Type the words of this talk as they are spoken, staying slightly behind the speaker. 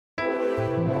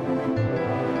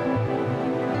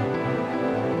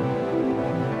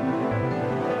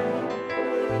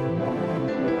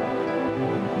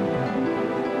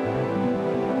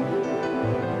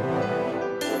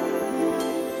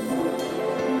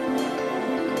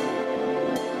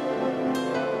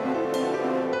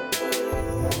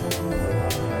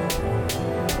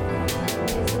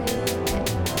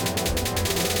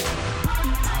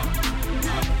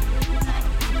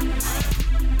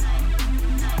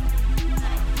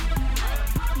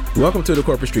Welcome to the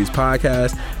Corporate Streets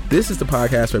Podcast. This is the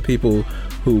podcast for people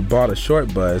who bought a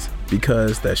short bus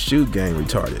because that shoot gang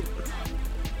retarded.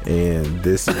 And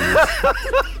this is...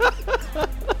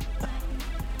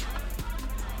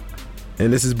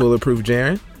 and this is Bulletproof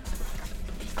Jaren.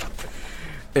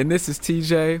 And this is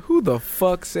TJ. Who the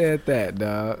fuck said that,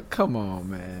 dog? Come on,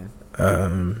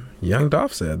 man. Young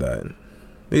Dolph said that.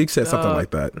 He said something like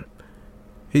that.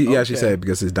 He actually said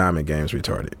because his diamond game's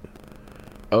retarded.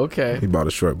 Okay. He bought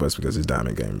a short bus because his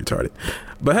diamond game retarded.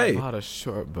 But hey. Bought a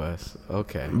short bus.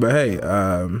 Okay. But hey,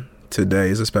 today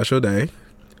is a special day.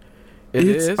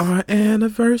 It's our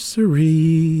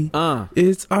anniversary.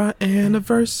 It's our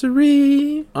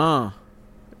anniversary. 1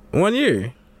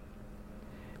 year.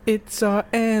 It's our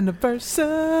anniversary.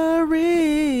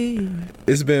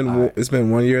 It's been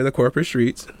 1 year of the Corporate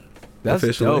Streets. That's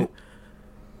officially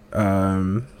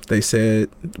dope. They said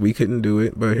we couldn't do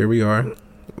it, but here we are.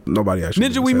 Nobody actually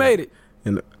Ninja, we made it.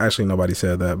 And actually nobody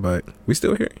said that, but we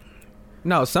still here.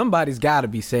 No, somebody's got to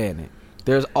be saying it.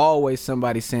 There's always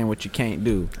somebody saying what you can't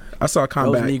do. I saw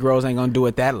Combat. Those Negroes ain't gonna do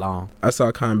it that long. I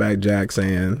saw Combat Jack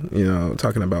saying,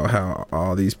 talking about how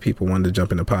all these people wanted to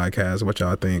jump into podcasts. What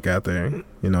y'all think after,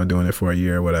 doing it for a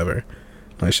year or whatever?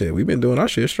 Like, shit, we've been doing our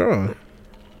shit strong.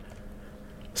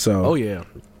 So. Oh yeah.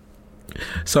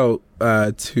 So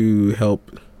to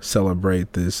help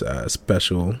celebrate this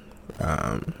special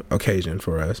occasion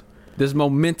for us. This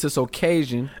momentous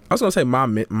occasion. I was gonna say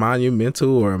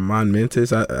monumental or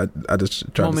momentous. I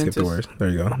just tried to skip the words. There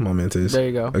you go. Momentous. There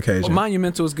you go. Occasion. Well,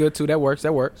 monumental is good too. That works.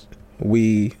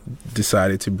 We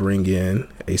decided to bring in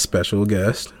a special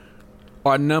guest.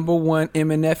 Our number one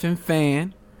MNFing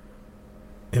fan.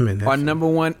 MNF. Our number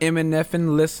one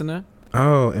MNFing listener.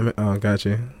 Oh,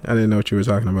 gotcha. I didn't know what you were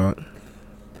talking about.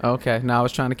 Okay. Now I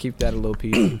was trying to keep that a little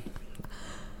PG.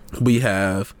 We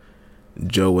have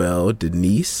Joelle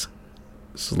Denise,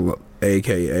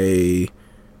 aka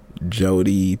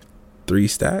Jody 3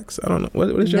 Stacks. I don't know what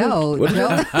is Jody? No.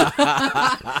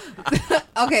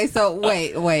 Okay, so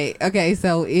wait. Okay,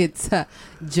 so it's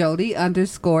Jody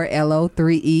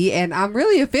 _LO3E, and I'm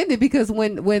really offended because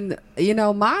when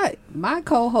my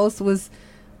co-host was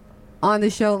on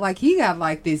the show, like, he got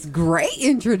like this great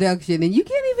introduction, and you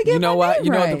can't even get my name right.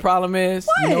 You know what the problem is?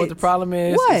 What? You know what the problem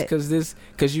is? What?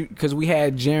 Because we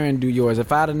had Jaren do yours.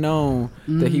 If I'd have known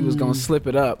that he was gonna slip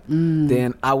it up,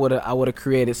 then I would have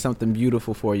created something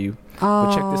beautiful for you.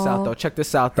 But check this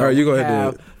out though. All right, you go ahead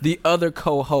and do it. The other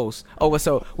co-host.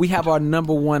 So we have our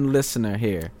number one listener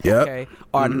here. Yep. Okay.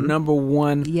 Our number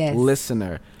one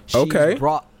listener.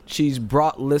 She's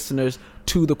brought listeners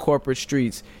to the Corporate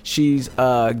Streets. She's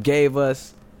gave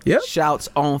us shouts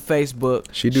on Facebook.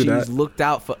 She's looked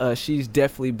out for us. She's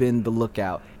definitely been the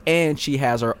lookout. And she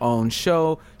has her own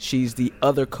show. She's the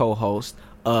other co-host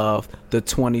of the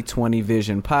 2020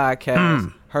 Vision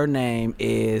podcast. Her name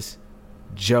is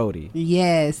Jody.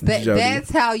 Yes,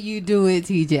 that's how you do it,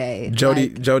 TJ.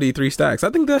 Jody 3 Stacks. I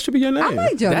think that should be your name. I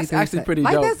like Jody. That's 3 actually Stacks. pretty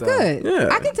dope. That's good. Yeah.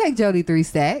 I can take Jody 3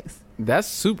 Stacks. That's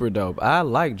super dope. I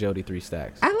like Jody 3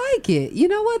 Stacks. I like it. You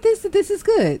know what? This is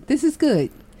good. This is good.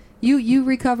 You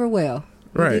recover well.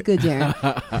 You right. did good, Jaren.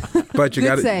 But you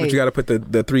got to put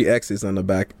the 3 X's on the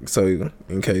back, so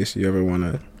in case you ever want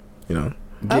to,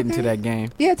 get into that game.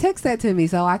 Yeah, text that to me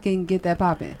so I can get that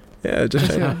popping. Yeah,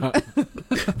 just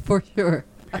for sure.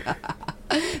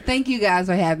 Thank you guys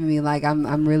for having me. Like,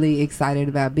 I'm really excited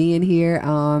about being here.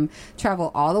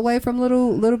 Travel all the way from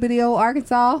little bitty old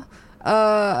Arkansas.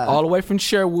 All the way from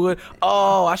Sherwood.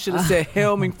 Oh, I should have said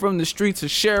Helming from the streets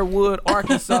of Sherwood,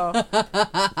 Arkansas.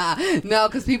 No,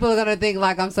 because people are gonna think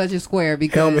like I'm such a square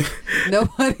because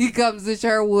nobody comes to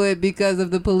Sherwood because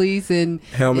of the police, and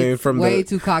Helming it's way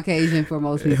too Caucasian for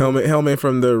most people. Helming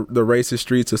from the racist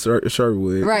streets of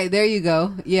Sherwood. There you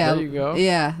go. Yeah, there you go.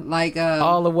 Yeah, like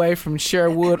all the way from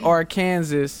Sherwood,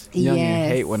 Arkansas. Youngin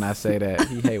hate when I say that.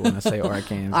 He hate when I say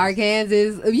Arkansas.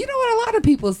 Arkansas. You know what? A lot of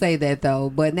people say that though,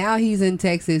 but now he's in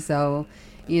Texas, so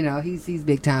he's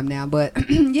big time now. But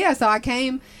yeah, so I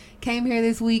came here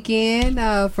this weekend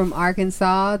from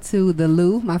Arkansas to the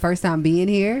Lou, my first time being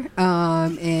here,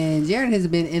 and Jaren has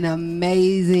been an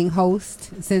amazing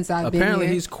host since I've been here. Apparently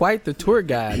he's quite the tour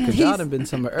guide, because y'all done been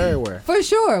somewhere everywhere. For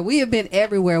sure, we have been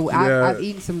everywhere. Yeah. I've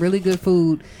eaten some really good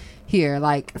food here,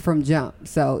 like from jump,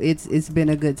 so it's been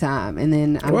a good time. And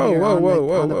then I'm here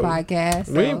on the podcast.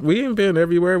 So. We ain't been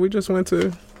everywhere. We just went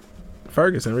to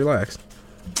Ferguson. Relax.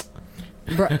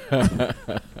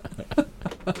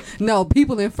 No,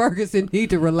 people in Ferguson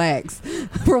need to relax.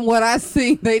 From what I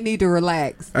see, they need to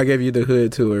relax. I gave you the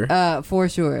hood tour. For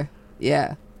sure.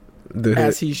 Yeah.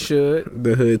 As he should.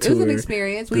 The hood tour. It was an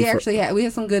experience. We actually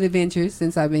had some good adventures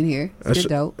since I've been here. It's been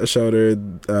dope. I showed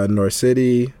her North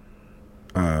City.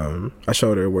 I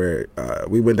showed her where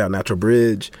we went down Natural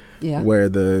Bridge, where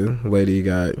the lady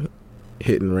got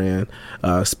hit and ran.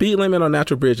 Speed limit on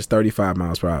Natural Bridge is 35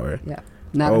 miles per hour. Yeah.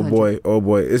 Not 100. Oh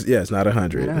boy. It's not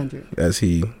 100. Not 100. As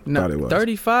he thought it was.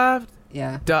 35?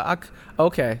 Yeah.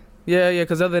 Okay. Yeah,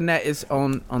 because other than that, it's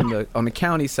on the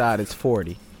county side, it's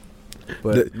 40.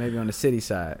 But maybe on the city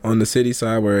side. On the city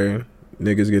side where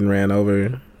niggas getting ran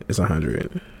over, it's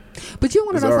 100. But you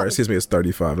want to know something? Excuse me, it's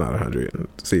 35, not 100.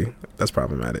 See, that's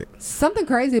problematic. Something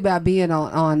crazy about being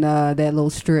on that little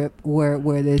strip where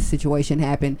this situation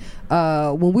happened.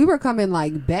 When we were coming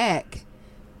back,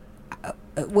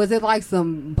 was it like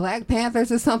some Black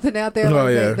Panthers or something out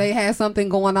there? They had something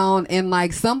going on,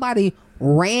 and somebody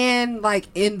ran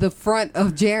in the front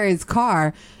of Jaren's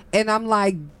car, and I'm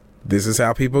like, this is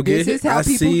how people get hit. This is how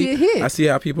people get hit. I see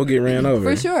how people get ran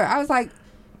over. For sure. I was like,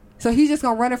 so he's just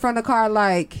gonna run in front of the car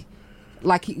like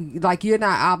you're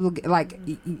not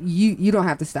obligated, you don't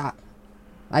have to stop.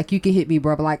 You can hit me,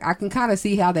 bro. But I can kind of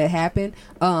see how that happened.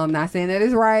 Not saying that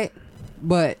is right,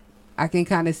 but I can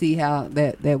kind of see how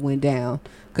that went down,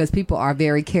 because people are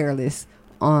very careless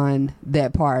on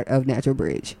that part of Natural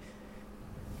Bridge.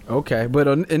 Okay, but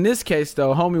in this case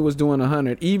though, homie was doing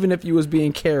 100. Even if you was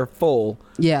being careful,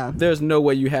 there's no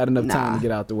way you had enough time to get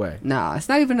out the way. Nah, it's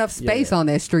not even enough space on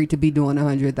that street to be doing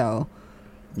 100 though.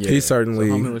 Yeah, he certainly.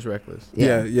 So homie was reckless.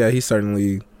 Yeah, he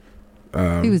certainly.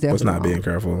 He was not being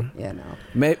careful. Yeah, no.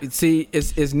 Maybe see,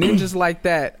 it's ninjas like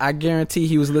that. I guarantee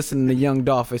he was listening to Young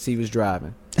Dolph as he was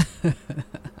driving.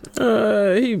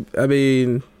 I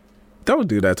mean, don't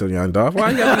do that to Young Dolph.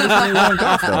 Why you gotta listen to Young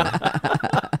Dolph though?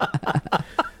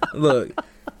 Look,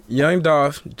 Young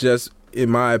Dolph just, in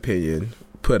my opinion,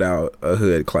 put out a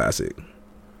hood classic,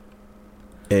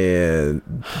 and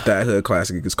that hood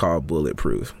classic is called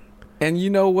Bulletproof. And you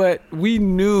know what? We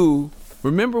knew.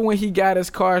 Remember when he got his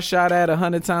car shot at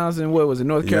 100 times in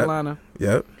North Carolina?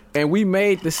 Yep. And we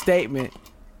made the statement,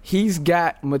 he's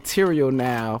got material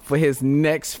now for his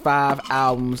next 5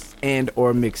 albums and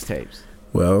or mixtapes.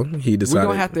 Well, he decided. We're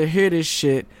going to have to hear this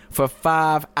shit for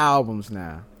 5 albums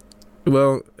now.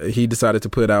 Well, he decided to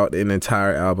put out an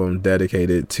entire album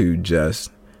dedicated to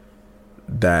just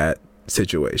that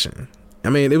situation. I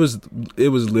mean, it was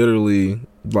literally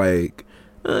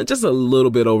just a little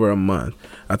bit over a month.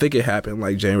 I think it happened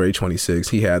January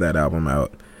 26th. He had that album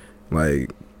out, right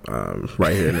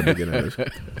here in the beginning of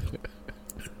it.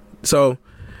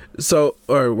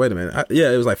 Or wait a minute.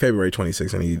 It was February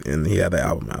 26th, and he had the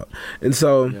album out. And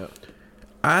so,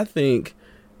 I think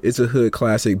it's a hood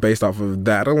classic based off of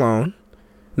that alone.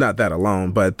 Not that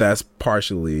alone, but that's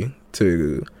partially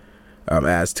to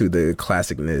adds to the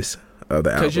classicness of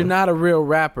the album. Because you're not a real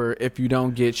rapper if you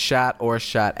don't get shot or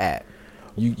shot at.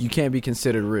 You can't be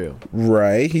considered real.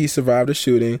 Right. He survived a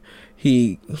shooting.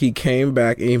 He came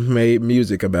back and he made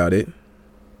music about it.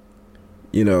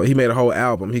 He made a whole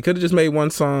album. He could have just made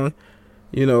one song,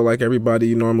 like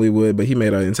everybody normally would, but he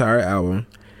made an entire album.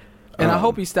 And I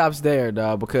hope he stops there,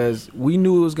 dog, because we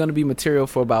knew it was going to be material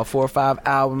for about 4 or 5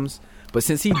 albums. But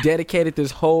since he dedicated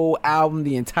this whole album,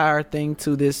 the entire thing,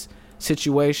 to this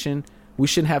situation, we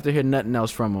shouldn't have to hear nothing else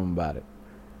from him about it.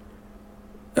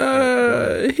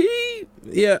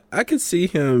 I could see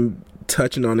him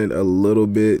touching on it a little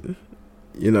bit,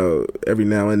 every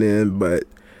now and then, but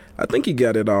I think he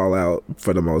got it all out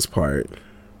for the most part.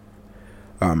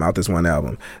 Out this one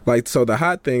album. So the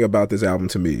hot thing about this album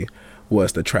to me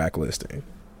was the track listing.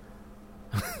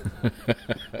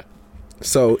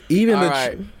 So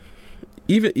even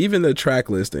even the track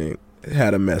listing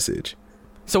had a message.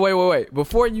 So wait.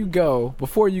 Before you go,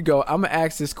 I'm gonna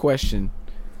ask this question.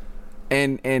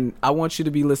 And I want you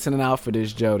to be listening out for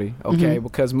this, Jody, okay? Mm-hmm.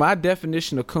 Because my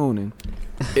definition of cooning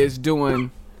is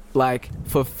doing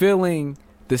fulfilling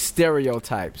the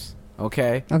stereotypes,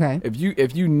 okay? Okay.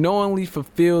 If you knowingly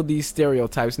fulfill these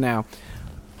stereotypes, now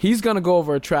he's gonna go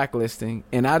over a track listing,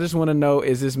 and I just want to know,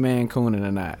 is this man cooning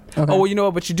or not? Okay. Oh, well, you know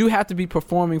what? But you do have to be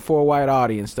performing for a white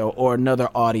audience though, or another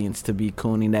audience to be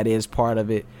cooning. That is part of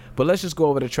it. But let's just go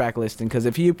over the track listing, because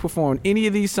if he performed any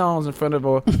of these songs in front of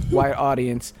a white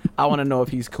audience, I want to know if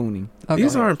he's cooning. Okay.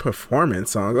 These aren't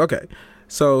performance songs. Okay.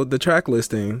 So the track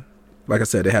listing, like I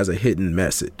said, it has a hidden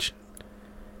message.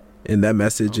 And that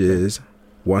message is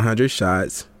 100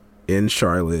 shots in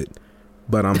Charlotte,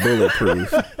 but I'm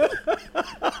bulletproof.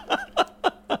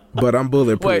 But I'm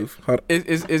bulletproof. Wait,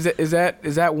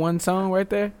 is that one song right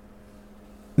there?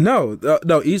 No.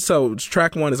 So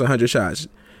track 1 is 100 shots.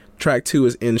 Track 2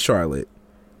 is in Charlotte,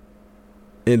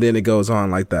 and then it goes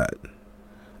on like that.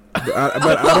 But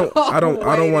I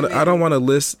don't want to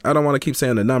list. I don't want to keep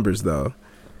saying the numbers though.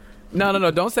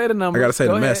 No. Don't say the numbers. I gotta say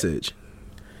the message.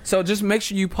 So just make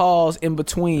sure you pause in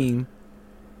between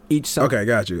each song. Okay,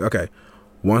 got you. Okay,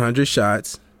 100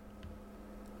 shots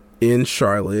in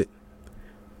Charlotte,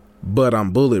 but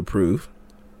I'm bulletproof.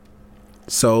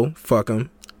 So fuck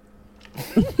 'em.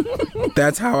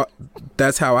 That's how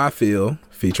I feel.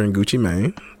 Featuring Gucci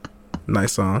Mane.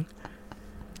 Nice song.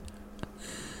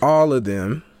 All of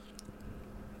them.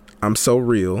 I'm so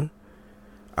real.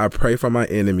 I pray for my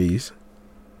enemies.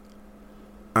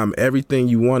 I'm everything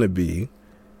you want to be.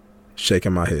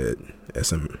 Shaking my head.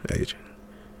 SMH.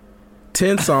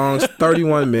 10 songs,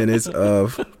 31 minutes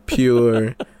of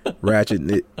pure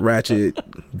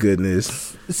ratchet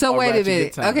goodness. So wait a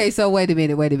minute. Okay, so wait a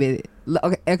minute.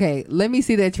 Okay, let me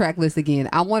see that track list again.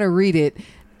 I want to read it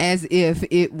as if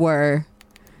it were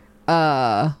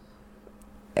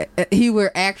he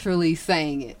were actually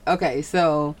saying it. Okay,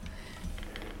 so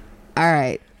all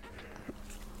right.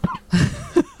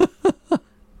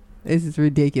 This is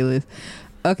ridiculous.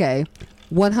 Okay.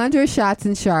 100 shots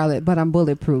in Charlotte, but I'm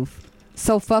bulletproof.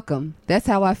 So fuck them. That's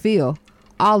how I feel.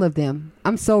 All of them.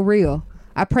 I'm so real.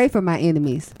 I pray for my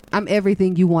enemies. I'm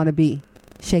everything you want to be.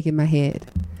 Shaking my head.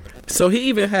 So he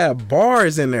even had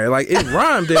bars in there. Like, it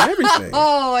rhymed and everything.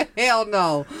 Oh, hell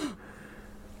no.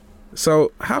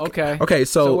 So how? Okay.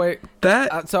 So wait,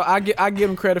 that. So I give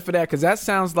him credit for that because that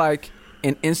sounds like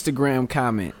an Instagram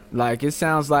comment. Like, it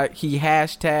sounds like he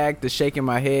hashtagged the shaking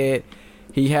my head.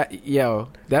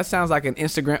 That sounds like an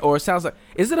Instagram, or it sounds like,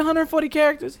 is it 140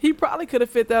 characters? He probably could have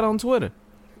fit that on Twitter.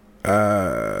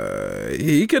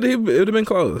 He could. It would have been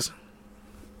close.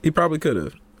 He probably could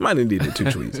have. Might have needed 2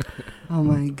 tweets. Oh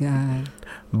my god.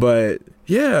 But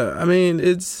yeah, I mean,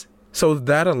 it's so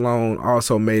that alone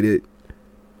also made it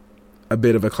a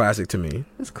bit of a classic to me.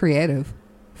 It's creative,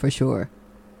 for sure.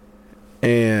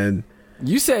 And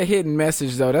you said hidden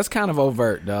message though. That's kind of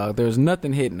overt, dog. There's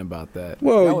nothing hidden about that.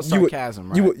 Well, that was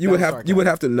sarcasm, right? You would have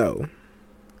to know.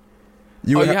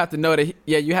 You have to know that.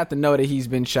 You have to know that he's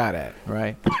been shot at,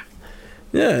 right?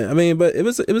 Yeah, I mean, but it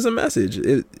was a message.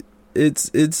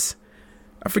 It's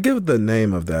I forget what the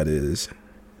name of that is.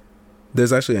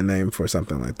 There's actually a name for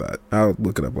something like that. I'll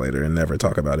look it up later and never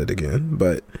talk about it again.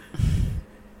 But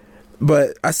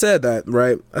I said that,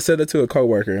 right? I said that to a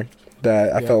coworker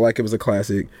that I felt like it was a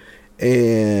classic,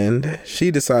 and she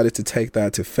decided to take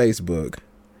that to Facebook.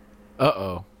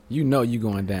 Uh-oh. You know you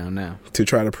going down now. To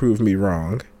try to prove me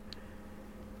wrong.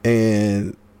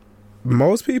 And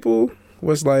most people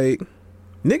was like,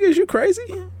 nigga, is you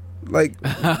crazy? Like,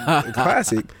 a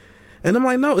classic. And I'm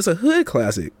like, no, it's a hood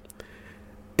classic.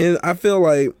 And I feel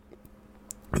like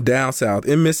down south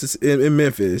in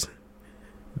Memphis,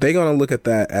 they gonna look at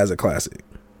that as a classic.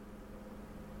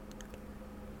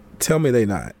 Tell me they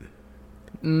not.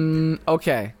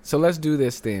 Okay, so let's do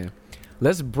this then.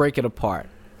 Let's break it apart.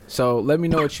 So let me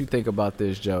know what you think about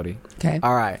this, Jody. Okay.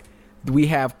 All right. We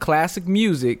have classic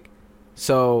music.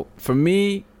 So for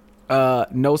me,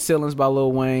 No Ceilings by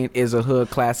Lil Wayne is a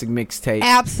hood classic mixtape.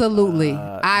 Absolutely.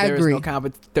 I agree.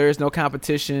 There is no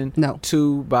competition. No.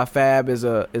 2 by Fab is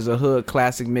a hood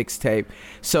classic mixtape.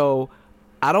 So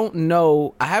I don't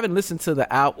know. I haven't listened to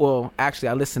the out. Well, actually,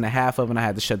 I listened to half of it and I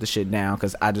had to shut the shit down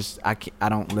because I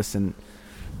don't listen.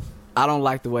 I don't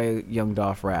like the way Young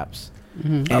Dolph raps.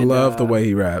 Mm-hmm. I love the way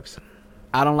he raps.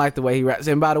 I don't like the way he raps.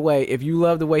 And by the way, if you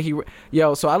love the way he...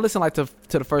 so I listen to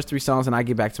the first 3 songs and I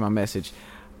get back to my message.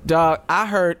 Dog, I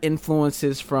heard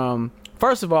influences from...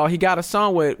 First of all, he got a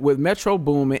song with Metro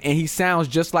Boomin, and he sounds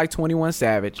just like 21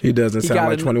 Savage. He doesn't sound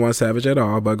like 21 Savage at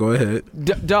all, but go ahead.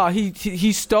 Dog,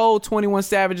 he stole 21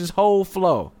 Savage's whole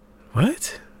flow.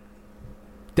 What?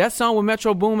 That song with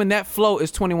Metro Boomin, that flow is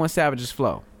 21 Savage's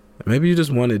flow. Maybe you just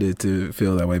wanted it to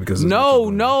feel that way because... No,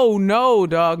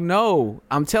 dog, no.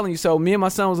 I'm telling you. So me and my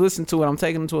son was listening to it. I'm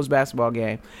taking him to his basketball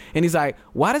game. And he's like,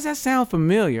 why does that sound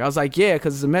familiar? I was like, yeah,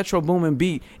 because it's a Metro Boomin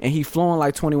beat and he flowing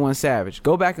like 21 Savage.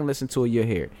 Go back and listen to it. You'll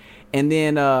hear it. And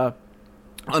then on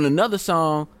another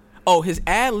song, his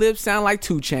ad-libs sound like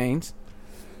 2 Chainz.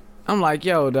 I'm like,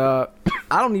 yo, dog,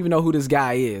 I don't even know who this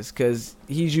guy is because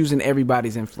he's using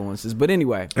everybody's influences. But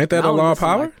anyway. Ain't that a law of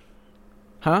power?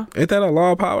 Huh? Ain't that a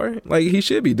law of power? Like, he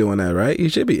should be doing that, right? He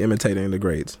should be imitating the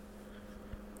greats.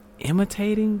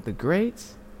 Imitating the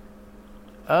greats?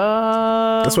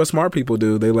 That's what smart people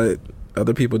do. They let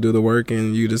other people do the work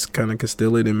and you just kind of can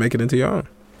steal it and make it into your own.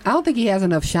 I don't think he has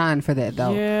enough shine for that,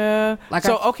 though. Yeah. Like,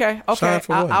 so, okay.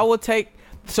 I would take...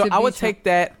 So I would take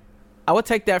that... I would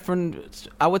take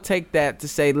that to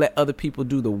say let other people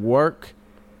do the work.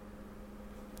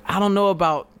 I don't know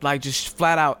about, like, just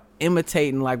flat out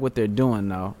imitating like what they're doing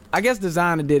though. I guess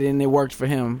Designer did it and it worked for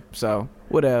him. So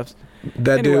what else?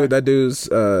 That dude's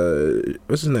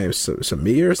what's his name?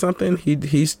 Samir or something.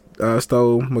 He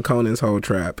stole McConan's whole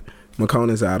trap.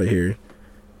 McConan's out of here,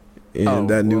 and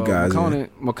that new guy's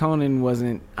McConan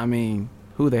wasn't. I mean,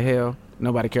 who the hell?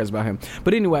 Nobody cares about him.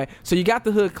 But anyway, so you got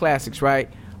the hood classics, right?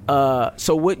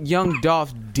 So what Young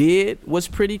Dolph did was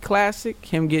pretty classic.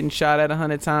 Him getting shot at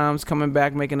 100 times, coming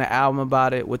back, making an album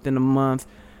about it within a month,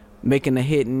 making a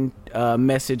hidden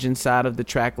message inside of the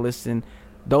track list. And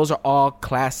those are all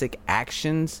classic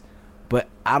actions. But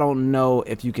I don't know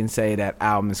if you can say that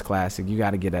album is classic. You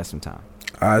got to give that some time.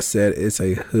 I said it's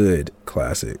a hood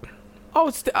classic. Oh,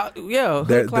 it's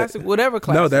hood classic, whatever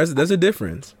classic. No, there's a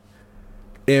difference.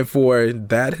 And for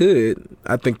that hood,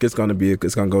 I think it's gonna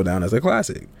go down as a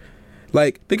classic.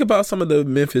 Like, think about some of the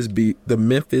Memphis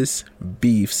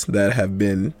beefs that have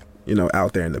been,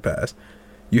 out there in the past.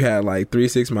 You had like 3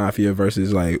 6 Mafia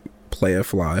versus like Playa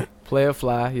Fly. Playa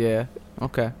Fly, yeah,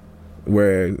 okay.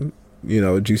 Where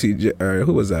Juicy or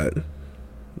who was that?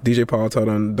 DJ Paul told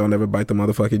him, "Don't ever bite the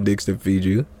motherfucking dicks that feed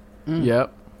you."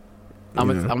 Yep. I'm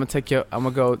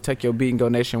gonna go take your beat and go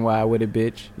nationwide with it,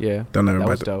 bitch. Yeah. Don't ever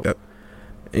bite the dope. Yep.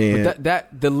 And but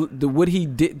the what he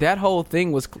did, that whole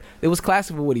thing was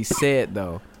classic for what he said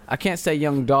though. I can't say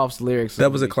Young Dolph's lyrics.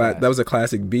 That was a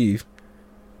classic beef,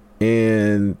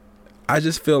 and I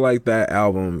just feel like that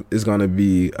album is gonna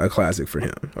be a classic for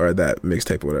him, or that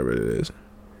mixtape, or whatever it is.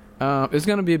 It's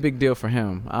gonna be a big deal for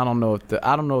him. I don't know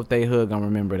if they hood gonna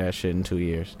remember that shit in 2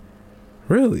 years.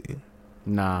 Really?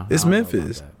 Nah. It's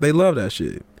Memphis. They love that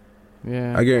shit.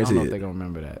 Yeah. I guarantee I don't know if they're gonna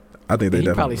remember that. I think he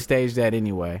probably staged that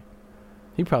anyway.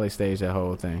 He probably staged that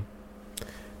whole thing.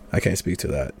 I can't speak to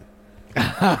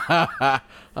that.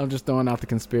 I'm just throwing out the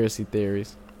conspiracy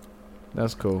theories.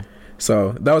 That's cool.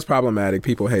 So that was problematic.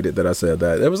 People hated that I said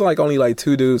that. It was like only like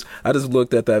 2 dudes. I just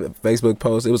looked at that Facebook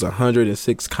post. It was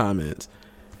 106 comments,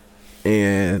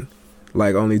 and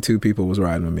like only 2 people was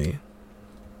riding with me.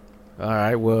 All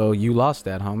right. Well, you lost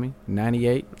that, homie.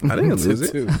 98. I didn't lose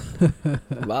it.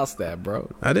 Lost that, bro.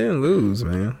 I didn't lose,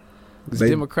 man. It's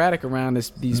democratic around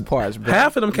these parts, bro.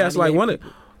 Half of them cats, like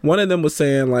one of them was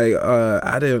saying like,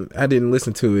 I didn't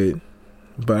listen to it,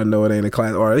 but I know it ain't a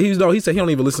class. Or he said he don't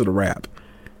even listen to rap.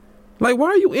 Like, why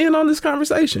are you in on this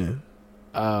conversation?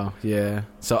 Oh yeah.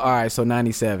 So all right. So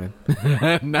 97,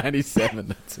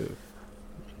 97 too.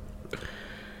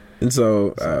 And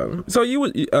so you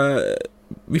would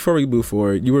before we move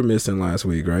forward, you were missing last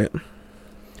week, right?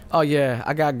 Oh yeah,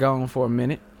 I got gone for a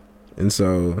minute. And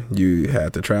so you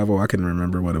had to travel. I couldn't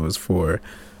remember what it was for.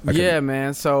 Yeah,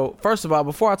 man. So first of all,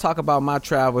 before I talk about my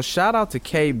travel, shout out to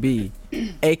KB,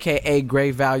 a.k.a.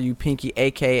 Great Value Pinky,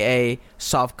 a.k.a.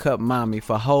 Soft Cup Mommy,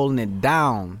 for holding it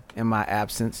down in my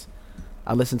absence.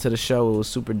 I listened to the show. It was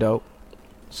super dope.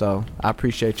 So I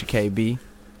appreciate you, KB.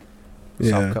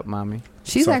 Yeah. Soft Cup Mommy.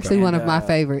 She's actually one of my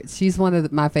favorites. She's one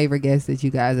of my favorite guests that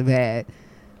you guys have had.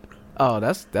 Oh,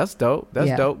 that's dope.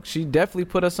 That's dope. She definitely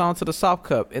put us on to the Soft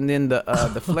Cup, and then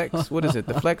the Flex. What is it?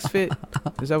 The Flex Fit?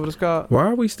 Is that what it's called? Why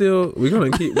are we still? We're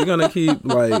gonna keep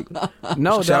like.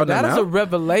 No, that is a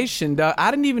revelation, dog.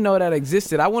 I didn't even know that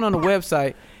existed. I went on the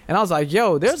website and I was like,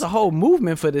 "Yo, there's a whole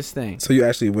movement for this thing." So you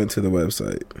actually went to the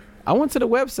website? I went to the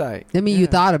website. I mean, you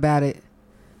thought about it.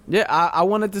 Yeah, I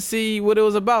wanted to see what it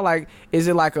was about. Like, is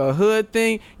it like a hood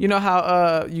thing? You know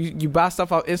how you buy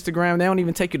stuff off Instagram, they don't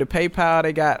even take you to PayPal.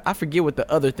 They got, I forget what the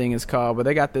other thing is called, but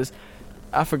they got this,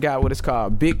 I forgot what it's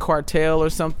called, Big Cartel or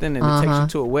something, and it takes you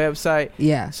to a website.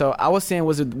 Yeah. So I was saying,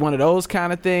 was it one of those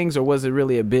kind of things, or was it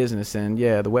really a business? And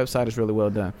yeah, the website is really well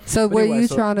done. So were you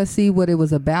trying to see what it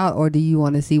was about, or do you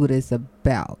want to see what it's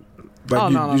about?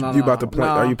 Like you about to plan?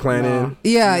 Are you planning?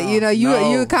 Yeah,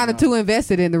 you're kind of too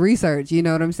invested in the research. You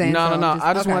know what I'm saying? No.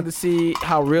 I just wanted to see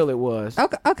how real it was.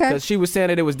 Okay. Because she was saying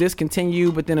that it was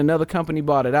discontinued, but then another company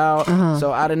bought it out.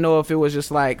 So I didn't know if it was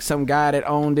just like some guy that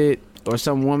owned it or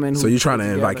some woman. So you're trying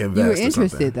to like invest? You were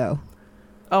interested though.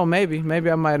 Oh, maybe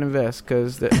I might invest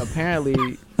because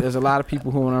apparently there's a lot of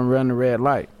people who want to run the red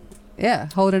light. Yeah,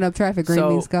 holding up traffic. Green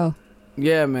means go.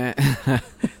 Yeah, man.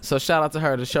 So shout out to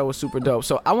her. The show was super dope.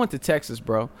 So I went to Texas,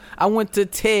 bro. I went to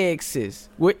Texas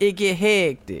where it get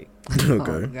hectic. Okay.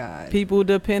 Oh, God. People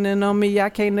depending on me, I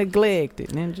can't neglect it,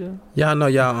 Ninja. Y'all know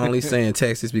y'all only saying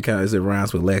Texas because it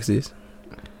rhymes with Lexus.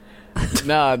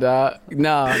 Nah, dog.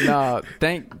 No.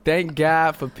 Thank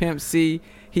God for Pimp C.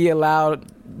 He allowed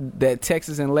that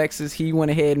Texas and Lexus. He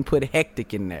went ahead and put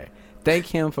hectic in there. Thank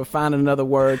him for finding another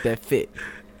word that fit.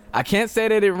 I can't say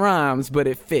that it rhymes, but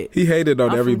it fit. He hated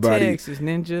on everybody. From Texas,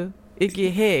 Ninja. It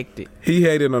get hectic. He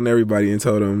hated on everybody and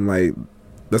told them like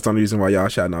That's the only reason why y'all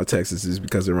shouting out Texas is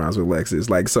because it rhymes with Lexus.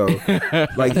 Like, so,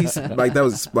 like, he's like, that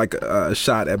was like a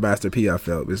shot at Master P. I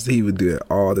felt because he would do it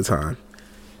all the time.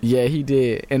 Yeah, he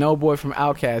did. And old boy from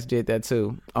Outkast did that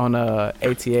too on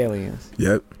AT Aliens.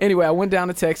 Yep. Anyway, I went down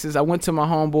to Texas. I went to my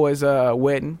homeboy's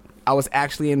wedding. I was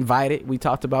actually invited. We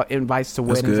talked about invites to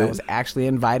weddings. I was actually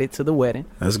invited to the wedding.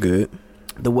 That's good.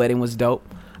 The wedding was dope.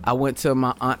 I went to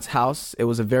my aunt's house. It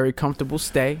was a very comfortable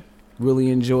stay. Really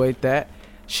enjoyed that.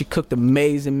 She cooked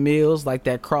amazing meals like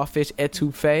that crawfish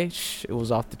etouffee. It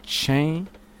was off the chain.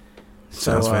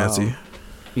 Sounds fancy.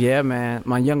 Yeah, man.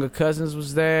 My younger cousins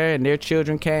was there, and their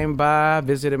children came by,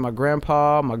 visited my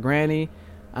grandpa, my granny.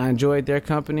 I enjoyed their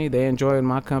company. They enjoyed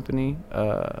my company.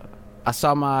 I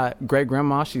saw my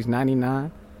great-grandma. She's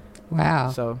 99.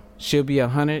 Wow. So she'll be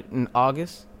 100 in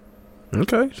August.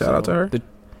 Okay. Shout out to her.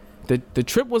 The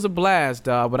trip was a blast,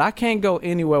 dog, but I can't go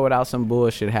anywhere without some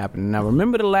bullshit happening. Now,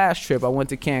 remember the last trip I went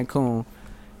to Cancun,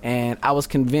 and I was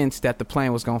convinced that the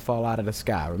plane was going to fall out of the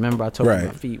sky. Remember I told you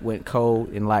my feet went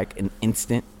cold in like an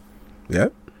instant?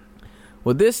 Yep.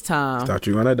 Well, this time... Thought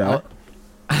you were going to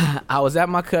die. I was at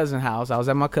my cousin's house. I was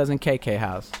at my cousin KK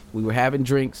house. We were having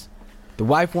drinks. The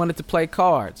wife wanted to play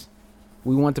cards.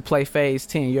 We wanted to play Phase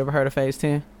 10. You ever heard of Phase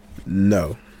 10?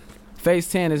 No. Phase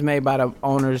 10 is made by the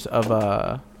owners of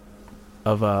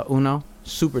Uno.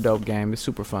 Super dope game. It's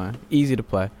super fun. Easy to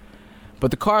play. But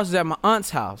the cards was at my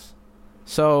aunt's house.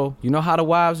 So, you know how the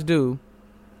wives do.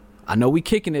 I know we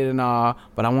kicking it and all,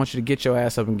 but I want you to get your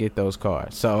ass up and get those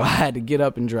cards. So, I had to get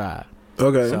up and drive.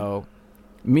 Okay. So,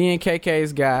 me and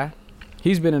KK's guy,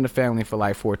 he's been in the family for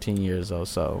like 14 years, though.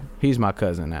 So, he's my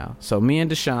cousin now. So, me and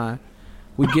Deshaun,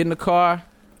 we get in the car.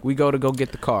 We go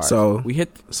get the cards. So, we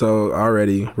hit. So,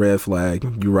 already, red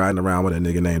flag. You riding around with a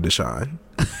nigga named Deshaun.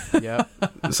 Yep.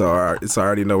 So I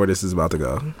already know where this is about to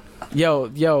go.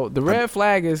 Yo, the red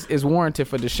flag is warranted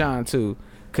for Deshaun too,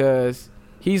 cause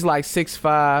he's like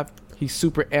 6'5", he's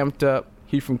super amped up.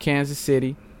 He's from Kansas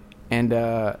City, and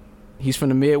he's from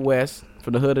the Midwest,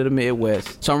 from the hood of the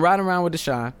Midwest. So I'm riding around with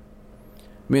Deshaun.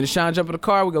 Me and Deshaun jump in the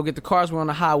car. We go get the cars. We're on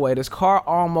the highway. This car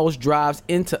almost drives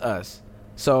into us.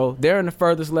 So they're in the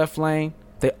furthest left lane.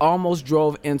 They almost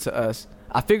drove into us.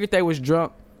 I figured they was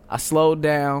drunk. I slowed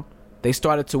down. They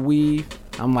started to weave.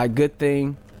 I'm like, good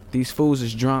thing these fools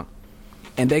is drunk.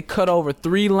 And they cut over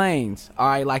 3 lanes, all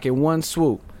right, like in one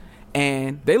swoop.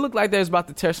 And they looked like they was about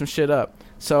to tear some shit up.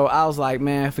 So I was like,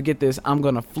 man, forget this. I'm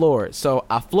going to floor it. So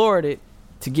I floored it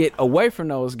to get away from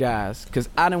those guys because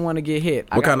I didn't want to get hit.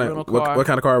 What kind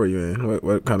of car were you in?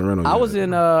 What kind of rental? I was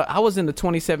in the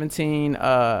 2017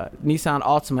 Nissan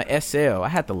Altima SL. I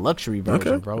had the luxury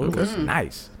version, bro. It was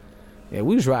nice. Yeah,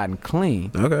 we was riding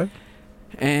clean. Okay.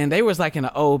 And they was like in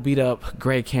an old beat up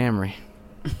gray Camry.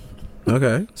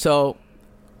 Okay. So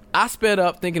I sped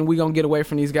up thinking we gonna get away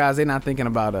from these guys. They're not thinking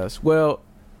about us. Well,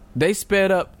 they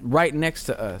sped up right next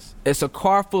to us. It's a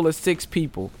car full of 6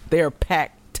 people. They are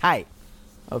packed tight.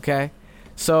 Okay.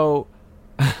 So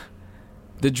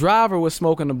the driver was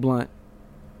smoking a blunt.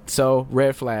 So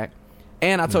red flag.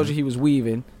 And I told you he was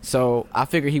weaving, so I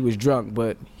figured he was drunk,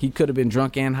 but he could have been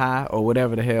drunk and high or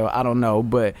whatever the hell. I don't know,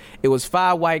 but it was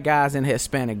 5 white guys and a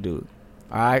Hispanic dude.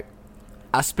 All right?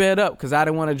 I sped up because I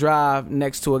didn't want to drive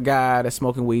next to a guy that's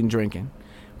smoking weed and drinking.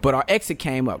 But our exit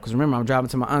came up because remember, I'm driving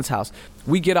to my aunt's house.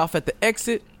 We get off at the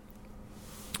exit,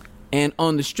 and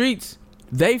on the streets,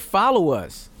 they follow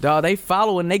us. Dog, they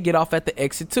follow and they get off at the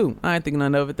exit too. I ain't thinking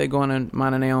none of it. They going and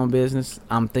minding their own business.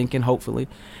 I'm thinking, hopefully.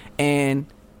 And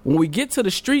when we get to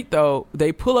the street, though,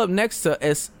 they pull up next to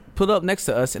us,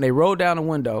 and they roll down the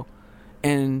window.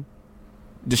 And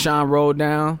Deshaun rolled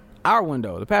down our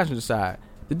window, the passenger side.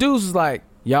 The dudes was like,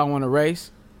 y'all want to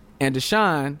race? And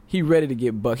Deshaun, he ready to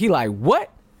get bucked. He like,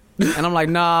 what? And I'm like,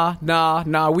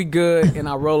 nah, we good. And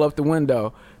I roll up the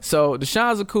window. So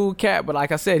Deshaun's a cool cat, but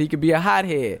like I said, he could be a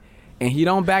hothead. And he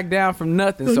don't back down from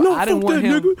nothing. So I didn't want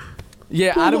him... Nigga.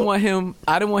 Yeah, I didn't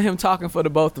want him talking for the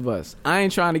both of us. I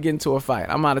ain't trying to get into a fight.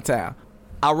 I'm out of town.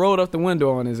 I rolled up the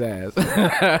window on his ass.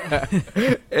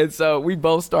 And so we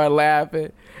both started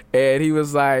laughing. And he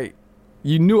was like,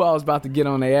 you knew I was about to get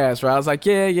on their ass, right? I was like,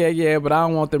 yeah, but I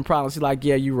don't want them problems. He's like,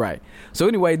 yeah, you're right. So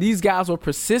anyway, these guys were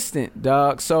persistent,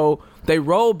 dog. So they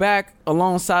rolled back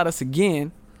alongside us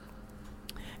again.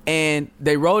 And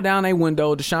they rolled down a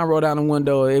window. Deshaun rolled down the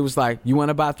window. It was like, you want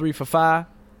to buy 3 for $5?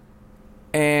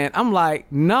 And I'm like,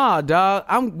 nah,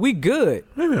 dog, we good.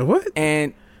 Wait a minute, what?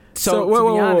 And so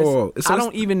to be honest, I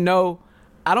don't even know.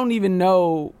 I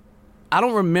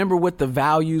don't remember what the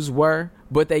values were,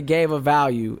 but they gave a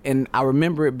value, and I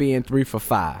remember it being 3 for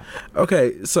 $5.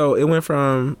 Okay, so it went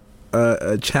from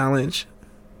a challenge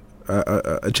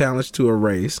to a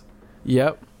race.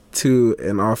 Yep. to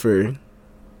an offer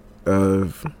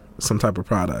of some type of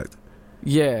product.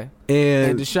 Yeah.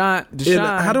 And Deshaun,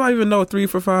 how do I even know 3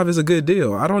 for $5 is a good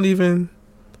deal? I don't even.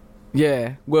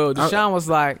 Yeah. Well, Deshaun was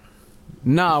like,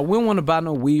 nah, we don't want to buy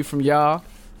no weed from y'all.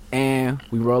 And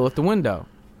we roll up the window.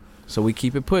 So we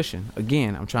keep it pushing.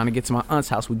 Again, I'm trying to get to my aunt's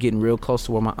house. We're getting real close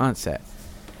to where my aunt's at.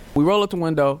 We roll up the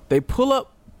window. They pull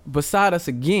up beside us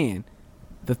again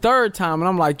the third time. And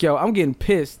I'm like, yo, I'm getting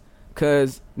pissed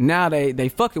because now they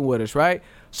fucking with us, right?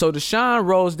 So Deshaun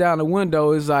rolls down the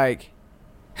window. Is like,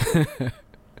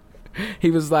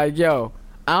 he was like, yo,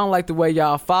 I don't like the way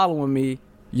y'all following me.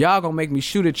 Y'all gonna make me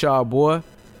shoot at y'all, boy.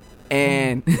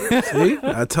 And see,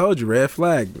 I told you, red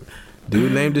flag.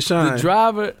 Dude named Deshaun.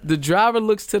 The driver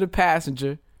looks to the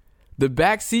passenger. The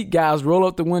back seat guys roll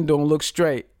up the window and look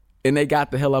straight, and they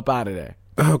got the hell up out of there.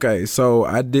 Okay, so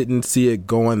I didn't see it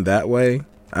going that way.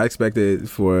 I expected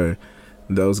for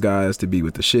those guys to be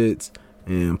with the shits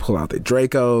and pull out their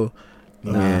Draco,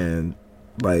 and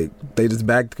like they just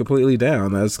backed completely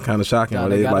down. That's kind of shocking. No,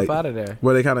 they got up out of there.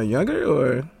 Were they kind of younger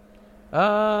or?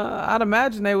 I'd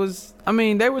imagine they were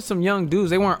some young dudes.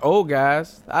 They weren't old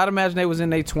guys. I'd imagine they was in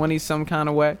their 20s some kind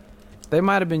of way. They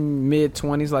might have been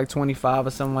mid-20s, like 25 or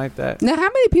something like that. Now, how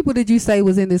many people did you say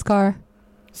was in this car?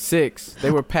 6.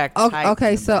 They were packed tight.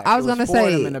 Okay, so back. I was going to say, 4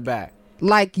 of them in the back.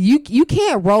 Like, you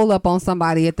can't roll up on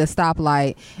somebody at the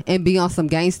stoplight and be on some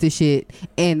gangster shit,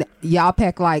 and y'all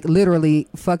pack, like, literally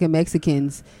fucking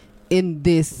Mexicans in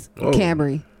this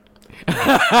Camry.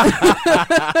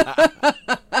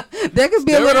 There could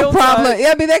be a little problem.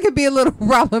 I mean, that could be a little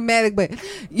problematic, but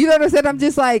you know what I'm saying? I'm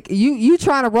just like, you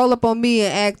trying to roll up on me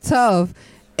and act tough,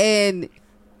 and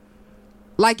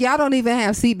like y'all don't even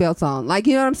have seatbelts on. Like,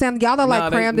 you know what I'm saying? Y'all are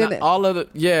like crammed in it. All of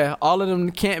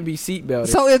them can't be seatbelted.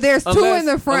 So if there's two in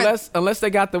the front, unless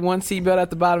they got the one seatbelt at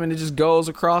the bottom and it just goes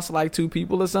across like 2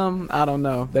 people or something, I don't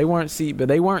know. They weren't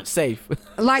they weren't safe.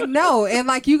 Like, no, and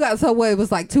like you got, so what, it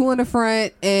was like 2 in the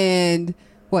front and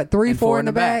what, 3, 4 in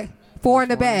the back? 4 in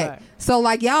the back. So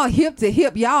like y'all hip to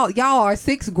hip, y'all are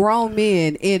 6 grown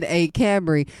men in a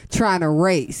Camry trying to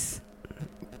race.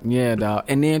 Yeah, dog.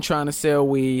 And then trying to sell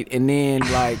weed, and then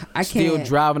like still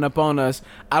driving up on us.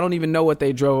 I don't even know what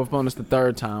they drove up on us the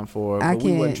third time for, but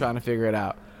we wasn't trying to figure it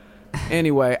out.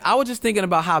 Anyway, I was just thinking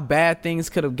about how bad things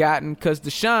could have gotten, because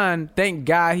Deshaun, thank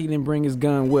God he didn't bring his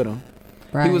gun with him.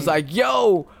 Right. He was like,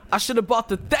 yo, I should have bought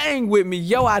the thing with me.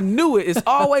 Yo, I knew it. It's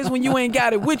always when you ain't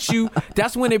got it with you,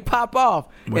 that's when it pop off.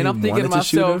 And I'm thinking to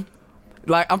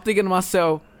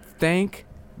myself, thank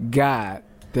God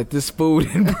that this fool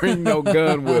didn't bring no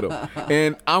gun with him.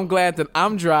 And I'm glad that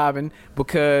I'm driving,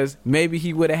 because maybe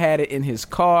he would have had it in his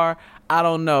car. I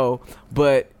don't know.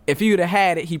 But if he would have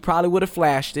had it, he probably would have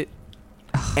flashed it.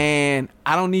 And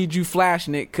I don't need you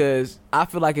flashing it, because I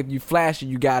feel like if you flash it,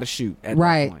 you got to shoot at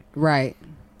that point. Right.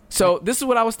 So this is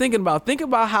what I was thinking about. Think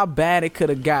about how bad it could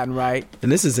have gotten, right? And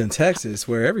this is in Texas,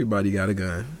 where everybody got a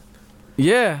gun.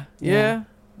 Yeah,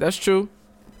 that's true.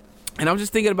 And I'm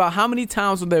just thinking about how many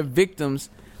times were there victims,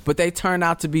 but they turned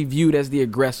out to be viewed as the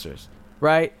aggressors,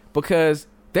 right? Because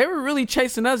they were really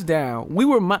chasing us down.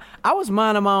 I was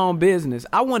minding my own business.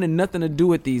 I wanted nothing to do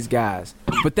with these guys,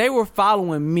 but they were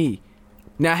following me.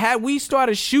 Now, had we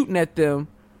started shooting at them,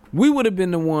 we would have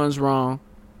been the ones wrong,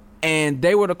 and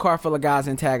they were the car full of guys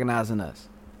antagonizing us.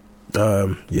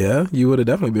 Yeah, you would have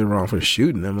definitely been wrong for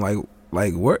shooting them. Like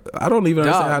what? I don't even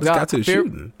understand how this got to the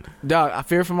shooting. Dog, I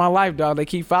fear for my life, dog. They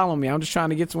keep following me. I'm just trying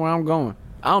to get to where I'm going.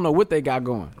 I don't know what they got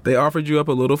going. They offered you up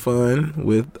a little fun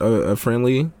with a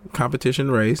friendly competition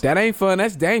race. That ain't fun.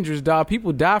 That's dangerous, dog.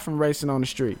 People die from racing on the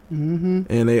street. Mm-hmm.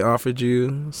 And they offered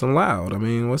you some loud. I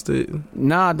mean, what's the...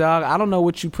 Nah, dog. I don't know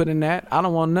what you put in that. I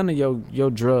don't want none of your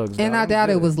drugs. And dog. I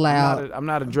doubt it was loud. I'm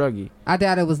not a druggie. I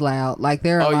doubt it was loud. Like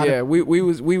there. We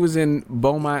was in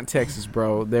Beaumont, Texas,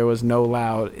 bro. There was no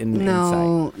loud in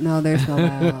sight. No, there's no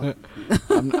loud.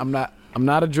 I'm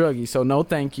not a druggie, so no,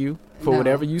 thank you for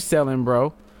whatever you selling,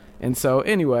 bro. And so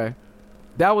anyway,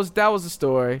 that was the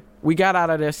story. We got out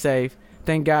of there safe.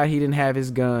 Thank God he didn't have his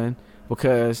gun,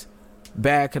 because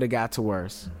bad could have got to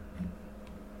worse.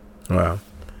 Wow.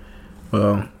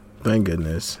 Well, thank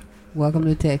goodness. Welcome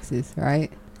to Texas,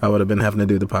 right? I would have been having to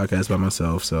do the podcast by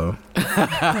myself, so.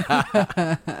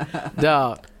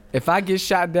 Dog, if I get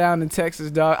shot down in Texas,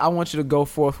 dog, I want you to go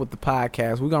forth with the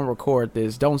podcast. We're going to record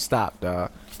this. Don't stop,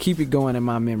 dog. Keep it going in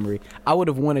my memory. I would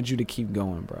have wanted you to keep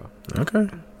going, bro. Okay.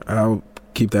 I'll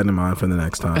keep that in mind for the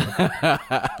next time.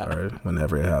 Or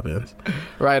whenever it happens.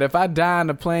 Right. If I die in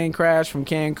a plane crash from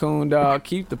Cancun, dog,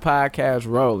 keep the podcast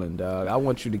rolling, dog. I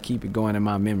want you to keep it going in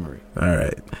my memory. All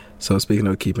right. So speaking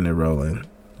of keeping it rolling,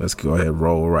 let's go ahead and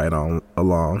roll right on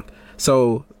along.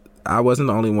 So I wasn't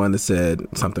the only one that said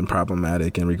something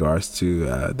problematic in regards to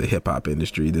the hip hop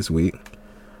industry this week.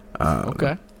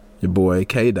 Okay. Your boy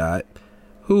K-Dot,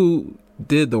 who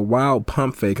did the wild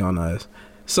pump fake on us.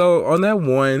 So on that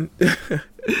one,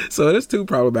 so there's two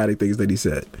problematic things that he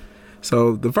said.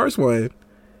 So the first one,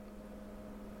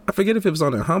 I forget if it was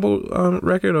on a Humble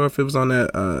record or if it was on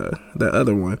that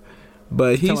other one,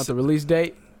 but he's talking about the release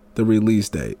date. The release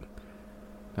date.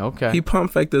 Okay. He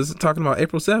pump faked us talking about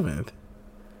April 7th.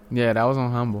 Yeah, that was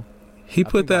on Humble. He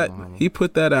put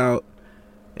that out,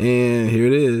 and here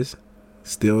it is.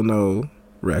 Still no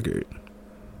record.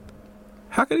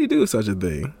 How could he do such a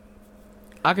thing?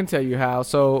 I can tell you how.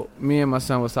 So me and my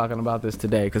son was talking about this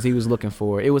today because he was looking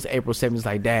for it. It was April 7th. He's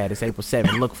like, Dad, it's April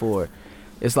 7th. Look for it.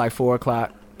 It's like 4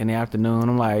 o'clock in the afternoon.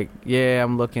 I'm like, yeah,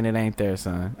 I'm looking. It ain't there,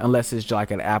 son. Unless it's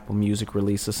like an Apple Music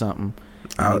release or something.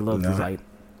 And he looked. He's like,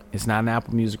 it's not an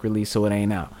Apple Music release, so it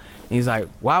ain't out. And he's like,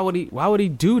 why would he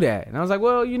do that? And I was like,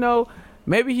 well,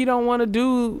 maybe he don't want to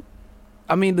do.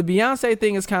 I mean, the Beyonce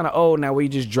thing is kind of old now, where you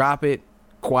just drop it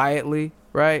quietly,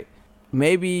 right?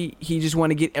 Maybe he just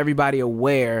want to get everybody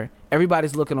aware.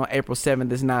 Everybody's looking on April 7th.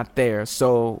 It's not there.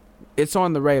 So it's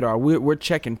on the radar. We're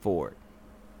checking for it.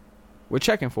 We're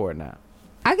checking for it now.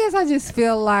 I guess I just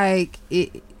feel like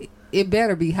it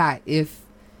better be hot if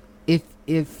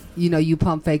you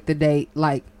pump fake the date.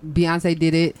 Like Beyonce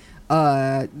did it.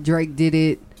 Drake did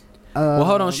it. Well,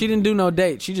 hold on. She didn't do no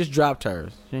date. She just dropped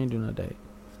hers. She didn't do no date.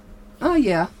 Oh,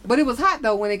 yeah. But it was hot,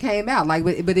 though, when it came out. Like,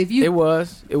 but if you... It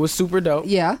was super dope.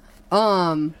 Yeah.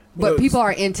 But people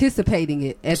are anticipating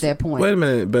it at that point. Wait a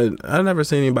minute, but I've never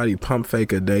seen anybody pump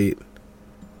fake a date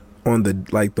on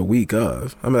the week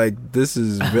of. I'm like, this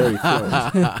is very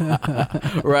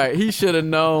close. Right. He should have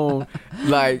known,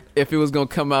 like, if it was going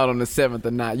to come out on the 7th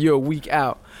or not. You're a week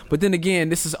out. But then again,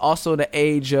 this is also the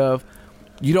age of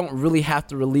you don't really have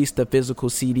to release the physical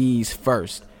CDs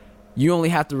first. You only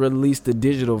have to release the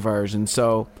digital version.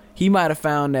 So he might have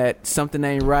found that something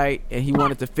ain't right and he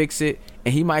wanted to fix it,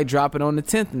 and he might drop it on the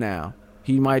 10th now.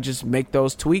 He might just make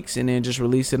those tweaks and then just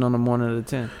release it on the morning of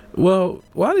the 10th. Well,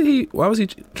 why was he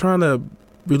trying to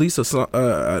release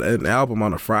an album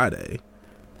on a Friday?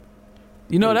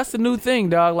 That's the new thing,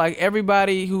 dog. Like,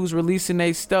 everybody who's releasing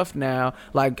their stuff now,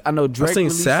 like, I know Drake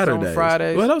released on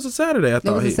Fridays. Well, that was a Saturday, I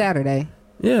thought. It was a Saturday.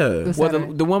 Yeah.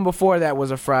 Well, the one before that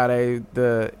was a Friday.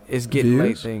 The It's Getting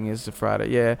Late thing is a Friday.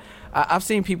 Yeah. I've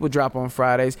seen people drop on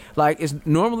Fridays. Like,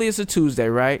 normally it's a Tuesday,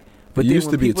 right? But then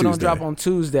when people don't drop on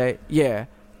Tuesday, yeah.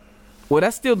 Well,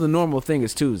 that's still the normal thing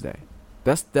is Tuesday.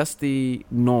 That's the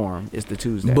norm is the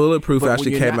Tuesday. Bulletproof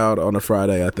actually came out on a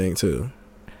Friday, I think, too.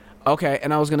 Okay,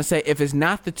 and I was going to say, if it's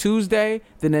not the Tuesday,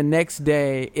 then the next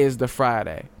day is the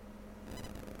Friday.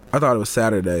 I thought it was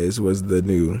Saturdays was the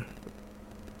new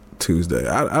Tuesday.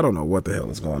 I don't know what the hell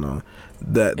is going on.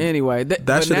 Anyway,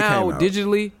 that should have came out.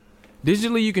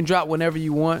 Digitally you can drop whenever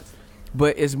you want,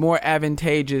 but it's more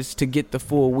advantageous to get the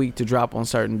full week to drop on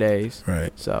certain days.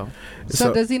 Right. So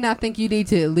does he not think you need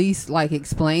to at least like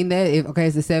explain that? If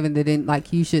it's the 7th, then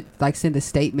like you should like send a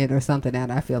statement or something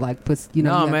out. I feel like puts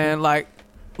No, man, like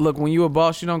look, when you a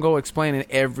boss, you don't go explaining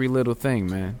every little thing,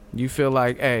 man. You feel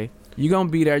like, hey, you gonna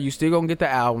be there, you still gonna get the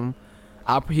album.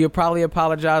 He'll probably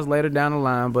apologize later down the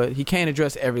line, but he can't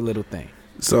address every little thing.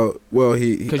 So, well,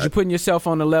 because you're putting yourself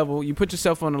on the level. You put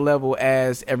yourself on the level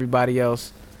as everybody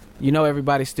else.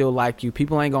 Everybody still like you.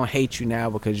 People ain't gonna hate you now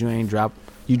because you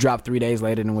dropped 3 days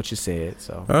later than what you said.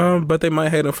 So, but they might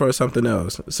hate him for something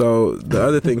else. So the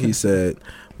other thing he said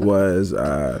was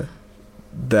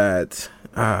that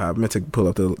I meant to pull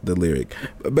up the lyric.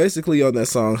 Basically, on that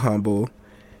song "Humble,"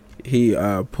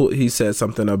 he said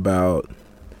something about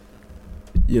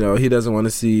he doesn't want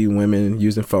to see women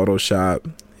using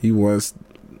Photoshop. He wants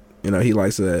he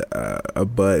likes a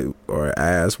butt or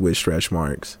ass with stretch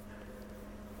marks.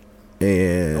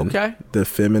 And the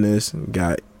feminists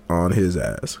got on his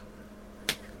ass.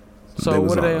 So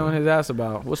what are they on his ass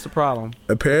about? What's the problem?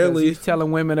 Apparently, he's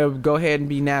telling women to go ahead and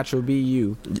be natural, be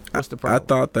you. What's the problem? I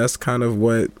thought that's kind of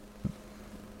what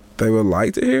they would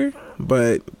like to hear,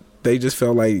 but they just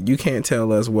felt like you can't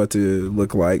tell us what to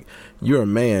look like. You're a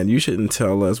man. You shouldn't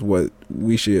tell us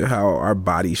how our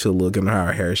body should look and how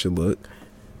our hair should look.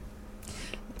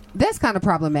 That's kind of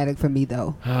problematic for me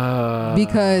though,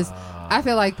 because I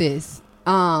feel like this.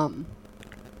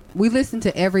 We listen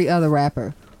to every other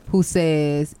rapper who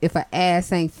says if her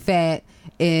ass ain't fat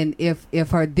and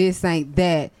if her this ain't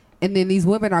that, and then these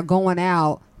women are going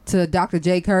out to Dr.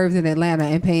 J. Curves in Atlanta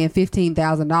and paying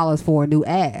 $15,000 for a new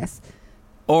ass.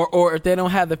 Or if they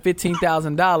don't have the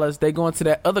 $15,000, they go into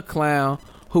that other clown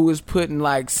who was putting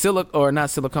like silicone,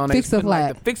 Fix-A-Flat,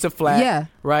 like the Fix-A-Flat,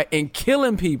 right, and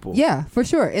killing people. Yeah, for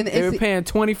sure. And they were paying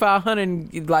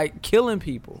 $2,500, like killing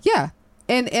people. Yeah,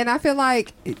 and I feel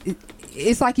like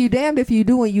it's like you damned if you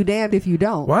do and you damned if you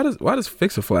don't. Why does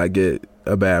Fix-A-Flat get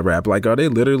a bad rap? Like, are they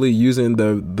literally using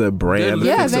the brand?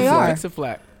 Yeah, they are.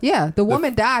 Fix-A-Flat. Yeah, the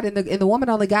woman died, and the woman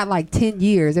only got like 10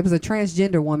 years. It was a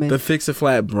transgender woman. The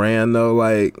Fix-A-Flat brand, though,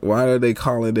 like, why are they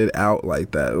calling it out like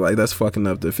that? Like, that's fucking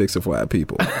up the Fix-A-Flat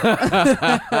people.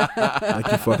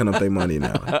 Like, you fucking up their money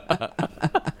now.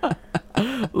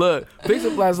 Look,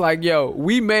 Fix-A-Flat's like, yo,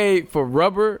 we made for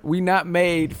rubber. We not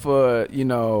made for,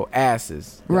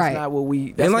 asses. That's not what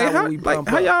we. That's like, not what we bump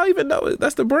how up. y'all even know it?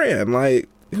 That's the brand, like.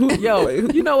 Yo,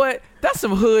 you know what? That's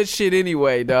some hood shit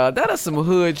anyway, dog. That is some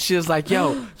hood shit. It's like,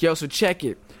 yo, so check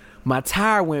it. My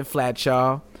tire went flat,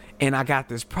 y'all, and I got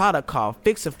this product called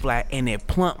Fix-A-Flat, and it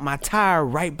plumped my tire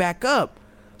right back up.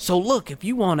 So look, if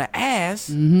you want to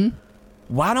ask,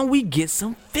 why don't we get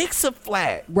some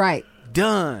Fix-A-Flat? Right.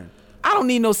 Done. I don't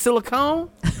need no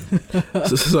silicone.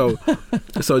 So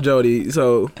Jody,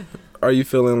 are you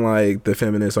feeling like the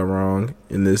feminists are wrong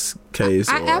in this case?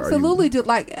 I absolutely do.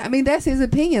 Like, I mean, that's his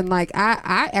opinion. Like,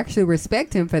 I actually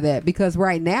respect him for that, because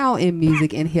right now in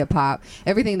music and hip hop,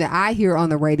 everything that I hear on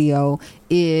the radio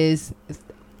is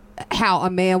how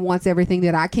a man wants everything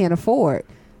that I can't afford.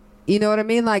 You know what I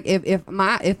mean? Like, if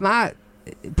my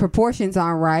proportions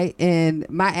aren't right and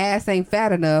my ass ain't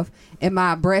fat enough and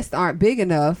my breasts aren't big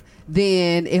enough,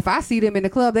 then if I see them in the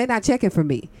club, they're not checking for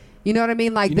me. You know what I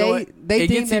mean? Like, they it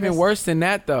gets even worse than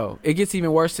that, though. It gets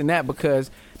even worse than that, because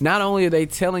not only are they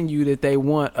telling you that they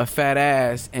want a fat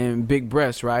ass and big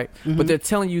breasts, right? But they're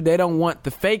telling you they don't want the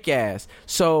fake ass.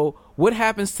 So what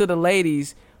happens to the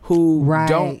ladies who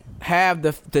don't have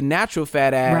the natural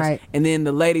fat ass, and then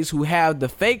the ladies who have the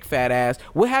fake fat ass?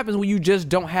 What happens when you just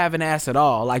don't have an ass at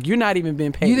all? Like, you're not even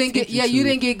being paid you didn't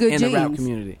get good in genes. the rap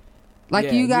community.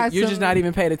 Like, you guys, you're just not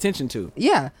even paid attention to.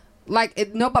 Yeah. Like,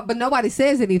 but nobody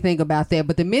says anything about that.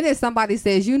 But the minute somebody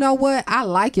says, you know what, I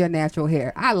like your natural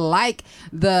hair, I like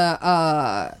the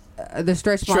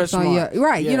stretch marks on your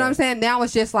right. You know what I'm saying? Now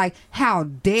it's just like, how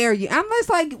dare you? I'm just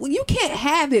like, well, you can't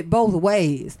have it both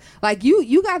ways. Like,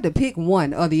 you got to pick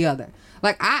one or the other.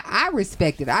 Like, I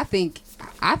respect it. I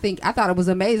thought it was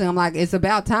amazing. I'm like, it's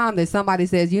about time that somebody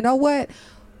says, you know what,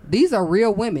 these are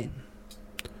real women.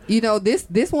 You know,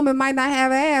 this woman might not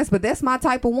have ass, but that's my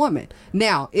type of woman.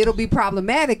 Now, it'll be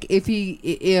problematic if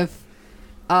is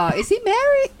he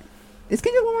married? Is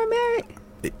Kendrick Lamar married?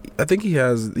 I think he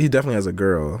definitely has a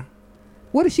girl.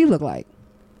 What does she look like?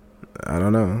 I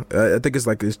don't know. I think it's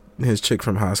like his chick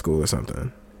from high school or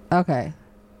something.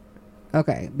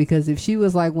 Okay, because if she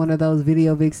was like one of those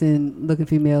video vixen looking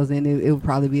females, then it would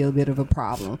probably be a bit of a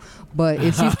problem. But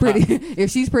if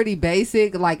she's pretty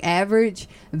basic, like average,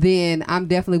 then I'm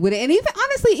definitely with it. And even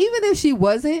honestly, even if she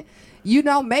wasn't, you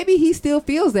know, maybe he still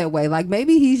feels that way. Like,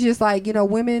 maybe he's just like, you know,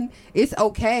 women, it's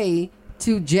okay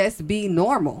to just be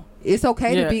normal. It's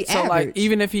okay to be average. Like,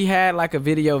 even if he had like a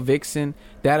video vixen,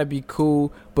 that'd be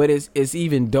cool. But it's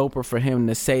even doper for him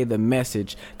to say the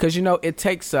message, because, you know, it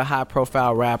takes a high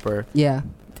profile rapper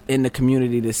in the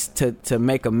community to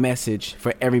make a message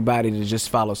for everybody to just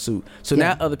follow suit. So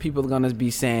now other people are gonna be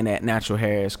saying that natural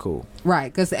hair is cool,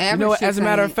 right? Because average, you know what, as a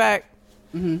matter of fact,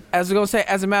 as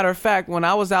a matter of fact, when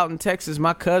I was out in Texas,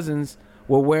 my cousins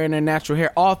were wearing their natural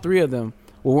hair. All three of them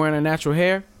were wearing their natural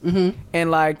hair.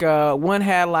 And like one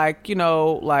had like, you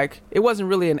know, like it wasn't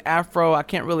really an afro. I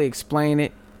can't really explain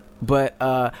it, but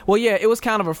well, yeah, it was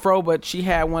kind of a fro, but she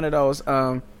had one of those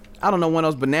I don't know, one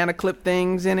of those banana clip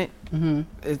things in it.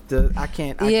 It's I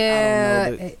don't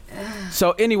know.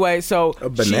 So anyway, so a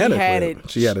banana she had clip. it.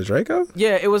 She had a Draco?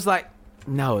 Yeah, it was like,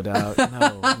 no, dog,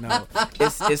 no.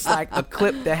 It's like a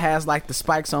clip that has like the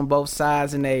spikes on both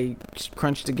sides and they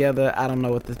crunch together. I don't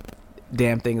know what the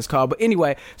damn thing is called, but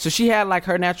anyway, so she had like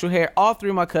her natural hair. All three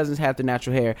of my cousins have the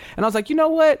natural hair, and I was like, you know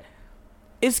what,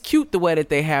 it's cute the way that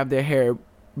they have their hair,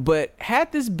 but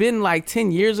had this been like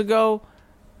 10 years ago,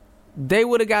 they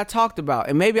would have got talked about,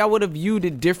 and maybe I would have viewed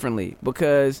it differently,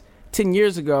 because 10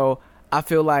 years ago I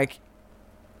feel like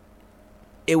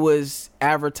it was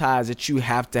advertised that you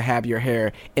have to have your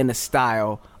hair in a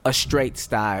straight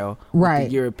style, right? With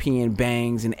the European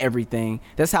bangs and everything.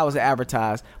 That's how it was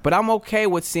advertised. But I'm okay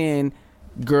with seeing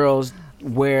girls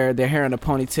wear their hair in a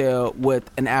ponytail with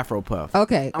an afro puff.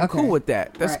 Okay, I'm cool with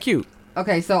that. That's cute.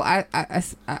 Okay, so I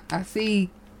see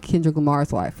Kendrick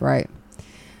Lamar's wife, right?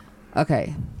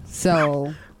 Okay,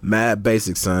 so mad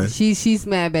basic, son. She's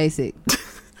mad basic.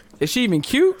 Is she even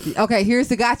cute? Okay, here's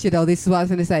the gotcha though. This is what I was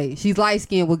gonna say. She's light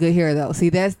skinned with good hair though. See,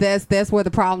 that's where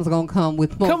the problem's gonna come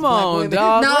with most Come on,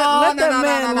 dog. Let that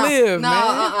man live,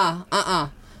 man.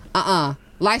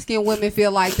 Light skinned women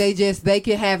feel like they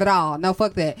can have it all. No,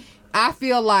 fuck that. I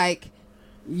feel like.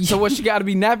 So what? She got to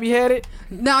be nappy headed?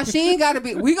 No, she ain't got to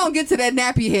be. We gonna get to that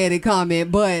nappy headed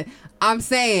comment, but I'm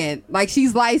saying like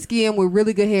she's light skinned with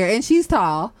really good hair and she's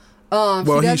tall.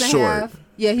 Well, he's short.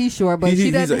 Yeah, he's short, but she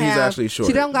doesn't have. He's actually short.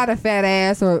 She don't got a fat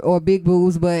ass or big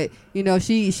boobs, but you know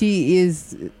she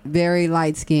is very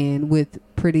light skinned with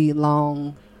pretty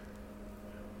long,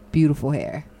 beautiful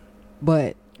hair.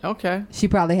 But okay, she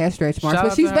probably has stretch marks,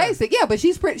 but she's basic. Yeah, but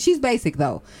she's basic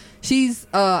though. She's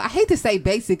I hate to say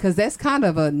basic because that's kind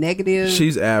of a negative.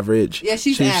 She's average. Yeah,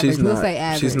 she's average. We'll say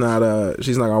average. She's not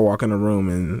gonna walk in a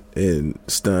room and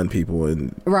stun people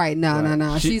and right.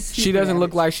 No. She doesn't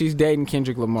look like she's dating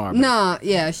Kendrick Lamar. No,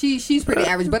 yeah, she's pretty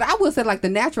average. But I will say like the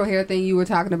natural hair thing you were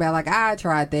talking about. Like I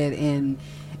tried that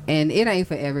and it ain't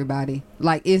for everybody.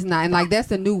 Like it's not, and like that's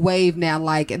the new wave now.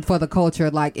 Like for the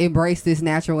culture, like embrace this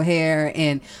natural hair.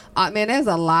 And man, there's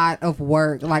a lot of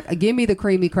work. Like give me the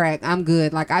creamy crack, I'm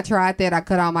good. Like I tried that. I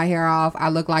cut all my hair off. I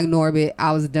look like Norbit.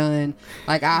 I was done.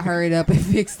 Like I hurried up and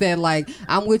fixed that. Like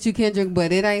I'm with you, Kendrick,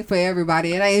 but it ain't for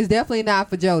everybody. It's definitely not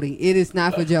for Jody. It is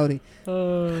not for Jody.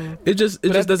 It just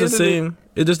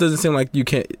doesn't seem like you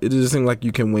can. It doesn't seem like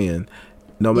you can win.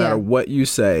 No matter what you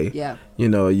say, you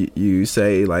know, you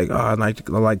say like, oh, I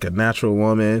like a natural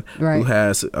woman who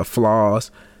has flaws.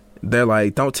 They're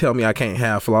like, don't tell me I can't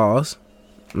have flaws.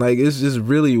 Like, it's just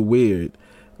really weird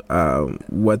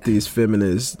what these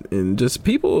feminists and just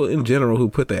people in general who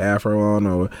put the afro on,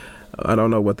 or I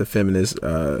don't know what the feminist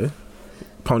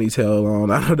ponytail on.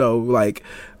 I don't know, like.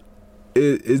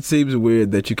 It seems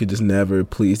weird that you could just never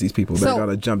please these people. They're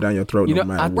gonna jump down your throat no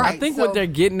matter what. I think what they're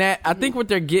getting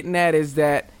at is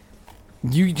that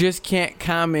you just can't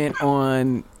comment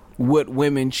on what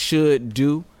women should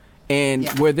do, and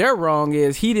where they're wrong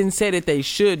is he didn't say that they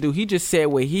should do. He just said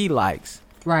what he likes.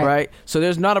 Right. So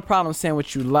there's not a problem saying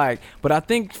what you like, but I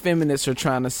think feminists are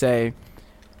trying to say,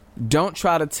 don't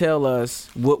try to tell us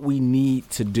what we need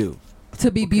to do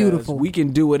to be beautiful. We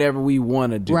can do whatever we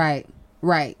want to do.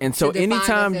 Right. And so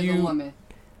anytime you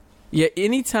get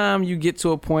to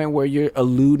a point where you're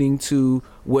alluding to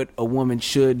what a woman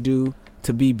should do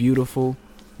to be beautiful,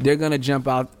 they're going to jump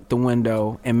out the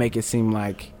window and make it seem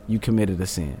like you committed a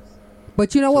sin.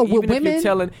 But you know what? With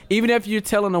women, even if you're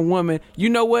telling a woman, you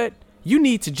know what? You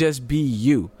need to just be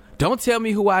you. Don't tell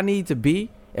me who I need to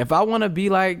be. If I want to be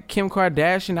like Kim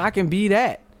Kardashian, I can be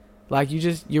that. Like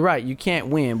you're right. You can't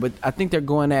win, but I think they're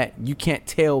going at you can't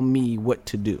tell me what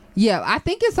to do. Yeah, I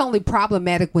think it's only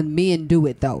problematic when men do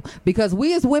it though, because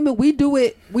we as women we do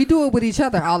it with each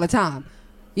other all the time.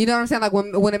 You know what I'm saying? Like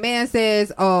when a man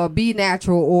says, "Be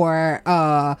natural,"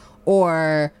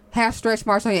 or have stretch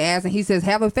marks on your ass, and he says,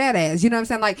 "Have a fat ass." You know what I'm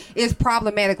saying? Like it's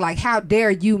problematic. Like how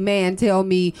dare you, man, tell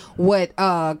me what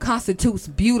constitutes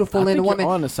beautiful in a woman?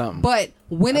 You're onto something. But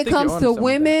when it comes to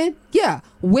women,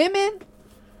 women.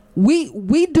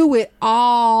 We do it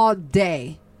all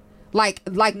day, like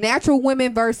natural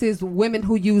women versus women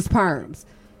who use perms.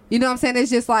 You know what I'm saying?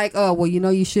 It's just like, oh, well, you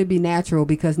know, you should be natural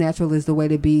because natural is the way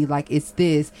to be. Like it's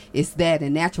this, it's that,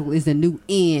 and natural is the new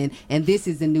in, and this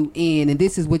is the new in, and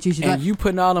this is what you should. And you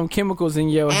putting all them chemicals in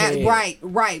your head.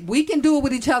 Right. We can do it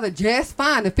with each other just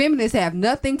fine. The feminists have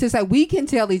nothing to say. We can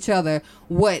tell each other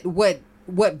what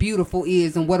beautiful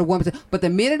is and what a woman. But the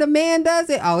minute a man does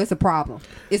it, it's a problem.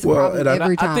 It's a problem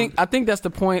every time. I think that's the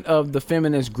point of the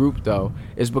feminist group, though,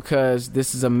 is because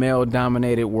this is a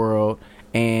male-dominated world,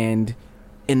 and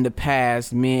in the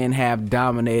past, men have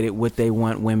dominated what they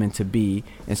want women to be,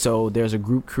 and so there's a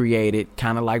group created,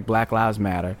 kind of like Black Lives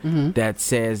Matter, that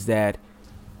says that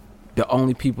the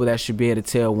only people that should be able to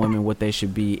tell women what they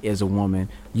should be is a woman.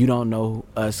 You don't know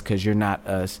us because you're not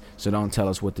us, so don't tell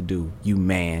us what to do, you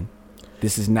man.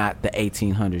 This is not the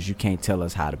 1800s. You can't tell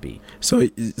us how to be. So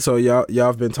y'all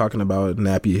have been talking about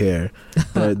nappy hair.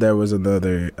 There was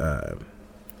another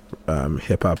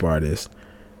hip hop artist,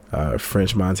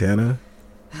 French Montana.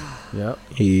 Yep.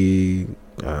 He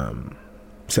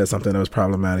said something that was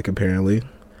problematic apparently,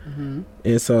 and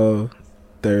so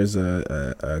there's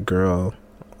a girl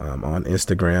on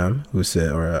Instagram who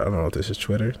said, or I don't know if this is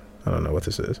Twitter. I don't know what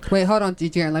this is. Wait, hold on,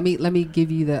 Jaron. Let me give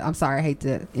you the. I'm sorry, I hate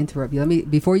to interrupt you.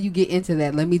 Before you get into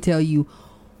that, let me tell you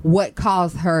what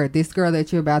caused her, this girl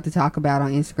that you're about to talk about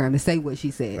on Instagram, to say what she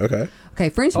said. Okay,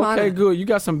 French Montana. Okay, good. You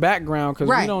got some background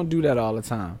because we don't do that all the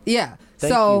time. Yeah.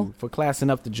 Thank you for classing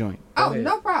up the joint.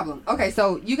 No problem. Okay,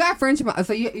 so you got French.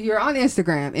 So you're on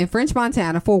Instagram, and French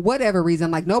Montana, for whatever reason,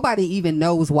 like nobody even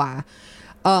knows why,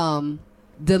 clears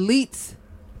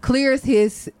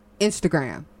his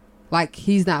Instagram. Like,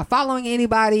 he's not following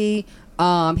anybody.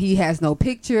 He has no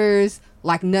pictures,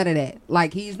 like none of that.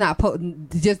 Like, he's not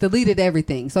just deleted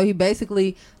everything. So he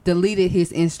basically deleted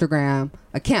his Instagram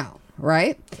account,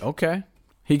 right? Okay.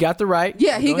 He got the right.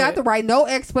 Yeah, he got the right. No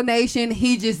explanation.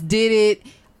 He just did it.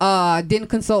 Didn't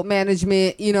consult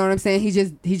management. You know what I'm saying? He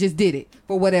just did it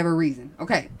for whatever reason.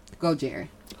 Okay, go, Jerry.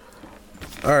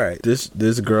 All right.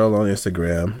 This girl on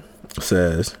Instagram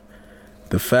says,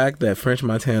 the fact that French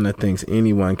Montana thinks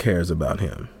anyone cares about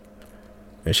him.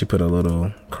 And she put a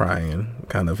little crying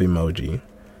kind of emoji.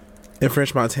 And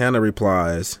French Montana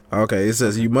replies, okay, it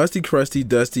says, you musty, crusty,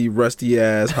 dusty, rusty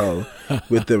ass hoe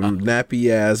with them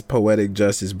nappy ass poetic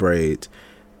justice braids.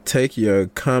 Take your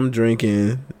cum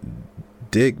drinking,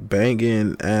 dick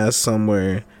banging ass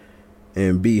somewhere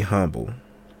and be humble.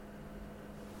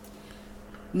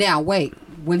 Now, wait.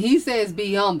 When he says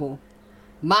be humble,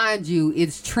 mind you,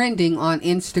 it's trending on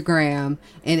Instagram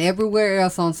and everywhere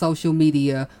else on social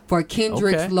media for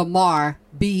Kendrick Lamar,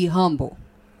 be humble.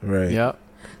 Right. Yep.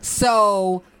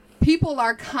 So people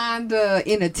are kind of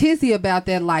in a tizzy about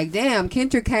that. Like, damn,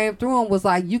 Kendrick came through and was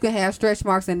like, you can have stretch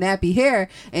marks and nappy hair.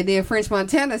 And then French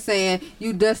Montana saying,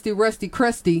 you dusty, rusty,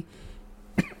 crusty,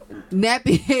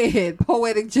 nappy head,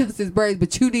 poetic justice braids,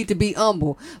 but you need to be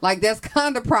humble. Like, that's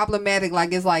kind of problematic.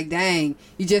 Like, it's like, dang,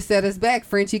 you just set us back,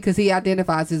 Frenchie, because he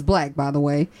identifies as black, by the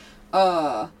way.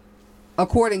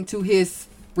 According to his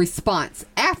response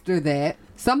after that,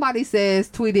 somebody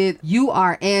tweeted, you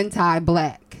are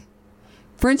anti-black.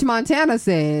 French Montana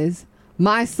says,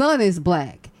 my son is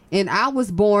black and I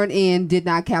was born in, did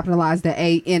not capitalize the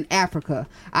A, in Africa.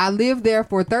 I lived there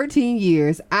for 13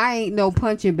 years. I ain't no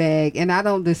punching bag and I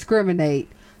don't discriminate.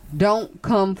 Don't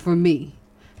come for me.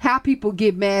 How people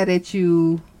get mad at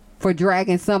you for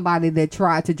dragging somebody that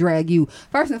tried to drag you.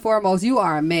 First and foremost, you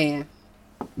are a man.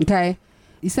 Okay?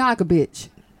 You sound like a bitch.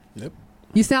 Yep.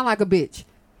 You sound like a bitch.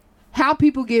 How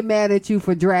people get mad at you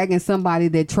for dragging somebody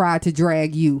that tried to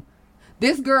drag you.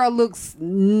 This girl looks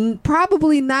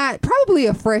probably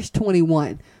a fresh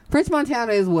 21. French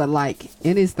Montana is what, like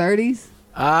in his 30s?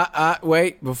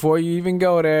 Wait, before you even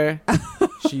go there.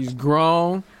 She's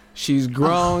grown. She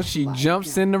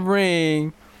jumps in the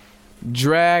ring.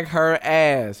 Drag her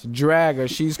ass. Drag her.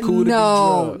 She's cool to be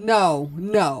drugged.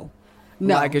 No.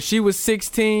 Like if she was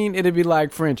 16, it'd be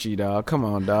like Frenchie, dog. Come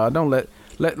on, dog. Don't let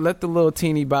the little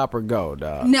teeny bopper go,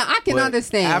 dog. Now I can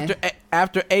understand.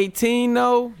 After 18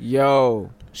 though,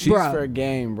 she's fair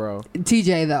game, bro.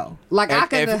 TJ though, like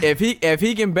if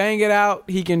he can bang it out,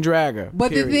 he can drag her.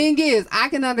 But period. The thing is, I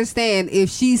can understand if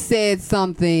she said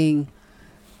something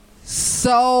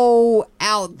so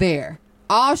out there.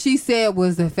 All she said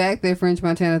was the fact that French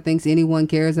Montana thinks anyone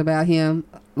cares about him,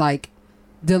 like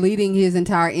deleting his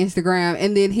entire Instagram,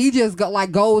 and then he just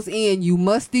goes in, you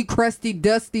musty, crusty,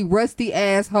 dusty, rusty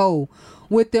asshole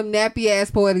with them nappy ass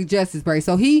poetic justice braids.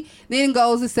 So he then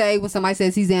goes to say, when somebody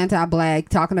says he's anti-black,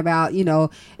 talking about,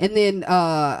 and then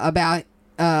about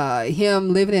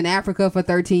him living in Africa for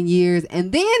 13 years,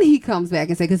 and then he comes back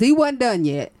and say, because he wasn't done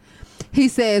yet, he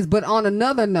says, but on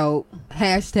another note,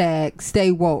 hashtag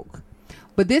stay woke.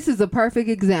 But this is a perfect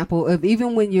example of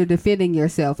even when you're defending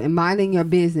yourself and minding your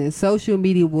business, social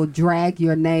media will drag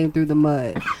your name through the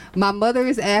mud. My mother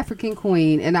is African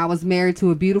queen and I was married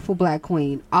to a beautiful black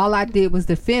queen. All I did was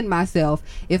defend myself.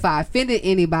 If I offended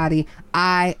anybody,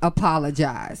 I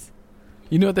apologize.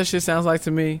 You know what that shit sounds like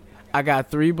to me? I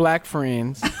got 3 black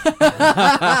friends.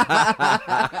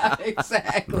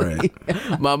 Exactly. Right.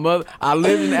 My mother, I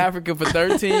lived in Africa for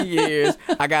 13 years.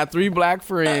 I got 3 black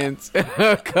friends.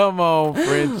 Come on,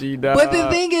 Frenchie, dog. But the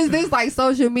thing is, this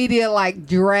social media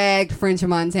dragged French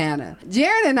Montana.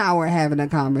 Jared and I were having a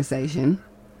conversation,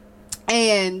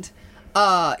 and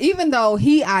even though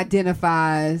he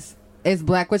identifies as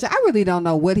black, which I really don't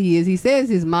know what he is. He says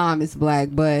his mom is black,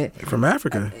 but from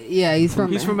Africa. Yeah, he's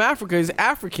from Africa. He's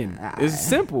African. It's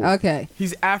simple. Okay.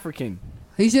 He's African.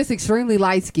 He's just extremely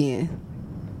light skinned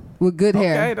with good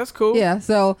hair. Okay, that's cool. Yeah,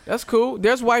 so that's cool.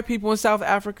 There's white people in South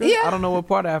Africa. Yeah. I don't know what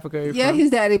part of Africa you're from.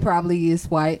 His daddy probably is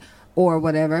white or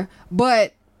whatever.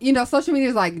 But, social media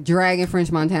is dragging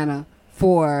French Montana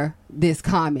for this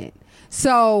comment.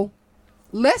 So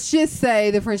let's just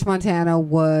say that French Montana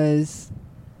was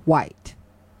white.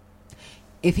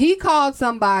 If he called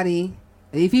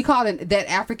that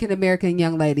African American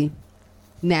young lady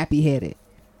nappy headed,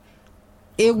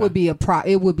 it would be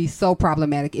it would be so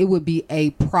problematic. It would be a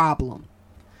problem.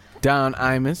 Don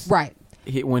Imus, right?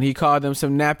 When he called them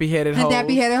some nappy headed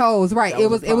hoes, right? It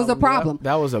was a problem.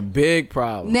 That was a big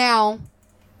problem. Now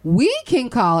we can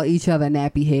call each other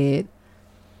nappy head.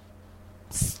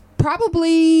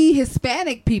 Probably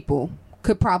Hispanic people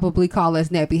could probably call us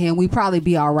nappy head. We'd probably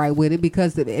be all right with it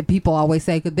because people always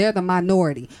say because they're the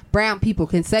minority. Brown people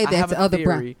can say that to other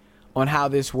brown. On how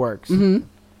this works. Mm-hmm.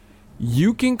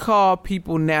 You can call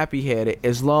people nappy headed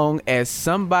as long as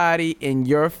somebody in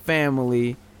your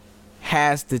family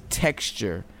has the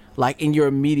texture, like in your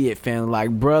immediate family,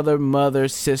 like brother, mother,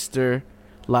 sister,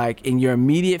 like in your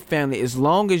immediate family. As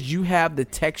long as you have the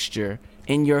texture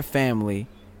in your family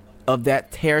of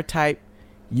that hair type,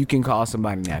 you can call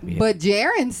somebody nappy headed. But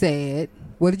Jaron said,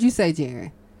 what did you say,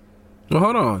 Jaron? Well,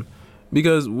 hold on,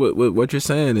 because what you're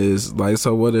saying is like,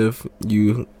 so what if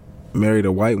you married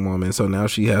a white woman, so now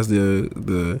she has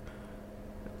the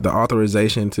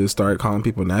authorization to start calling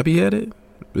people nappy headed?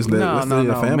 No.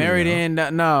 Married in,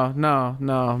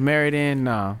 no. Married in,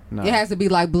 no. It has to be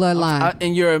like bloodline.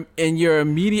 In your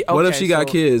immediate. Okay, what if she got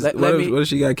kids? What if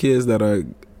she got kids that are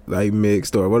like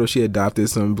mixed, or what if she adopted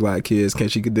some black kids? Can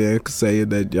she then say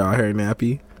that y'all hair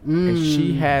nappy? If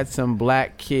she had some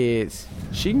black kids,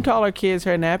 she can call her kids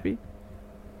hair nappy.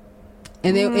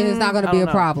 And it's not going to be a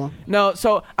problem. No,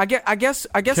 so I guess.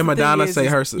 Can Madonna say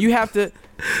her? You have to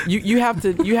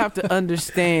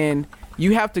understand.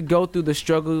 You have to go through the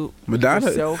struggle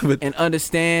yourself and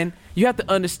understand. You have to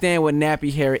understand what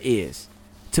nappy hair is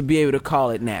to be able to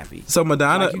call it nappy. So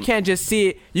Madonna, like, you can't just see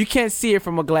it. You can't see it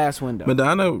from a glass window.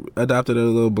 Madonna adopted a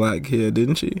little black kid,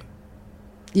 didn't she?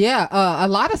 Yeah, a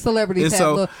lot of celebrities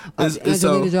have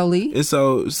Angelina Jolie. And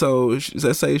so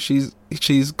let's say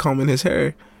she's combing his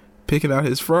hair, picking out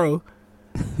his fro.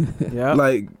 Yeah,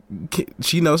 like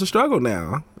she knows the struggle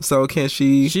now. So can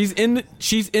she? She's in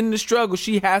the struggle.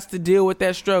 She has to deal with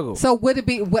that struggle. So would it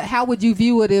be? How would you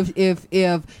view it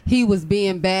if he was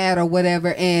being bad or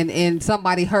whatever, and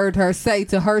somebody heard her say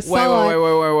to her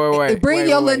son, "Wait, bring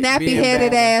your little nappy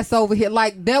headed ass over here."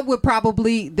 Like that would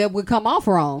come off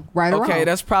wrong, right? Okay, or wrong?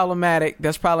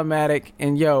 That's problematic.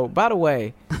 And yo, by the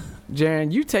way,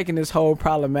 Jaron, you taking this whole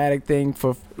problematic thing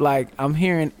for, like, I'm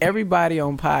hearing everybody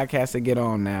on podcasts that get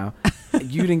on now.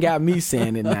 You done got me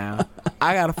saying it now.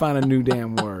 I got to find a new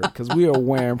damn word because we are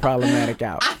wearing problematic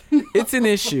out. It's an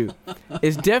issue.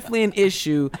 It's definitely an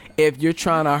issue if you're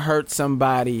trying to hurt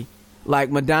somebody, like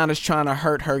Madonna's trying to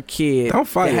hurt her kid. Don't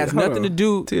fight it. It has nothing to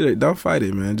do. Don't fight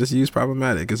it, man. Just use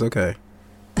problematic. It's okay.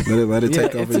 Let it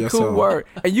take over your soul. It's a cool word.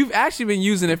 And you've actually been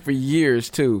using it for years,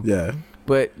 too. Yeah.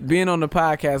 But being on the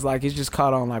podcast, like, it's just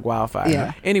caught on like wildfire.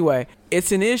 Yeah. Anyway,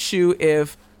 it's an issue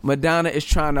if Madonna is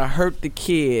trying to hurt the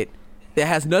kid that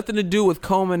has nothing to do with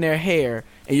combing their hair,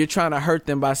 and you're trying to hurt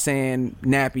them by saying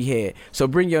nappy head. So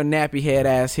bring your nappy head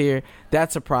ass here.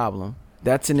 That's a problem.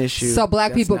 That's an issue. So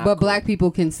black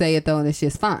people can say it though, and it's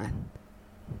just fine.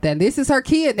 Then this is her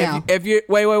kid now. If you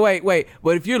wait.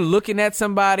 But if you're looking at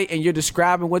somebody and you're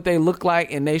describing what they look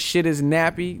like and they shit is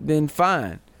nappy, then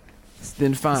fine.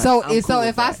 So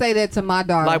if I say that to my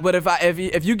daughter, like, but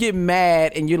if you get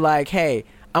mad and you're like, hey,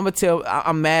 I'm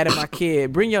mad at my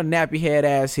kid, bring your nappy head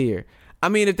ass here. I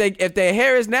mean, if their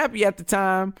hair is nappy at the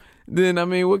time, then I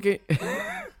mean, what can?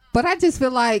 But I just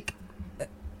feel like,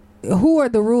 who are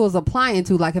the rules applying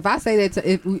to? Like, if I say that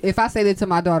to if I say that to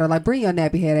my daughter, like, bring your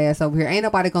nappy head ass over here, ain't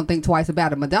nobody gonna think twice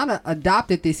about it. Madonna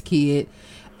adopted this kid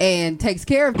and takes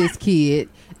care of this kid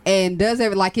and does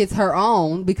it like it's her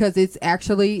own, because it's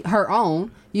actually her own,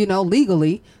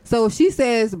 legally. So if she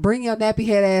says, bring your nappy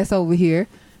head ass over here,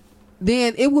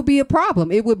 then it would be a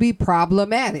problem. It would be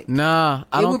problematic. Nah,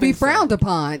 I don't think so. It would be frowned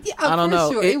upon. Yeah, I don't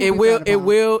know. Sure.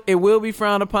 It will be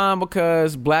frowned upon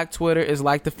because Black Twitter is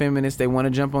like the feminists. They want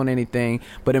to jump on anything.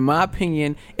 But in my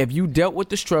opinion, if you dealt with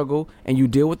the struggle and you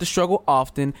deal with the struggle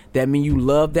often, that means you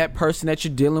love that person that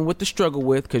you're dealing with the struggle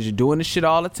with, because you're doing this shit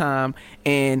all the time.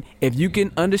 And if you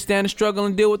can understand the struggle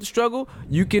and deal with the struggle,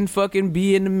 you can fucking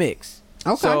be in the mix.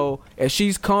 Okay. So if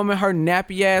she's combing her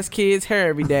nappy ass kid's hair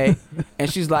every day,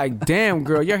 and she's like, "Damn,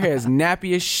 girl, your hair is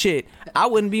nappy as shit," I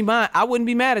wouldn't be mad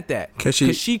at that because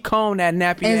she combed that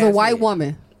nappy as ass a white head.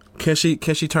 woman. Can she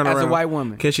turn around as a white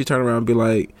woman? Can she turn around and be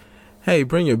like, "Hey,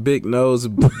 bring your big nose,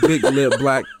 big lip,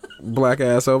 black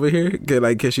ass over here"?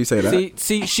 Can she say that?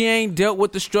 See, she ain't dealt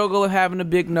with the struggle of having a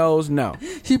big nose. No,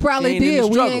 she probably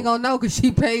did. We ain't gonna know because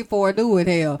she paid for it. Do it,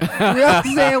 hell. You know what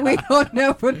I'm saying? We gonna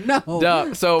never know.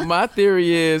 Duh. So my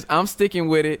theory is, I'm sticking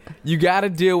with it. You got to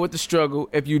deal with the struggle.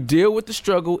 If you deal with the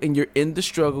struggle and you're in the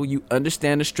struggle, you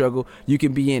understand the struggle, you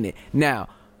can be in it. Now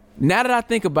that I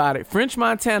think about it, French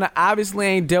Montana obviously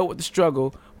ain't dealt with the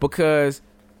struggle because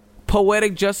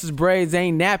Poetic Justice braids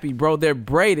ain't nappy, bro. They're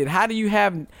braided. How do you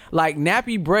have, like,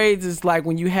 nappy braids is like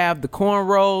when you have the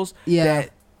cornrows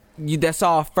that's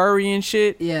all furry and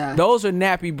shit. Yeah. Those are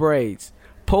nappy braids.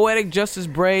 Poetic Justice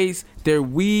braids, they're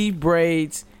weave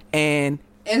braids, and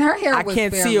And her hair. I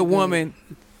can't see a woman.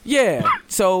 Yeah.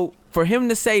 So for him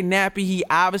to say nappy, he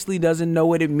obviously doesn't know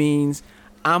what it means.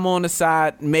 I'm on the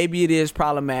side. Maybe it is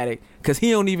problematic because he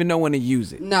don't even know when to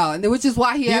use it. No, which is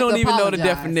why he don't even apologize. Know the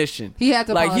definition. He had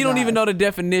to apologize. He don't even know the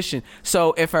definition.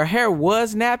 So if her hair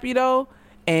was nappy though,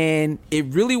 and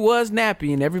it really was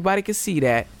nappy, and everybody could see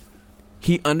that,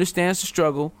 he understands the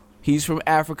struggle. He's from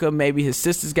Africa. Maybe his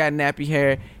sister's got nappy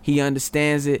hair. He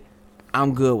understands it.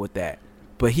 I'm good with that.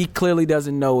 But he clearly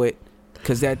doesn't know it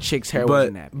because that chick's hair was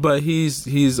nappy. But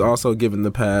he's also given the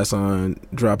pass on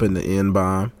dropping the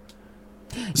N-bomb.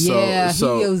 He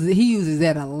uses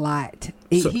that a lot.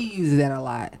 He uses that a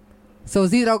lot. So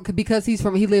is he because he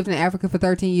lived in Africa for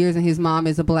 13 years and his mom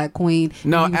is a black queen?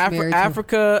 No,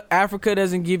 Africa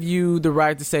doesn't give you the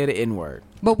right to say the N-word.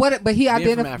 But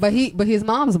his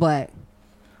mom's black.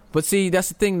 But see, that's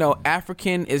the thing though.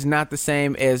 African is not the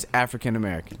same as African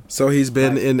American. So he's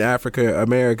been in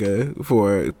America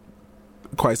for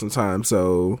quite some time.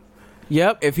 So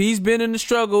yep, if he's been in the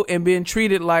struggle and been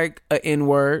treated like an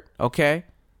N-word, okay,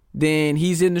 then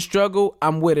he's in the struggle.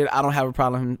 I'm with it. I don't have a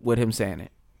problem with him saying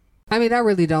it. I mean, I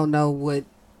really don't know what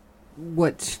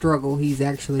struggle he's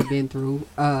actually been through.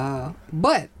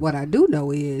 But what I do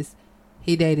know is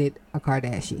he dated a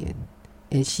Kardashian,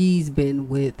 and she's been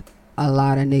with a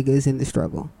lot of niggas in the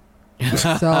struggle.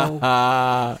 So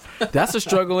that's a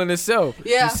struggle in itself.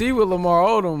 Yeah. You see what Lamar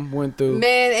Odom went through.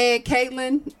 Man, and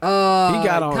Caitlyn, he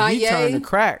got on.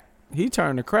 Kanye, he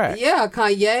turned to crack. Yeah,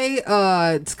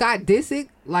 Kanye, Scott Disick,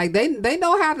 like they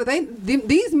know how to.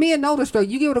 These men know the struggle.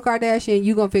 You get with a Kardashian,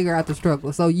 you gonna figure out the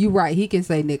struggle. So you right. He can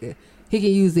say nigga. He can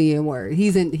use the N word.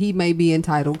 He may be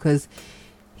entitled because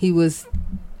he was,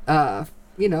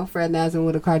 fraternizing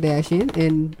with a Kardashian.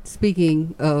 And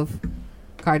speaking of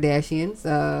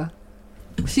Kardashians,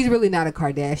 she's really not a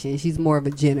Kardashian. She's more of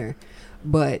a Jenner.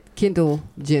 But Kendall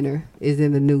Jenner is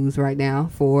in the news right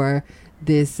now for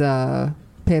this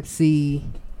Pepsi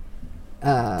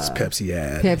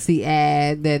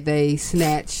ad that they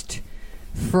snatched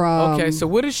from. Okay, so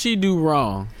what did she do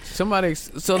wrong? So let's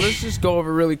just go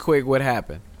over really quick what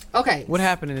happened. Okay. What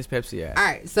happened in this Pepsi ad? All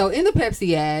right, so in the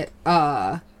Pepsi ad,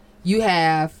 you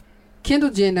have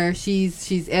Kendall Jenner.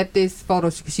 She's at this photo.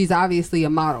 She's obviously a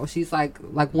model. She's like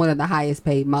one of the highest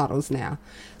paid models now.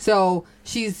 So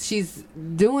she's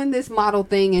doing this model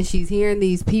thing, and she's hearing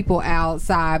these people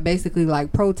outside, basically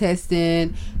like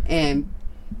protesting and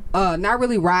not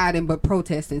really rioting, but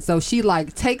protesting. So she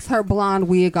like takes her blonde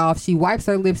wig off, she wipes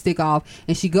her lipstick off,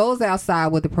 and she goes outside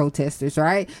with the protesters.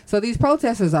 Right. So these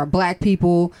protesters are black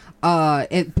people,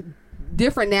 and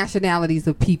different nationalities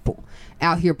of people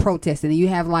out here protesting. And you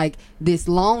have like this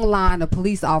long line of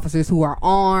police officers who are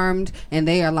armed, and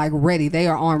they are like ready. They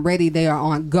are on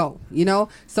go,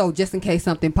 so just in case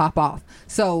something pop off.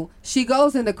 So she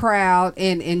goes in the crowd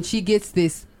and she gets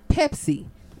this Pepsi,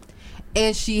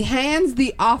 and she hands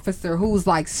the officer, who's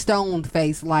like stoned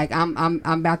face, like I'm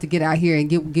about to get out here and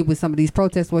get with some of these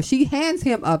protests. Well, she hands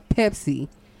him a Pepsi,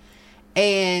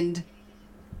 and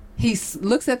he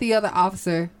looks at the other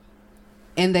officer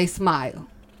and they smile.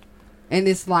 And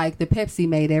it's like the Pepsi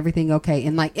made everything okay.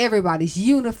 And like everybody's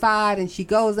unified, and she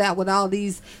goes out with all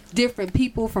these different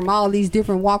people from all these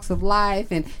different walks of life,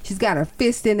 and she's got her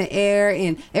fist in the air,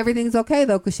 and everything's okay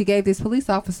though because she gave this police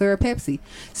officer a Pepsi.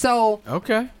 So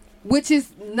okay, which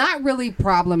is not really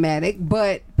problematic,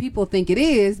 but people think it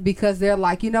is because they're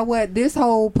like, you know what, this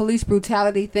whole police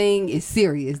brutality thing is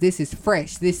serious. This is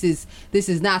fresh. This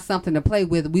is not something to play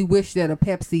with. We wish that a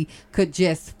Pepsi could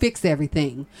just fix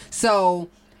everything. So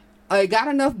it got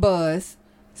enough buzz.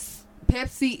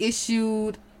 Pepsi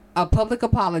issued a public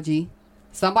apology.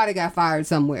 Somebody got fired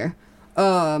somewhere.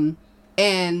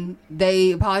 And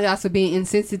they apologized for being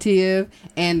insensitive,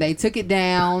 and they took it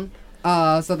down.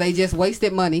 So they just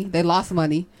wasted money. They lost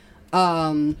money.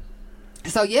 So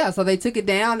they took it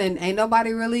down, and ain't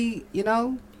nobody really,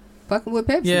 fucking with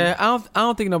Pepsi. Yeah, I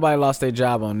don't think nobody lost their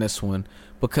job on this one,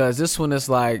 because this one is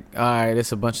like, all right,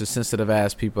 it's a bunch of sensitive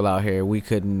ass people out here. We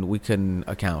couldn't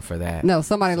account for that. No,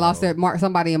 somebody lost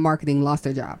somebody in marketing lost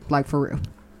their job, like for real.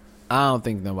 I don't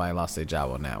think nobody lost their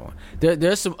job on that one.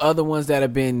 There's some other ones that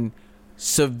have been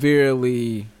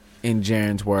severely, in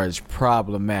Jaren's words,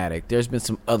 problematic. There's been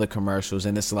some other commercials,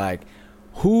 and it's like,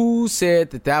 who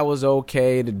said that was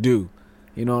okay to do?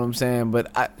 You know what I'm saying?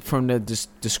 But from the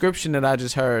description that I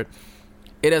just heard,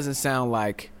 it doesn't sound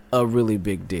like a really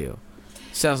big deal.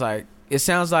 It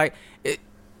sounds like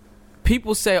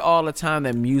people say all the time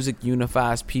that music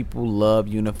unifies people, love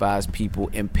unifies people,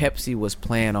 and Pepsi was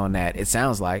playing on that. It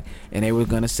sounds like, and they were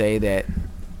gonna say that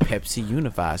Pepsi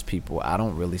unifies people. I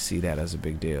don't really see that as a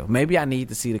big deal. Maybe I need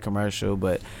to see the commercial,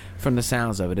 but from the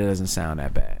sounds of it, it doesn't sound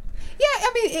that bad. Yeah,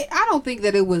 I mean, I don't think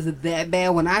that it was that bad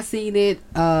when I seen it.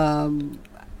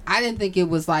 I didn't think it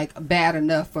was like bad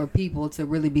enough for people to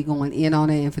really be going in on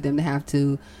it and for them to have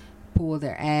to pull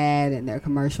their ad and their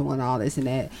commercial and all this and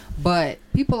that. But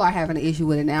people are having an issue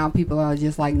with it now. People are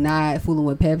just like not fooling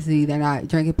with Pepsi. They're not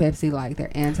drinking Pepsi, like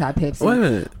they're anti-Pepsi. Wait a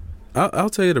minute. I'll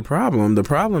tell you the problem. The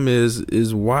problem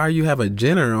is why you have a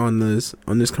Jenner on this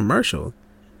commercial.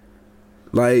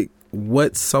 Like,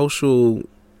 what social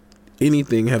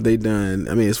anything have they done?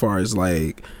 I mean, as far as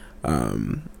like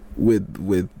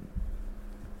with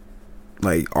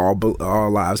like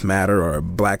all lives matter or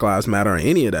Black Lives Matter or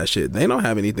any of that shit. They don't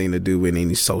have anything to do with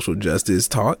any social justice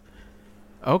talk.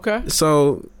 Okay.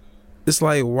 So it's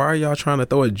like, why are y'all trying to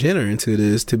throw a Jenner into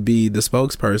this to be the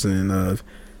spokesperson of,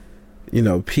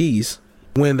 peace,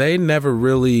 when they never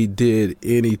really did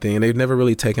anything? They've never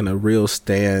really taken a real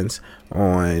stance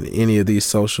on any of these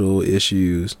social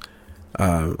issues.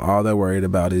 All they're worried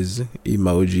about is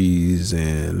emojis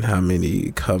and how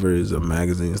many covers of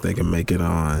magazines they can make it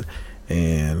on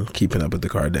and keeping up with the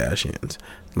Kardashians.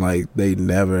 Like, they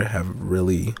never have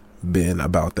really been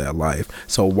about that life.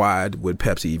 So why would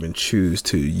Pepsi even choose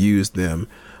to use them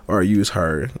or use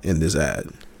her in this ad?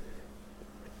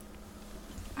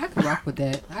 I can rock with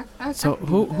that. So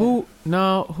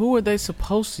who are they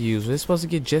supposed to use? Are they supposed to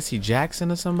get Jesse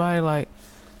Jackson or somebody?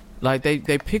 Like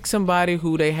they pick somebody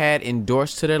who they had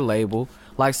endorsed to their label.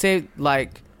 Like say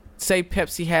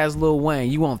Pepsi has Lil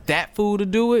Wayne. You want that fool to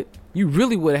do it? You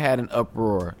really would have had an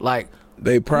uproar. Like,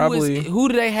 they probably who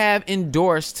do they have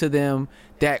endorsed to them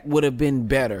that would have been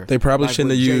better? They probably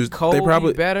shouldn't have used. They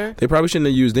probably shouldn't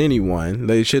have used anyone.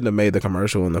 They shouldn't have made the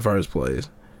commercial in the first place.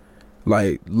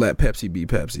 Like, let Pepsi be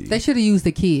Pepsi. They should have used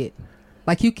the kid.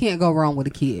 Like, you can't go wrong with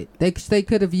a kid. They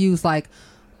could have used like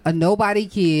a nobody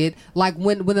kid, like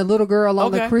when the little girl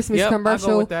on the Christmas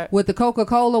commercial with the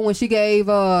Coca-Cola, when she gave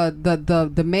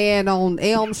the man on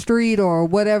Elm Street or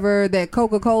whatever that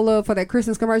Coca-Cola for that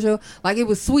Christmas commercial. Like, it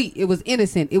was sweet, it was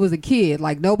innocent, it was a kid.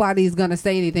 Like, nobody's gonna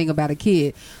say anything about a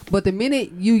kid. But the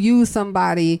minute you use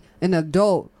somebody, an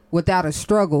adult, without a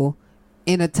struggle,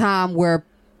 in a time where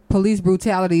police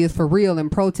brutality is for real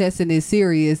and protesting is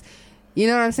serious, you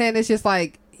know what I'm saying? It's just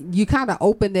like, you kind of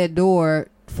open that door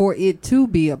for it to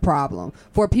be a problem,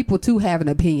 for people to have an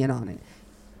opinion on it.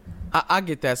 I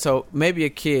get that. So maybe a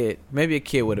kid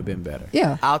would have been better.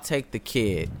 Yeah, I'll take the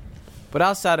kid. But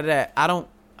outside of that, I don't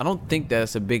think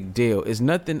that's a big deal. It's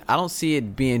nothing. I don't see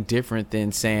it being different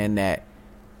than saying that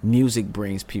music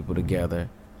brings people together.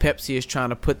 Pepsi is trying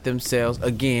to put themselves,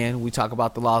 again, we talk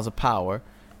about the laws of power,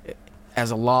 as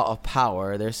a law of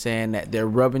power. They're saying that they're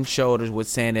rubbing shoulders with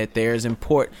saying that they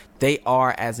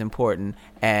are as important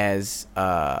as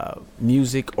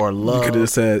music or love. You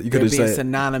could have said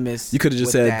synonymous. You could have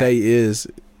just said that. They is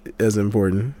as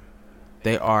important.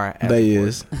 They are as they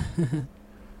important.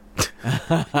 Is.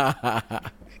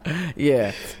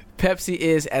 Yeah. Pepsi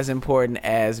is as important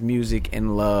as music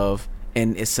and love,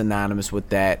 and it's synonymous with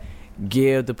that.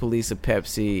 Give the police a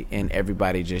Pepsi and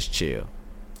everybody just chill.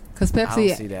 Because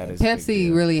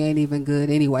Pepsi really ain't even good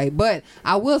anyway. But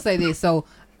I will say this. So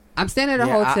I'm staying at a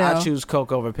hotel. I choose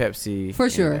Coke over Pepsi.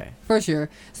 For sure.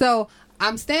 So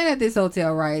I'm staying at this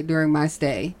hotel, right, during my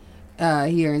stay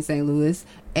here in St. Louis.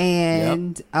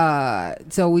 And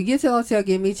so we get to the hotel,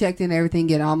 get me checked in, everything,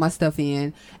 get all my stuff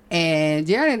in. And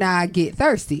Jared and I get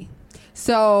thirsty.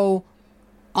 So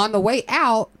on the way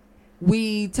out,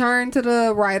 we turn to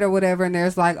the right or whatever, and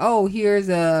there's like, oh, here's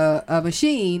a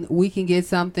machine. We can get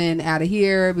something out of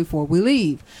here before we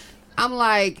leave. I'm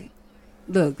like,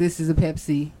 look, this is a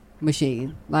Pepsi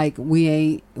machine. Like, we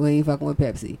ain't fucking with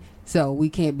Pepsi. So we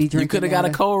can't be drinking. You could have got a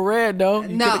Cold Red, though. You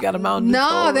could have got a Mountain Dew.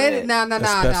 No. That's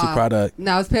Pepsi product.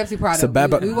 No, it's Pepsi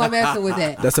product. We weren't messing with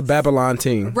that. That's a Babylon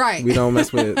team. Right. We don't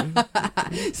mess with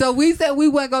it. So we said we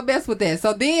weren't going to mess with that.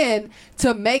 So then,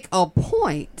 to make a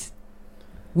point,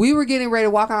 we were getting ready to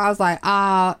walk out. I was like,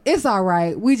 it's all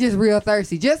right. We just real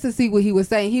thirsty. Just to see what he was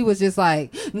saying. He was just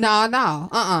like,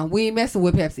 no, we ain't messing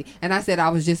with Pepsi. And I said I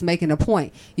was just making a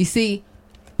point. You see,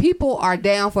 people are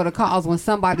down for the cause when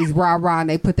somebody's rah-rah and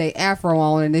they put their afro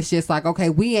on, and it's just like, okay,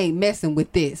 we ain't messing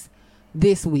with this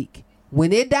week.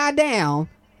 When it die down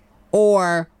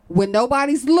or when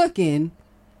nobody's looking,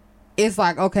 it's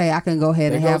like, okay, I can go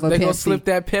ahead and have a Pepsi. They gonna slip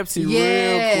that Pepsi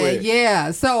real quick.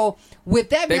 Yeah. So with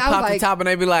that, they pop like, the top and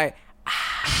they be like,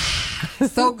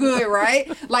 so good,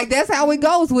 right? Like, that's how it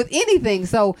goes with anything.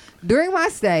 So during my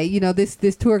stay,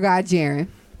 this tour guide, Jaron,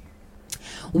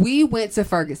 we went to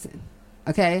Ferguson.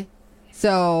 Okay.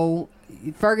 So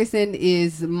Ferguson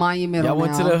is monumental. Y'all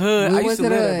went to the hood. I used to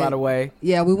live there, by the way.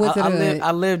 Yeah, we went to the hood.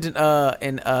 I lived in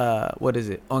what is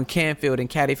it, on Canfield in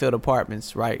Caddyfield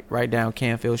Apartments, right down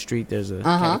Canfield Street. There's a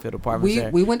Caddyfield Apartments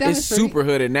there. We went down. It's super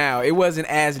hooded now. It wasn't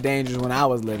as dangerous when I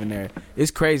was living there.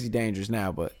 It's crazy dangerous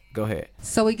now, but go ahead.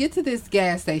 So we get to this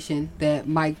gas station that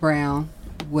Mike Brown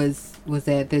was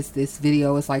at. This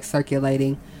video is like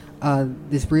circulating.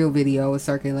 This real video is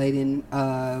circulating.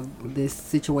 This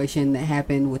situation that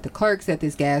happened with the clerks at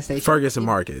this gas station, Ferguson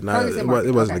Market. It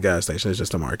wasn't the gas station. It's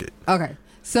just a market. Okay,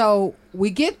 so we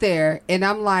get there, and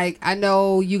I'm like, I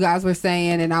know you guys were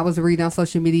saying, and I was reading on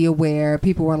social media where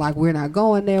people were like, we're not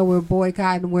going there, we're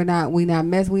boycotting, we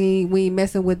ain't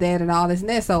messing with that, and all this and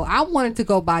that. So I wanted to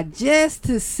go by just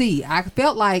to see. I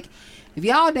felt like if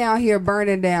y'all down here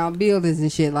burning down buildings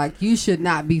and shit, like, you should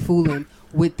not be fooling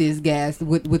with this gas,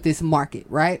 with this market,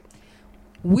 right?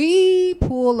 We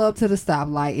pull up to the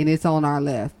stoplight and it's on our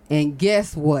left, and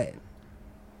guess what?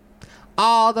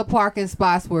 All the parking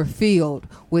spots were filled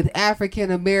with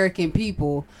African American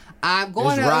people. I'm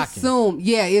going to assume,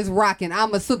 yeah, it's rocking.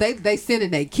 I'm assuming they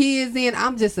sending their kids in.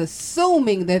 I'm just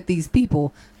assuming that these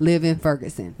people live in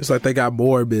Ferguson. It's like they got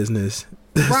more business.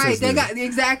 Right, they got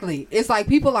exactly. It's like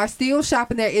people are still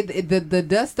shopping there. The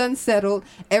dust done settled,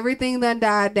 everything done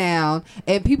died down,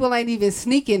 and people ain't even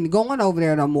sneaking going over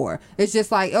there no more. It's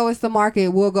just like, oh, it's the market.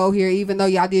 We'll go here, even though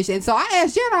y'all did. And so I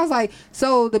asked Jared, I was like,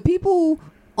 so the people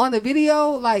on the video,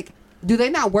 like, do they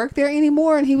not work there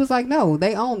anymore? And he was like, no,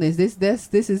 they own this.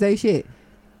 This is their shit.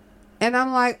 And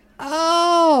I'm like,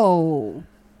 oh.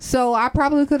 So I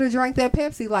probably could have drank that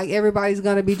Pepsi like everybody's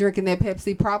going to be drinking that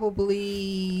Pepsi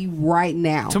probably right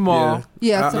now. Tomorrow.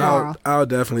 Yeah, tomorrow. I'll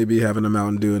definitely be having a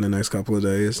Mountain Dew in the next couple of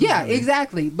days. Yeah,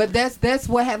 exactly. But that's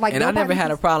what had like. And I never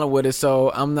had a problem with it,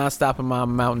 so I'm not stopping my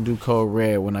Mountain Dew Code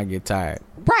Red when I get tired.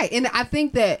 Right, and I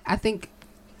think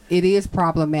it is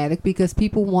problematic because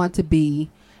people want to be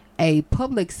a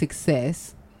public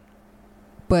success,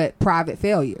 but private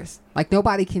failures. Like,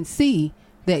 nobody can see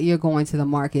that you're going to the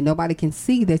market. Nobody can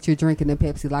see that you're drinking the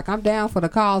Pepsi. Like, I'm down for the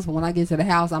cause, but when I get to the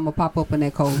house, I'm gonna pop open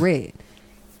that Code Red.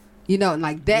 You know,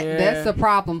 like that. Yeah. That's the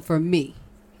problem for me.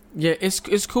 Yeah,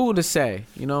 it's cool to say.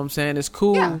 You know what I'm saying? It's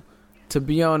cool to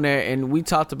be on there, and we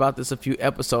talked about this a few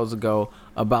episodes ago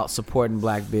about supporting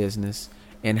black business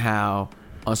and how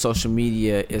on social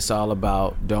media it's all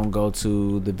about don't go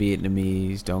to the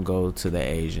Vietnamese, don't go to the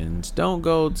Asians, don't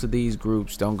go to these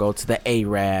groups, don't go to the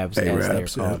Arabs as they're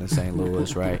called in St.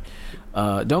 Louis, right?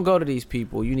 Don't go to these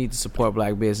people. You need to support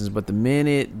black business. But the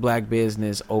minute black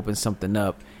business opens something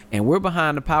up, and we're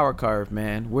behind the power curve,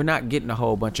 man. We're not getting a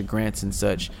whole bunch of grants and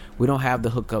such. We don't have the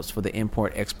hookups for the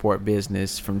import-export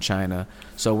business from China.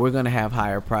 So we're going to have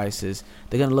higher prices.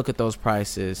 They're going to look at those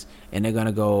prices, and they're going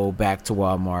to go back to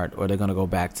Walmart, or they're going to go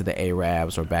back to the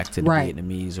Arabs, or back to the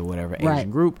Vietnamese, or whatever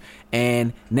Asian group.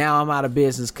 And now I'm out of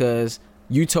business because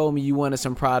you told me you wanted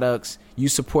some products. You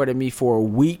supported me for a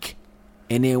week.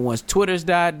 And then once Twitter's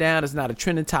died down, it's not a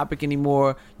trending topic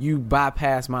anymore. You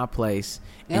bypass my place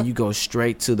and you go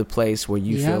straight to the place where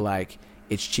you feel like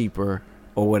it's cheaper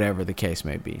or whatever the case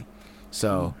may be.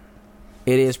 So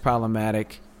it is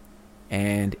problematic,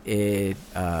 and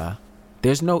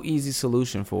there's no easy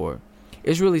solution for it.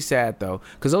 It's really sad though,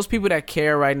 because those people that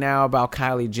care right now about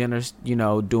Kylie Jenner,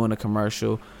 doing a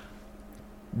commercial,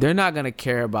 they're not gonna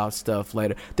care about stuff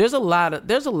later. There's a lot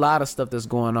of stuff that's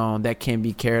going on that can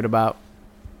be cared about.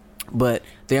 But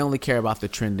they only care about the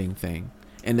trending thing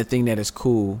and the thing that is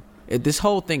cool. This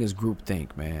whole thing is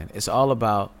groupthink, man. It's all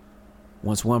about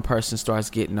once one person starts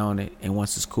getting on it, and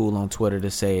once it's cool on Twitter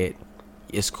to say it,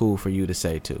 it's cool for you to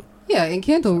say too. Yeah, and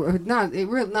Kendall, nine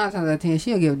times out of 10,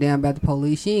 she don't give a damn about the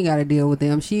police. She ain't got to deal with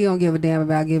them. She don't give a damn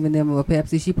about giving them a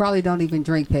Pepsi. She probably don't even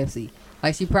drink Pepsi.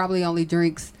 Like, she probably only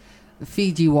drinks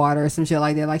Fiji water or some shit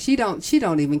like that. Like, she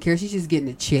don't even care. She's just getting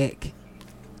a check.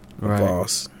 Right.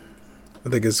 Voss. I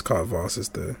think it's called Voss.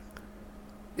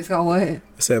 It's called what? I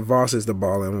said Voss is the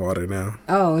ball in water now.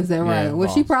 Oh, is that right? Yeah, well,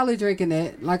 Voss. She probably drinking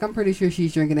that. Like, I'm pretty sure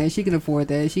she's drinking that. She can afford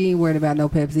that. She ain't worried about no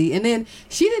Pepsi. And then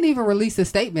she didn't even release a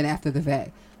statement after the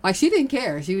fact. Like, she didn't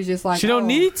care. She was just like, she don't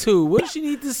need to. What does she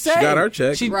need to say? She got her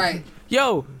check. Right.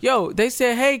 Yo, they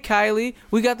said, hey, Kylie,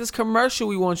 we got this commercial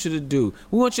we want you to do.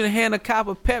 We want you to hand a cop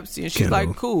of Pepsi. And she's Kendall.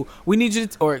 like, cool. We need you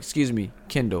to,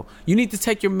 Kendall. You need to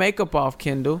take your makeup off,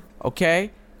 Kendall.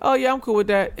 Okay? Oh, yeah, I'm cool with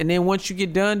that. And then once you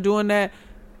get done doing that,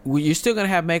 you're still going to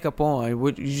have makeup on.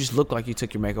 You just look like you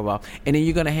took your makeup off. And then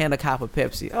you're going to hand a cop of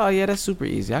Pepsi. Oh, yeah, that's super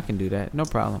easy. I can do that. No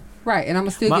problem. Right, and I'm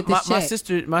going to still get this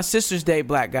check. My sisters date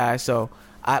black guys, so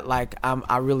I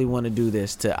really want to do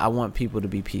this. I want people to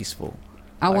be peaceful.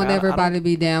 I want everybody to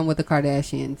be down with the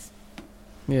Kardashians.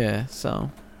 Yeah,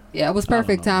 so Yeah, it was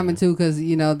perfect timing too, because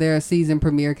their season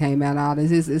premiere came out. All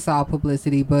this, it's all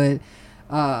publicity, but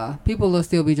people will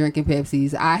still be drinking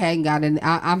Pepsis. I hadn't gotten.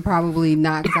 I'm probably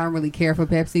not, because I don't really care for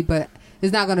Pepsi, but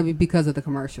it's not going to be because of the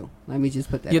commercial. Let me just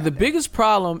put that. Yeah, the biggest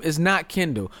problem is not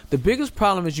Kendall. The biggest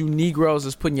problem is you Negroes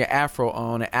is putting your afro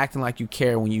on and acting like you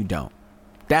care when you don't.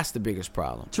 That's the biggest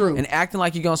problem. True. And acting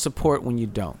like you're going to support when you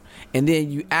don't. And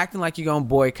then you acting like you're going to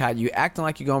boycott. You acting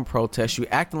like you're going to protest. You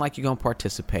acting like you're going to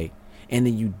participate. And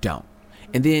then you don't.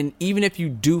 And then even if you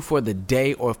do for the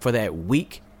day or for that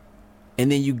week, and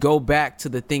then you go back to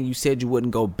the thing you said you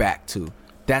wouldn't go back to,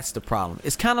 that's the problem.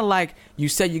 It's kind of like you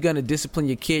said you're going to discipline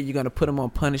your kid. You're going to put him on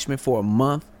punishment for a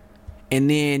month. And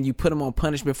then you put him on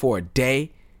punishment for a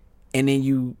day. And then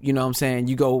you know what I'm saying,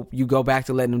 you go back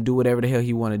to letting him do whatever the hell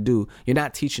he want to do. You're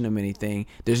not teaching him anything.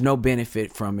 There's no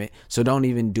benefit from it. So don't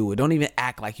even do it. Don't even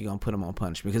act like you're going to put him on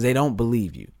punishment, because they don't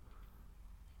believe you.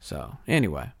 So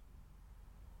anyway,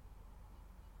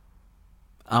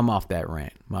 I'm off that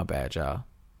rant. My bad, y'all.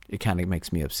 It kind of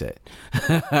makes me upset.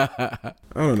 I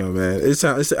don't know, man.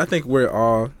 I think we're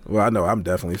all, well, I know I'm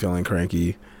definitely feeling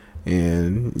cranky,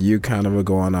 and you kind of are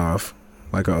going off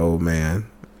like an old man.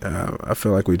 I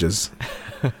feel like we just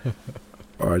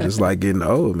are just like getting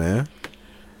old, man.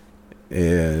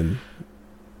 And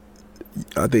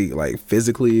I think like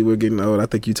physically we're getting old. I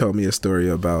think you told me a story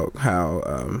about how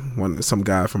some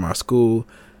guy from our school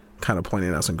kind of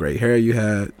pointed out some gray hair you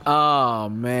had. Oh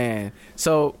man,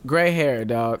 so gray hair,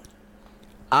 dog.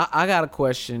 I got a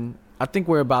question. I think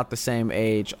we're about the same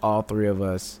age, all three of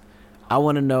us. I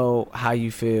want to know how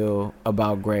you feel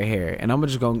about gray hair. And I'm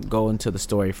just going to go into the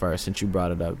story first, since you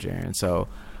brought it up, Jaren. So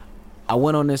I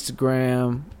went on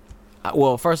Instagram.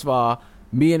 Well, first of all,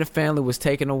 me and the family was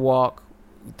taking a walk.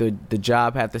 The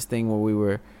job had this thing where we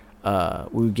were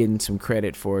getting some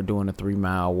credit for doing a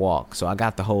 3-mile walk. So I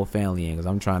got the whole family in, because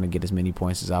I'm trying to get as many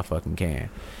points as I fucking can.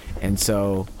 And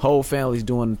so whole family's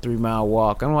doing the 3-mile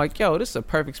walk. I'm like, yo, this is a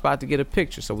perfect spot to get a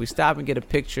picture. So we stop and get a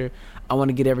picture. I want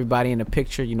to get everybody in the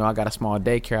picture. I got a small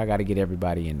daycare. I got to get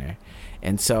everybody in there.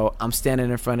 And so I'm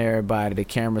standing in front of everybody. The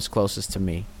camera's closest to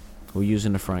me. We're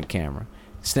using the front camera.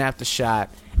 Snap the shot,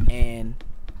 and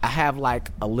I have like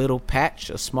a little patch,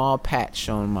 a small patch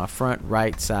on my front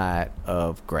right side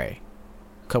of gray.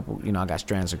 I got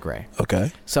strands of gray.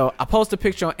 Okay. So I post a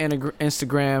picture on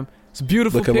Instagram. It's a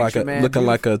beautiful picture, man. Looking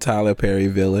like a Tyler Perry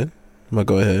villain. I'm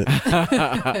going to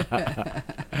go ahead.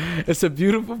 It's a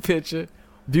beautiful picture.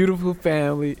 Beautiful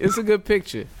family. It's a good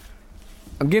picture.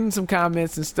 I'm getting some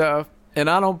comments and stuff, and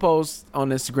I don't post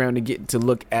on Instagram to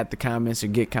look at the comments or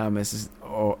get comments,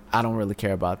 or I don't really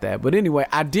care about that. But anyway,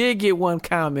 I did get one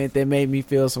comment that made me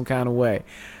feel some kind of way.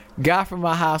 Guy from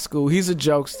my high school, he's a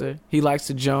jokester. He likes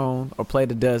to joan or play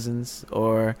the dozens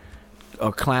or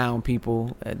clown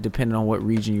people, depending on what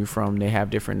region you're from. They have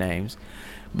different names.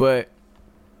 But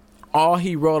all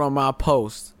he wrote on my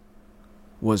post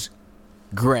was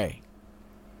gray.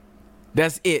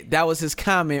 That's it. That was his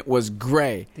comment, was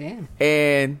gray. Damn.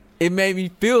 And it made me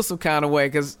feel some kind of way,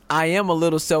 because I am a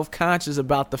little self-conscious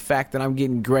about the fact that I'm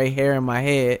getting gray hair in my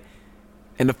head.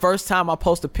 And the first time I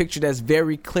post a picture that's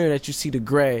very clear that you see the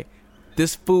gray,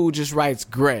 this fool just writes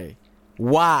gray.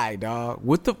 Why, dog?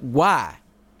 Why?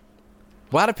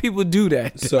 Why do people do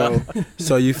that? So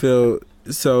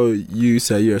you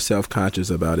say you're self-conscious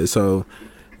about it. So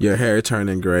your hair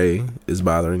turning gray is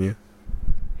bothering you?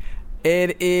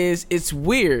 It's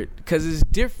weird, because it's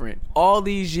different. All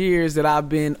these years that I've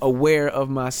been aware of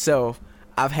myself,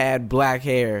 I've had black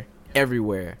hair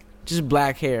everywhere. Just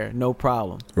black hair, no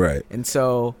problem. Right. And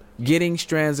so getting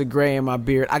strands of gray in my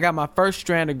beard, I got my first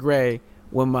strand of gray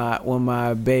when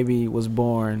my baby was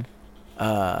born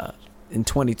in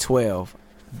 2012.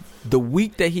 The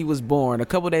week that he was born, a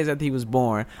couple days after he was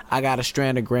born, I got a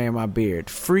strand of gray in my beard.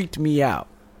 Freaked me out.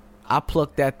 I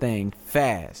plucked that thing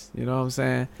fast. You know what I'm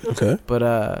saying? Okay.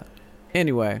 But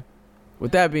anyway,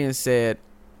 with that being said,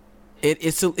 it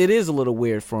is a little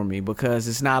weird for me, because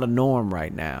it's not a norm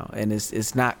right now, and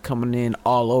it's not coming in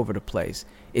all over the place.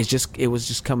 It was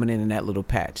just coming in that little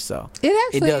patch. So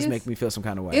it does make me feel some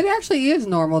kind of way. It actually is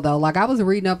normal though. Like, I was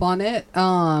reading up on it.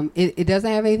 It doesn't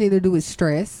have anything to do with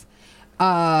stress.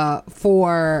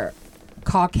 For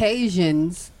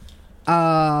Caucasians,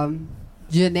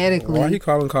 genetically. Why are you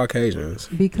calling Caucasians?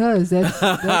 Because that's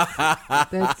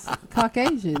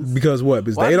Caucasians. Because what?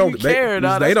 Because they don't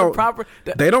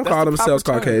call themselves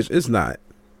Caucasian. It's not.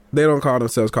 They don't call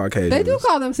themselves Caucasian. They do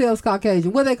call themselves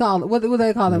Caucasian. What do they call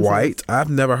themselves? White. I've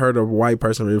never heard a white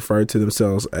person refer to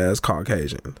themselves as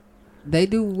Caucasian. They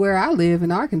do where I live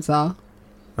in Arkansas.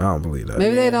 I don't believe that.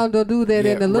 Maybe they don't do that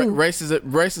in the loop. Race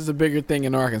is a bigger thing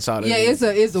in Arkansas. Yeah,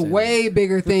 it's a way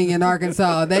bigger thing in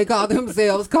Arkansas. They call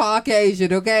themselves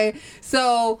Caucasian. Okay,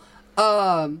 so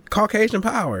Caucasian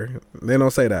power. They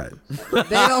don't say that.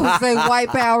 They don't say white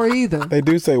power either. They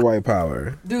do say white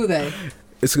power. Do they?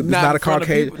 It's not a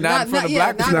Caucasian. Not in front of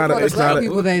black people. It's not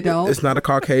people. They don't. It's not a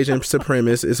Caucasian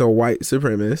supremacist. It's a white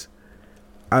supremacist.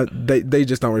 They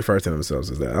just don't refer to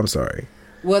themselves as that. I'm sorry.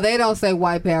 Well, they don't say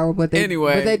white power, but they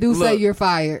do say you're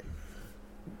fired.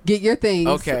 Get your things.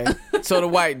 Okay. So the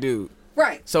white dude.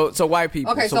 Right. So white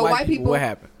people. Okay. So white people. What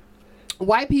happened?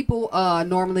 White people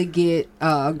normally get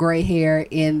gray hair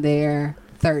in their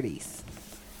 30s.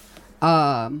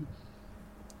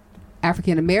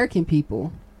 African American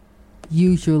people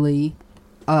usually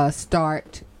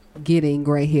start getting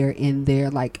gray hair in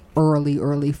their like early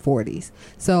 40s.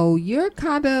 So you're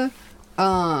kind of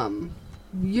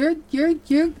you're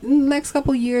next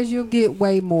couple years you'll get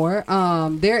way more.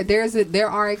 There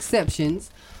are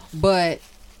exceptions, but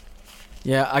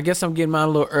yeah, I guess I'm getting mine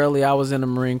a little early. I was in the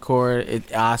Marine Corps.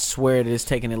 I swear that it's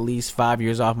taken at least 5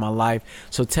 years off my life.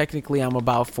 So technically, I'm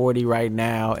about 40 right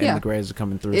now, and the grays are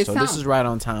coming through. It's so time. This is right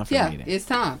on time for me. Yeah, it's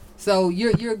time. So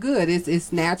you're good.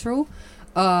 It's natural.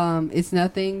 It's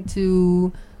nothing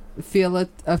to feel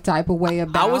a type of way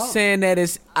about. I was saying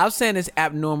it's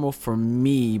abnormal for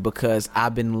me because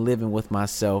I've been living with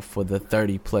myself for the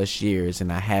 30 plus years,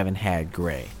 and I haven't had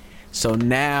gray. So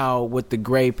now with the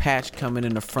gray patch coming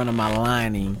in the front of my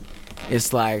lining,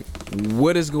 it's like,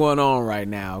 what is going on right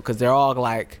now? Because they're all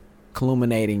like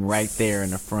culminating right there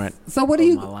in the front. So what of do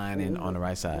you my lining on the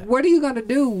right side? What are you gonna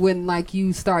do when like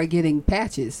you start getting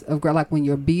patches of gray? Like when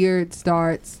your beard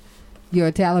starts. Your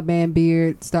Taliban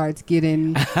beard starts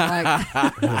getting like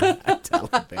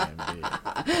Taliban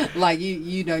beard. Like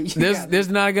you know. There's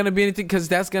not gonna be anything because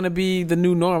that's gonna be the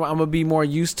new norm. I'm gonna be more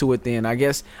used to it then. I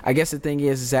guess the thing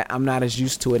is that I'm not as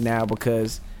used to it now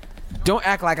because don't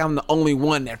act like I'm the only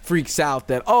one that freaks out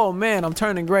that oh man I'm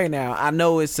turning gray now. I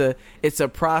know it's a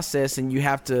process and you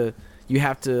have to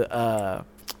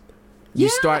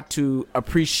start to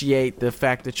appreciate the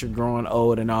fact that you're growing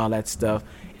old and all that stuff.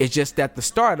 It's just that the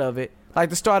start of it. Like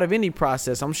the start of any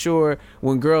process, I'm sure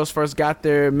when girls first got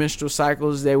their menstrual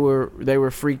cycles, they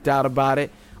were freaked out about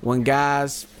it. When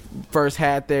guys first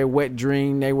had their wet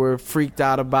dream, they were freaked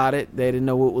out about it. They didn't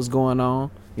know what was going on.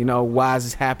 You know, why is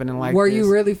this happening like this? Were you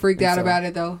really freaked out about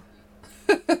it though?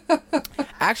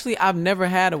 Actually, I've never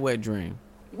had a wet dream.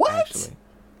 What? Actually.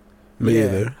 Me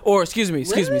either. Or excuse me.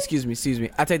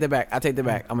 I take that back. I'm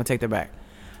gonna take that back.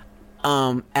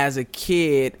 As a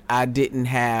kid, I didn't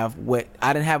have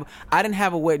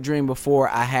a wet dream before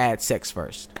I had sex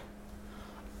first.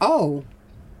 Oh.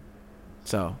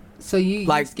 So you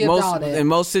skipped all that. In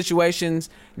most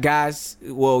situations, guys,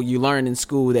 you learn in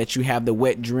school that you have the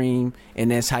wet dream,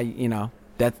 and that's how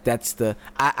that's the.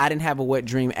 I didn't have a wet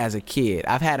dream as a kid.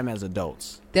 I've had them as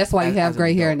adults. That's why you have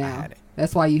gray hair now.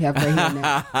 That's why you have gray hair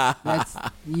now. That's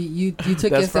you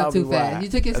took yourself too fast. You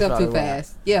took yourself too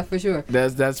fast. Yeah, for sure.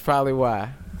 That's probably why.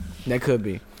 That could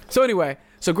be. So anyway,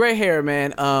 gray hair,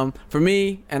 man. For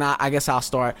me, and I guess I'll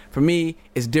start. For me,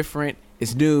 it's different.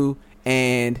 It's new,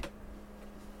 and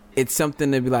it's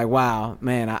something to be like, wow,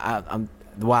 man.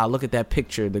 Wow. Look at that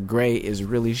picture. The gray is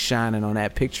really shining on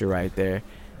that picture right there.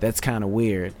 That's kind of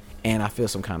weird. And I feel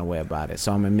some kind of way about it,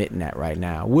 so I'm admitting that right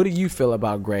now. What do you feel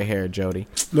about gray hair, Jody?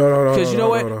 No. Because you know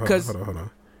what? Because hold on.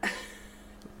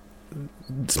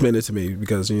 Spin it to me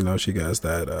because you know she got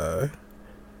that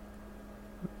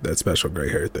special gray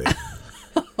hair thing.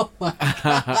 Oh my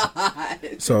God.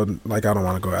 So like I don't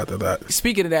want to go after that.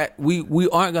 Speaking of that, we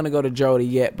aren't gonna go to Jody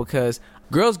yet because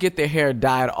girls get their hair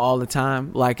dyed all the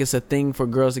time. Like it's a thing for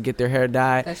girls to get their hair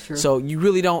dyed. That's true. So you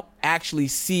really don't actually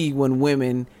see when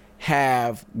women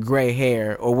have gray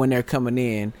hair or when they're coming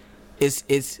in.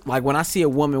 It's like when I see a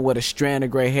woman with a strand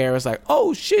of gray hair, it's like,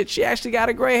 oh shit, she actually got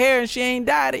a gray hair and she ain't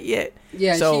dyed it yet.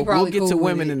 Yeah, so she probably we'll get cool to with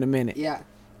women it. in a minute.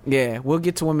 Yeah, we'll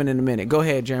get to women in a minute. Go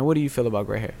ahead, Jaren. What do you feel about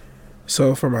gray hair?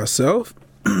 So for myself,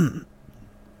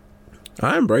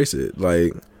 I embrace it.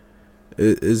 Like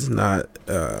it's not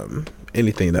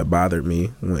anything that bothered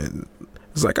me when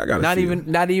it's like I got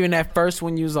not even at first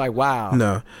when you was like, wow.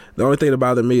 No, the only thing that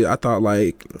bothered me, I thought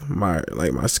like my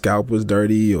scalp was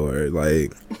dirty or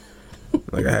like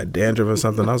I had dandruff or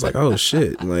something. I was like, oh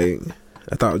shit, like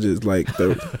I thought it was just like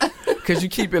the because you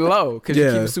keep it low, because you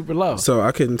keep it super low. So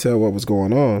I couldn't tell what was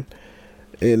going on,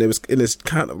 and it's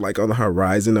kind of like on the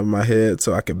horizon of my head,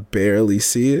 so I could barely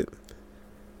see it.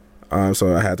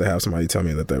 So I had to have somebody tell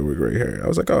me that they were gray hair. I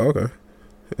was like, oh okay,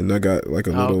 and I got like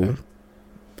a little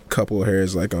couple of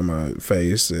hairs like on my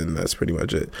face, and that's pretty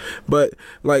much it. But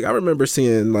like I remember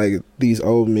seeing like these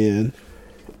old men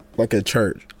like at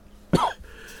church.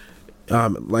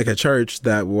 Like a church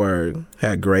that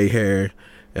had gray hair,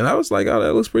 and I was like, oh,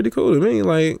 that looks pretty cool to me.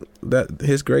 Like that,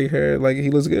 his gray hair, like he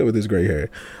looks good with his gray hair.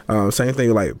 Same thing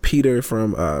with like Peter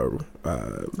from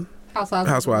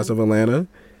Housewives of Atlanta.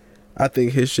 I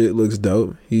think his shit looks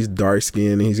dope. He's dark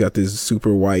skinned. He's got this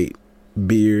super white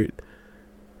beard.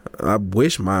 I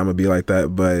wish mine would be like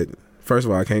that, but first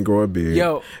of all, I can't grow a beard.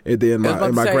 Yo, and then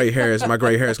my gray hair is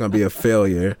gonna be a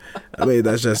failure. I mean,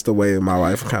 that's just the way my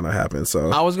life kind of happens.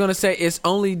 So I was gonna say it's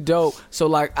only dope. So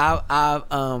like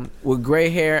I with gray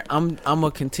hair, I'm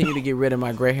gonna continue to get rid of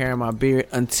my gray hair and my beard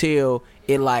until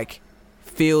it like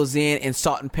fills in and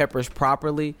salt and peppers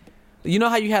properly. You know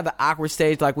how you have the awkward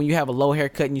stage, like when you have a low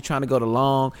haircut and you're trying to go to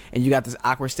long, and you got this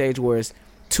awkward stage where it's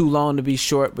too long to be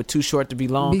short, but too short to be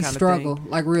long. Be kind struggle, of thing.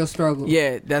 Like real struggle.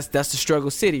 Yeah, that's the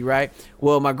struggle city, right?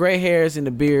 Well, my gray hairs and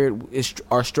the beard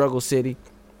are struggle city,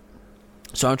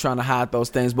 so I'm trying to hide those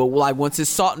things. But like once it's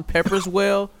salt and peppers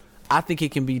well, I think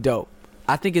it can be dope.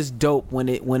 I think it's dope when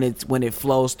it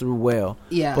flows through well.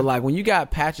 Yeah. But like when you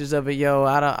got patches of it, yo,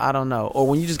 I don't know. Or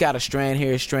when you just got a strand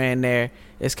here, a strand there,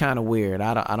 it's kind of weird.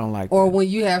 I don't like. Or that. when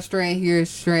you have strand here,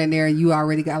 strand there, and you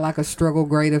already got like a struggle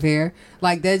grade of hair,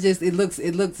 like that just it looks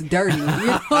dirty. You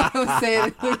know what I'm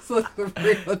saying? It looks real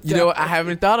dirty. You know, I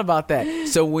haven't thought about that.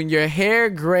 So when your hair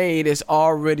grade is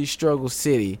already struggle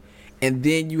city, and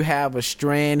then you have a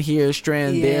strand here,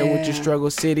 strand there with your struggle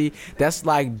city, that's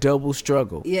like double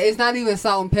struggle. Yeah, it's not even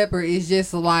salt and pepper. It's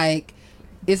just like,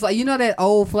 it's like, you know that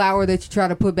old flour that you try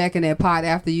to put back in that pot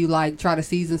after you like try to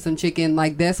season some chicken?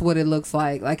 Like that's what it looks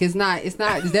like. Like it's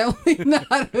definitely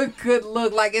not a good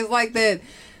look. Like it's like that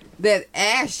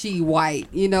ashy white,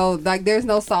 you know, like there's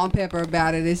no salt and pepper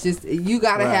about it. It's just you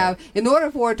gotta have, in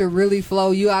order for it to really flow,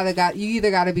 you either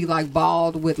gotta be like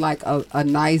bald with like a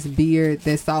nice beard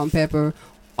that's salt and pepper,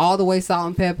 all the way salt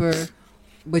and pepper,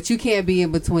 but you can't be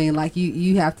in between. Like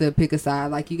you have to pick a side.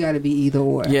 Like you gotta be either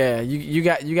or. Yeah, you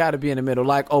got to be in the middle.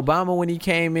 Like Obama when he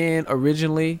came in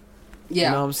originally, you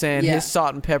know what I'm saying? His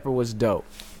salt and pepper was dope.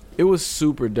 It was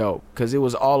super dope because it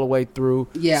was all the way through.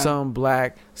 Yeah. Some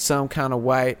black, some kind of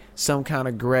white, some kind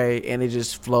of gray, and it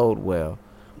just flowed well.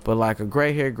 But like a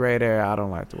gray hair, I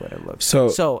don't like the way it looks.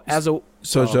 So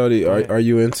Jody, are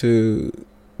you into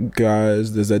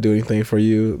guys? Does that do anything for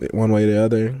you one way or the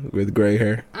other with gray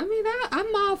hair? I mean,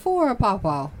 I'm all for a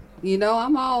pawpaw. You know,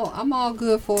 I'm all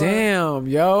good for. Damn,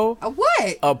 yo.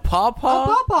 What? A pawpaw? A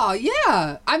pawpaw,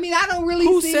 yeah. I mean, I don't really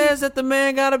Who says that the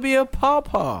man gotta be a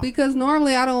pawpaw? Because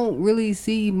normally I don't really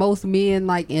see most men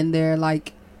like in their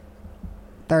like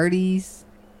 30s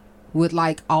with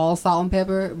like all salt and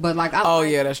pepper. But like,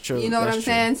 yeah, that's true. You know that's what I'm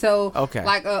saying? So okay,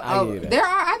 like,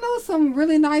 I know some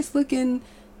really nice looking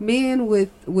men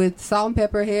with salt and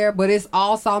pepper hair, but it's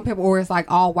all salt and pepper, or it's like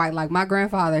all white. Like my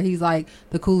grandfather, he's like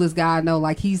the coolest guy I know.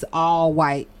 Like he's all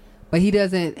white, but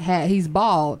he's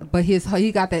bald, but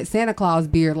he got that Santa Claus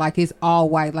beard. Like it's all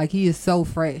white. Like he is so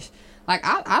fresh. Like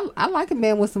I like a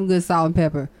man with some good salt and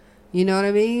pepper. You know what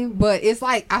I mean? But it's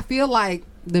like I feel like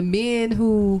the men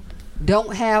who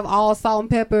don't have all salt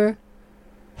and pepper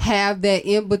have that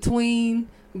in between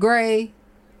gray,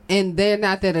 and they're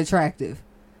not that attractive.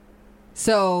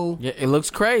 So yeah, it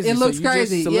looks crazy. It looks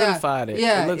crazy. Just solidified it.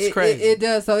 Yeah, it looks crazy. It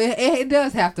does. So it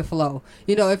does have to flow.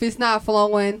 You know, if it's not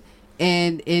flowing,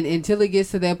 and until it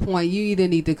gets to that point, you either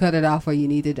need to cut it off or you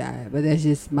need to dye it. But that's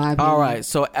just my opinion. All right.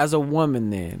 So as a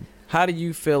woman, then, how do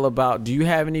you feel about? Do you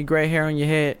have any gray hair on your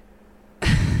head? No,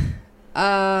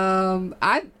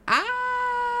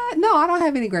 I don't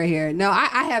have any gray hair. No,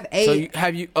 I have 8. So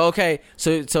have you? Okay.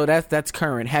 So that's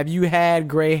current. Have you had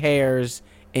gray hairs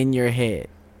in your head?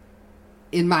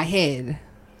 In my head,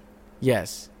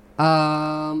 yes.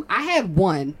 I had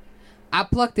one. I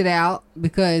plucked it out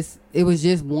because it was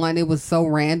just one. It was so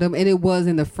random, and it was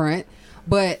in the front.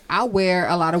 But I wear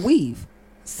a lot of weave,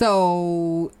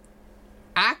 so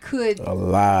I could a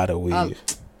lot of weave.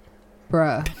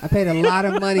 Bruh, I paid a lot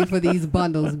of money for these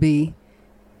bundles, B.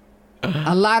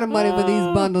 A lot of money for these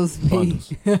bundles, B.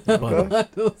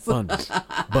 Bundles.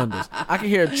 I can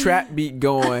hear a trap beat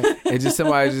going, and just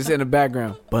somebody just in the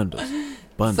background. Bundles.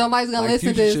 Somebody's gonna listen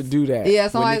to this. Should do that. Yeah,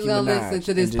 somebody's gonna listen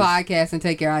to this podcast and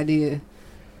take your idea.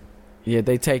 Yeah,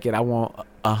 they take it. I want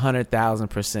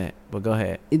 100,000%. But go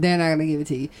ahead. They're not gonna give it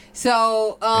to you.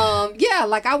 So, yeah,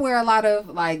 like I wear a lot of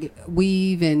like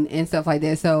weave and stuff like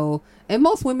that. So, and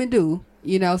most women do,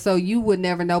 you know. So you would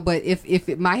never know. But if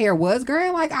my hair was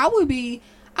gray, like I would be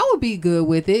good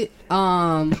with it.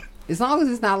 As long as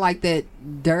it's not like that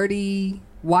dirty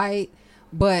white.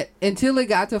 But until it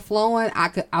got to flowing,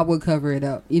 I would cover it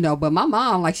up, you know. But my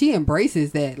mom, like, she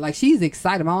embraces that. Like, she's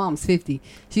excited. My mom's 50.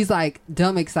 She's like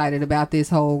dumb excited about this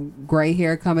whole gray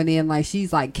hair coming in. Like,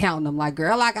 she's like counting them. Like,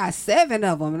 girl, I got 7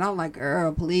 of them, and I'm like,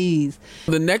 girl, please.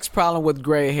 The next problem with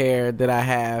gray hair that I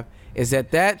have is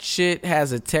that shit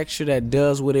has a texture that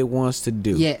does what it wants to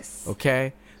do. Yes.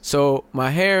 Okay. So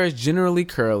my hair is generally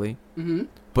curly,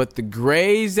 but the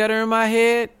grays that are in my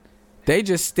head, they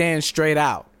just stand straight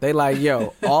out. They like,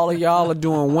 yo, all of y'all are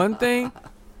doing one thing.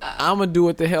 I'm going to do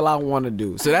what the hell I want to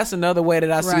do. So that's another way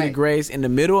that I see the grays in the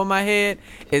middle of my head,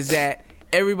 is that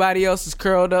everybody else is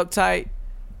curled up tight.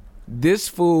 This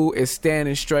fool is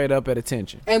standing straight up at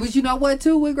attention. And but you know what,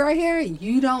 too, with gray hair?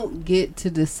 You don't get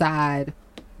to decide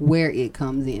where it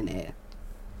comes in at.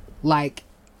 Like,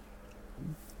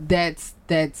 that's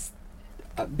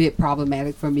a bit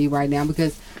problematic for me right now,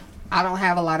 because I don't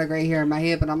have a lot of gray hair in my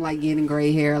head, but I'm like getting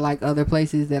gray hair like other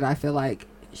places that I feel like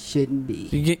shouldn't be.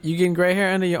 You getting gray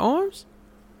hair under your arms?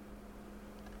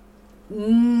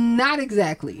 Not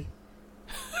exactly.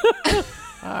 All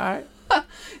right.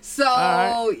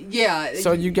 So yeah.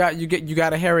 So you got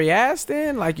a hairy ass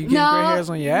then? Like you getting gray hairs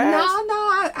on your ass? No.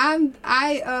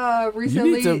 I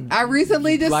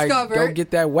recently discovered. Go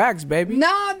get that wax, baby.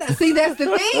 No. See, that's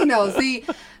the thing, though. See,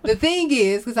 the thing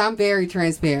is, because I'm very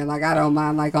transparent. Like, I don't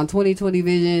mind. Like, on 2020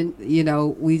 Vision, you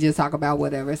know, we just talk about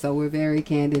whatever. So we're very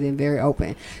candid and very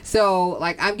open. So,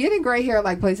 like, I'm getting gray hair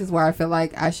like places where I feel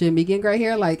like I shouldn't be getting gray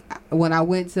hair. Like, when I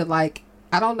went to, like,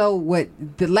 I don't know what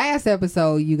the last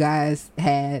episode you guys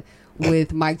had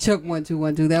with Mike Chuck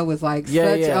 1212, that was like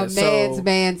such a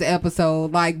man's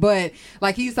episode. Like, but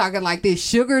like he's talking like this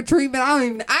sugar treatment.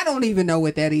 I don't even know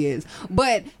what that is.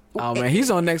 But oh man,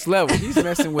 he's on next level. He's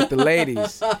messing with the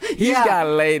ladies. He's got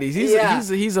ladies.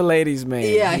 He's a ladies man.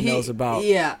 Yeah, he knows about.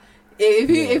 Yeah.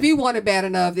 If he wanted bad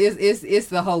enough, it's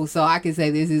the host, so I can say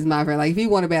this is my friend. Like, if he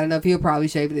wanted bad enough, he'll probably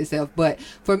shave it himself. But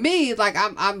for me, like,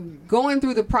 I'm going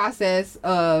through the process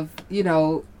of, you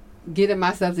know, getting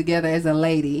myself together as a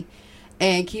lady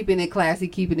and keeping it classy,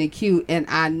 keeping it cute. And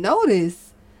I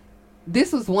noticed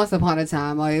this was once upon a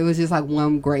time, like, it was just like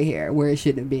one gray hair where it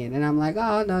shouldn't have been. And I'm like,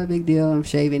 oh, no big deal. I'm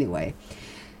shave anyway.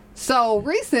 So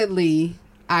recently,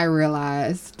 I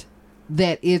realized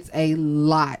that it's a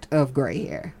lot of gray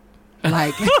hair.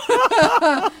 Like,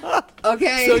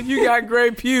 okay. So you got gray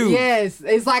pubes. Yes,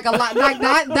 it's like a lot, like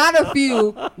not a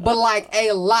few, but like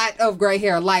a lot of gray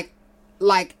hair, like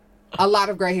a lot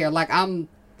of gray hair. Like I'm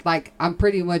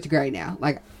pretty much gray now.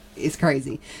 Like, it's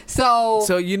crazy.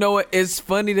 So you know what? It's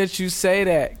funny that you say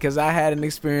that, because I had an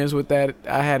experience with that.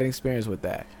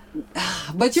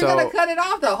 But you're gonna cut it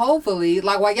off though, hopefully.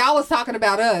 Like, while y'all was talking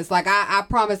about us, like I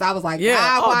promised, I was like,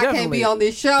 I can't be on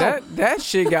this show. That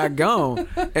shit got gone.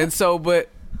 And so, but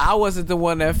I wasn't the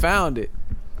one that found it.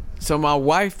 So my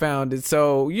wife found it.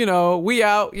 So, you know, we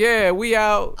out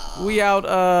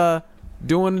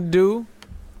doing the do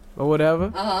or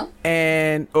whatever.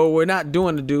 Or we're not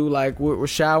doing the do, like we're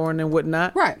showering and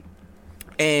whatnot. Right.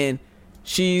 And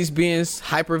she's being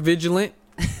hyper vigilant,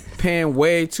 paying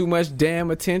way too much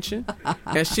damn attention,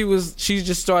 and she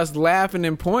just starts laughing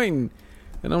and pointing,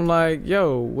 and I'm like,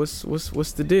 yo, what's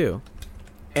the deal?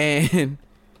 And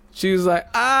she was like,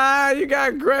 you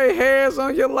got gray hairs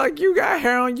on your, like, you got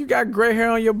gray hair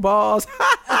on your balls.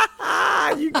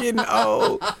 You getting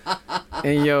old.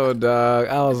 And yo, dog,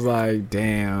 I was like,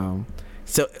 damn.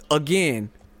 So again,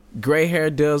 gray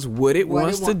hair does what it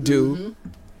wants to do,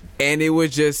 and it was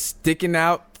just sticking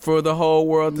out for the whole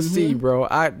world to see, bro.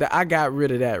 I got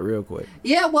rid of that real quick.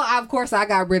 Yeah, well, of course I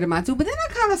got rid of mine too. But then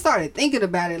I kind of started thinking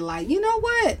about it, like, you know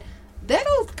what?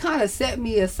 That'll kind of set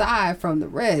me aside from the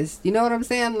rest. You know what I'm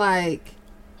saying? Like,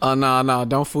 oh no,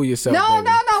 don't fool yourself. No,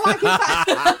 like,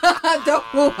 don't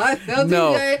fool myself.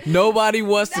 No, nobody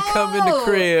wants to come in the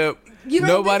crib.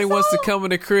 Nobody wants to come in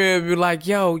the crib and be like,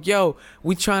 yo,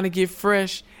 we trying to get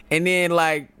fresh. And then,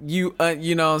 like, you know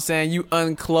what I'm saying, you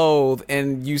unclothed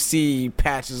and you see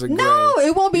patches of gray. No,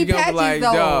 it won't be patches, like,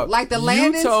 though. Like the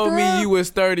landing strip. You told me you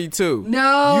was 32.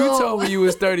 No. You told me you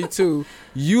was 32.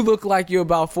 You look like you're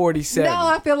about 47. No,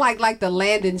 I feel like the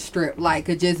landing strip, like,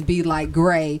 could just be, like,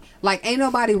 gray. Like, ain't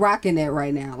nobody rocking that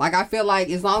right now. Like, I feel like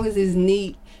as long as it's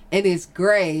neat and it's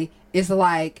gray, it's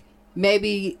like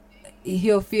maybe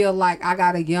he'll feel like I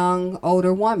got a young,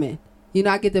 older woman. You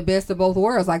know, I get the best of both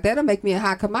worlds. Like, that'll make me a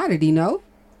hot commodity, no?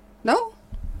 No?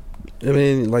 I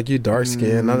mean, like, you dark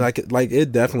skin. Like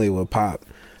it definitely would pop.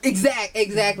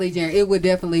 Exactly, Jared. It would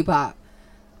definitely pop.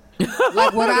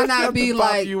 Like, would I not be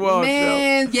like,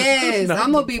 man, yes,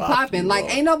 I'm going to be popping. Like,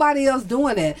 ain't nobody else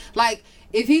doing it. Like,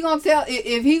 if he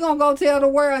gonna go tell the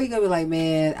world, he gonna be like,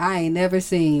 man, I ain't never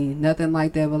seen nothing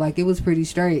like that, but like it was pretty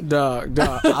straight. Dog,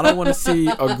 I don't want to see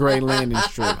a gray landing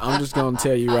strip. I'm just gonna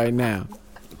tell you right now,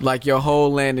 like your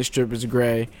whole landing strip is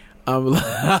gray. I don't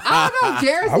know,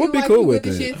 Jared. I would be cool with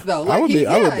it. Shits, though. Like,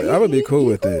 I would be cool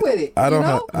with it. I don't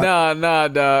know. Nah,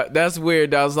 dog. That's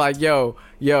weird. I was like, yo.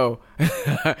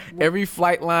 Every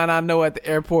flight line I know at the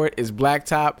airport is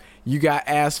blacktop. You got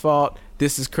asphalt.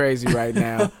 This is crazy right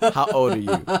now. How old are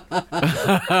you?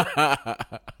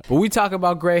 But we talk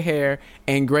about gray hair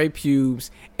and gray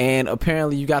pubes, and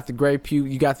apparently you got the gray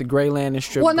you got the gray landing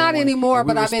strip. Well, not anymore,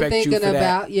 but I've been thinking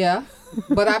about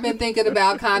But I've been thinking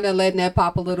about kind of letting that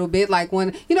pop a little bit, like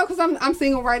when because I'm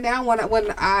single right now.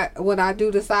 When I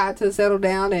do decide to settle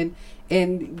down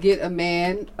and get a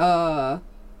man, I'm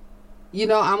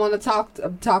gonna talk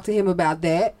to him about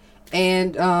that.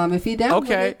 And if he down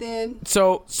with it, then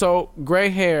so gray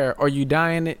hair, are you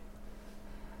dyeing it?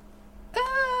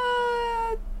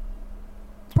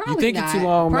 Probably you think not. It's too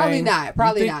long, probably man? Not.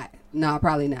 Probably not. No,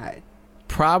 probably not.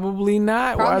 Probably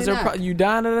not. Probably Why is there? You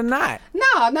dying it or not? No,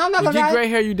 I'm not gonna. You get gray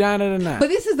hair, you dying it or not? But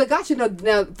this is the gotcha.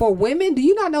 Now, for women, do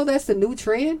you not know that's the new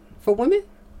trend for women?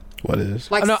 What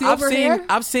is? Like silver hair?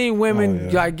 I've seen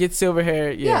women like get silver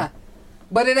hair. Yeah.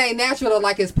 But it ain't natural,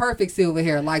 like it's perfect silver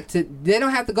hair. Like they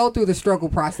don't have to go through the struggle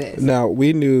process. Now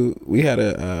we had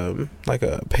a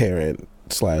parent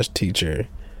 / teacher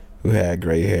who had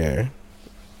gray hair,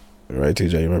 right?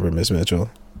 TJ, you remember Miss Mitchell?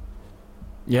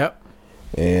 Yep.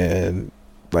 And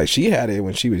like she had it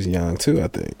when she was young too, I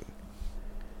think.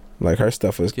 Like her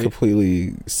stuff was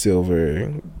completely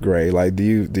silver gray. Like, do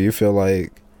you feel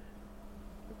like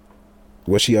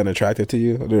was she unattractive to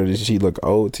you, or did she look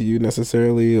old to you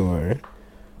necessarily, or?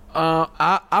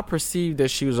 I perceived that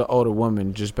she was an older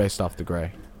woman just based off the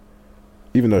gray.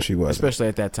 Even though she wasn't. Especially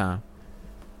at that time.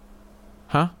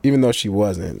 Huh? Even though she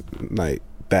wasn't like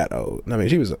that old. I mean,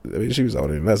 she was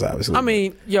older than us, obviously. I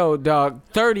mean, yo, dog,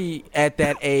 30 at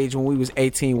that age when we was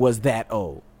 18 was that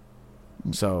old.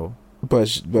 So, but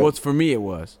for me it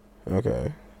was.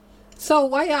 Okay. So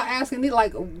why y'all asking me,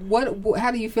 like,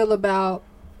 how do you feel about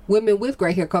women with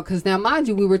gray hair? Because now, mind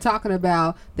you, we were talking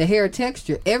about the hair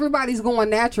texture. Everybody's going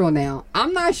natural now.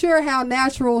 I'm not sure how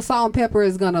natural salt and pepper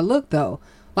is gonna look though.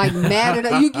 Like matted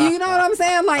up. You know what I'm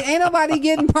saying? Like ain't nobody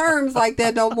getting perms like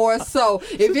that no more. So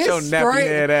if it's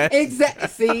straight, exactly.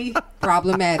 See,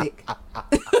 problematic.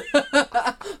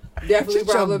 Definitely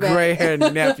problematic. Your gray hair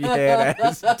nappy head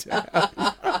ass.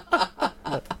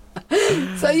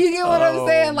 So you get what I'm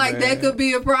saying? Like that could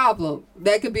be a problem.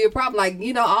 Like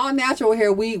all natural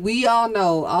hair. We all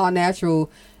know all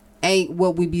natural ain't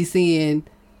what we be seeing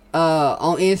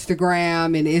on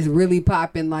Instagram, and it's really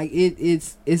popping. Like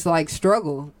it's like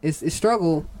struggle. It's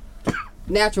struggle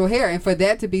natural hair, and for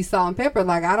that to be salt and pepper,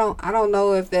 like I don't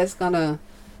know if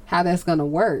how that's gonna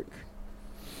work.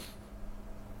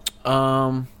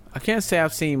 I can't say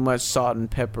I've seen much salt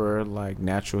and pepper like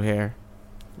natural hair,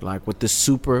 like with the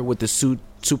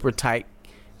super tight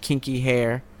kinky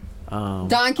hair.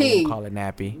 Don King, call it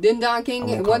nappy. Didn't Don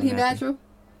King? Wasn't he natural?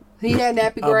 He had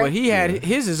nappy gray. But he had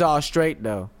his is all straight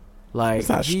though. Like it's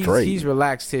not straight. He's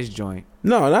relaxed his joint.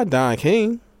 No, not Don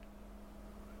King.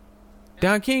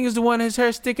 Don King is the one his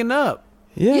hair sticking up.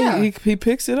 Yeah. He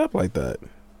picks it up like that.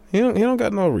 He don't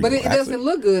got no reason. But it doesn't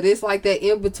look good. It's like that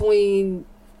in between.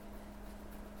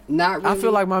 Not really. I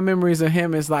feel like my memories of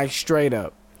him is like straight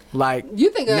up. Like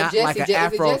you think of not Jesse, like an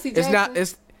afro. It's not.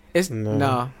 It's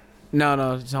no.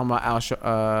 It's talking about Al.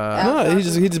 No, he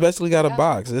just basically got a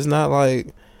box. It's not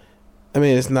like. I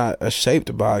mean, it's not a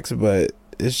shaped box, but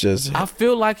it's just. I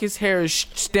feel like his hair is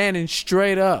standing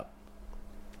straight up.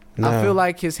 No. I feel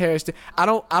like his hair is. I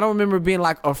don't remember being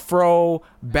like a fro,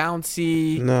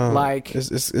 bouncy. No, like it's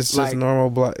just normal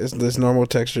black. It's this normal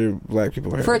texture black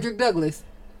people hair. Frederick Douglass.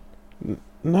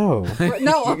 No.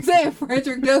 No, I'm saying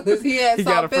Frederick Douglass. He had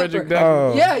salt and pepper. Frederick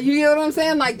Douglass. Yeah, you get what I'm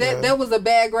saying? Like that was a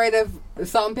bad grade of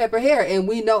salt and pepper hair, and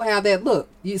we know how that looked.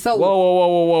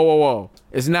 Whoa.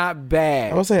 It's not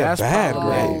bad. I was saying that's bad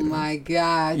grade. Oh my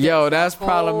God. Yo, that's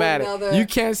problematic. You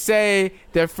can't say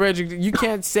that you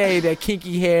can't say that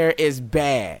kinky hair is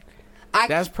bad.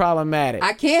 That's problematic.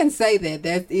 I can say that.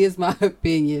 That is my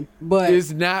opinion. But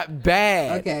it's not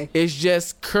bad. Okay. It's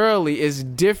just curly. It's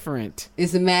different.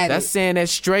 It's matted. That's saying that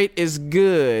straight is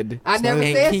good. I never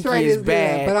said straight is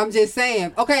bad. Good, but I'm just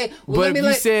saying. Okay. Well, but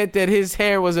you said that his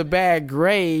hair was a bad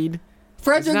grade.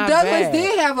 Frederick Douglass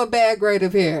did have a bad grade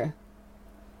of hair.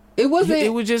 It wasn't. It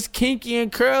was just kinky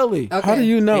and curly. Okay. How do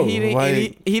you know? He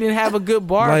didn't have a good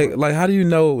barber. Like how do you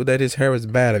know that his hair was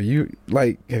bad? Have you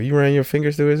ran your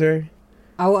fingers through his hair?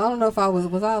 I don't know if I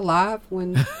was I alive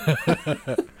when.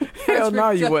 Hell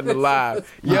no, you wasn't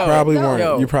alive. You probably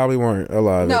weren't. You probably weren't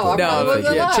alive. No,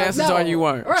 chances are you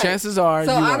weren't. Right. Chances are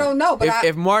so you weren't. I don't know, but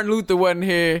if Martin Luther wasn't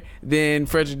here, then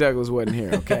Frederick Douglass wasn't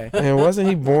here. Okay. And wasn't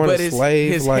he born a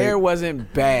slave? His hair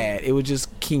wasn't bad. It was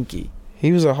just kinky.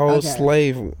 He was a whole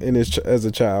slave as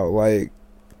a child. Like,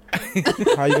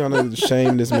 how you gonna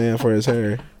shame this man for his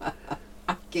hair?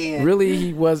 I can't. Really,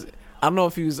 he was. I don't know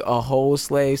if he was a whole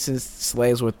slave, since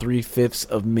slaves were 3/5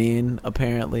 of men,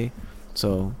 apparently.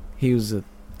 So he was a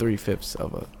 3/5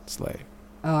 of a slave.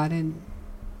 Oh, I didn't.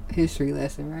 History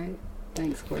lesson, right?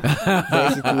 Thanks, Courtney.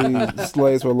 Basically,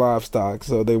 slaves were livestock,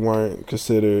 so they weren't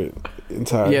considered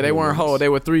entire. Yeah, they weren't whole. They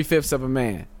were 3/5 of a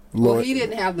man. Well, he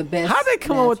didn't have the best. How'd they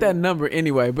come up with that number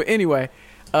anyway? But anyway,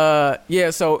 yeah.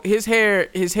 So his hair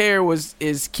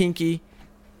is kinky.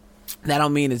 That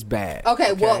don't mean it's bad.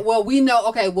 Okay. Well, we know.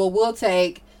 Okay. Well, we'll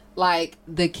take like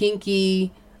the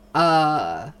kinky.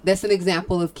 That's an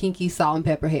example of kinky salt and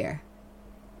pepper hair.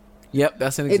 Yep,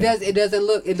 that's an example. It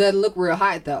doesn't look real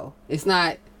hot though. It's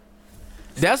not.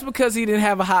 That's because he didn't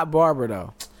have a hot barber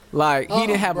though. Like he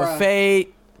didn't have a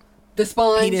fade. The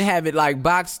sponge. He didn't have it like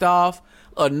boxed off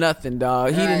or nothing,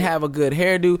 dog. He didn't have a good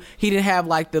hairdo. He didn't have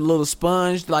like the little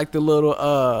sponge, like the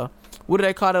little what do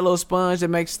they call that little sponge that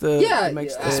makes the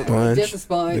sponge? Just a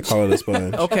sponge. They call it a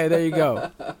sponge. Okay, there you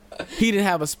go. He didn't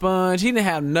have a sponge. He didn't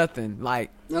have nothing. Like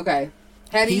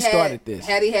Had he started this.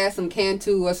 Had he had some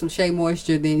Cantu or some Shea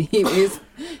Moisture, then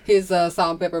his salt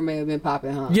and pepper may have been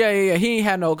popping, huh? Yeah. He ain't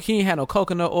had no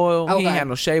coconut oil. Okay. He ain't had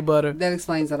no shea butter. That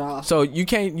explains it all. So you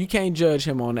can't judge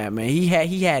him on that, man. He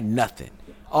had nothing.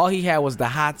 All he had was the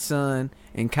hot sun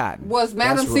and cotton. Was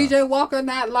Madam C.J. Walker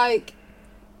not like?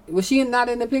 Was she not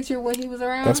in the picture when he was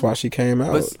around? That's why she came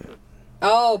out.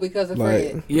 Because of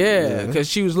Fred. Yeah, because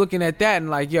she was looking at that and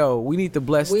like, yo, we need to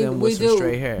bless them with some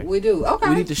straight hair. We do. Okay.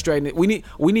 We need to straighten it.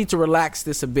 We need to relax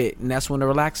this a bit, and that's when the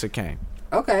relaxer came.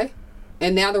 Okay.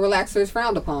 And now the relaxer is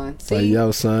frowned upon. See? Like,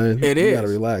 yo, son, you gotta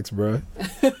relax, bro.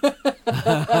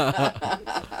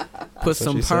 Put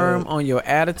some perm on your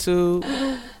attitude.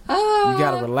 You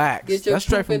gotta relax. That's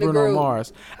straight from Bruno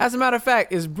Mars. As a matter of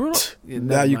fact, is Bruno.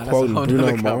 Now you quoting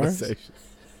Bruno Mars?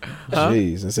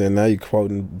 Jeez, I said now you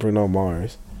quoting Bruno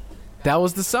Mars. That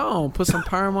was the song. Put some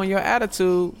perm on your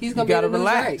attitude. He's gonna be the new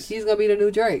Drake. He's gonna be the new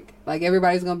Drake. Like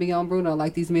everybody's gonna be on Bruno.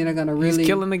 Like these men are gonna really. He's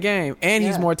killing the game, and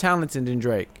he's more talented than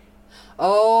Drake.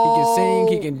 Oh, he can sing,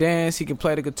 he can dance, he can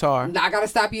play the guitar. I gotta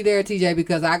stop you there, TJ,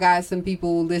 because I got some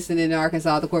people listening in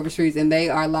Arkansas, the corporate streets, and they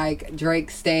are like Drake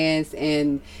stans,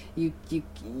 and you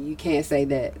can't say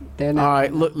that they're not. All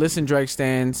right, look, listen, Drake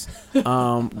stans.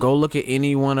 Go look at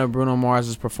any one of Bruno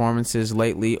Mars's performances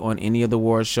lately on any of the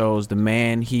award shows. The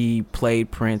man, he played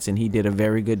Prince, and he did a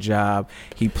very good job.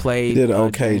 He did an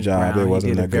okay job. Brown. It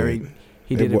wasn't that good.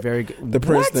 He did a very good. The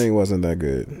Prince thing wasn't that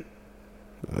good.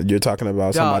 You're talking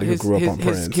about somebody who grew up on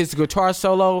Prince. His guitar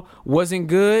solo wasn't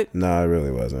good? No, it really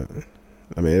wasn't.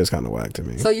 I mean, it was kind of whack to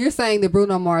me. So you're saying that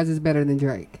Bruno Mars is better than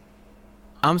Drake?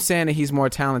 I'm saying that he's more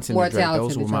talented than Drake.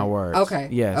 Those were my words. Okay.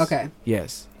 Yes. Okay.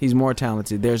 Yes. He's more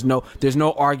talented. There's no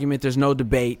argument. There's no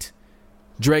debate.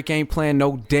 Drake ain't playing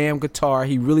no damn guitar.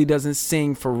 He really doesn't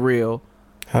sing for real.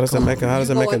 How does that make him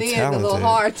talented? A little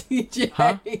hard, TJ.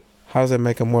 Huh? How does that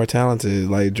make him more talented?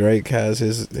 Like Drake has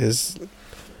his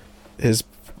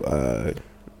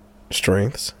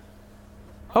strengths.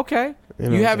 Okay.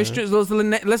 You have his strengths.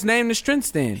 Let's name the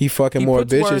strengths then. He fucking more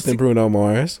bitches than Bruno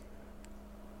Mars.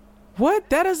 What?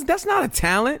 That's not a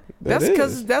talent. That's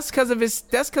because of his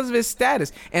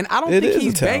status. And I don't think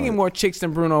he's banging more chicks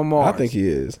than Bruno Mars. I think he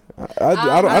is.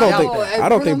 I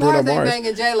don't think Bruno Mars ain't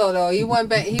banging J-Lo though. He wasn't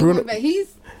banging.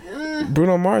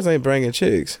 Bruno Mars ain't banging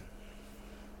chicks.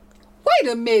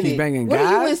 Wait a minute. He's banging guys? What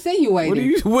are you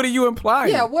insinuating? What are you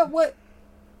implying? Yeah, what?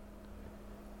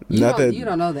 You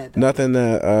don't know that, though. Nothing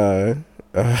that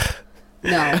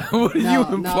no. What are you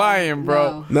implying,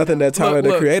 bro? No. Nothing that Tyler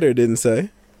the Creator didn't say.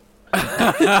 Oh,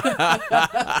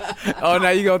 now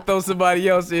you gonna throw somebody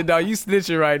else in, dog. You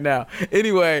snitching right now.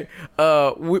 Anyway,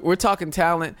 we're talking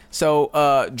talent.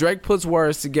 So Drake puts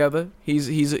words together.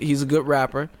 He's a good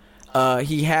rapper.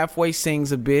 He halfway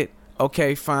sings a bit.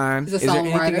 Okay, fine. Is there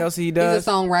anything else he does? He's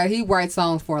a songwriter. He writes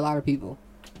songs for a lot of people.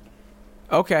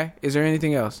 Okay. Is there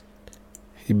anything else?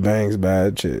 He bangs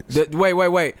bad chicks.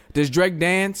 Wait. Does Drake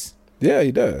dance? Yeah,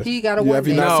 he does. He got a one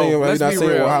dance.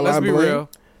 Let's be real.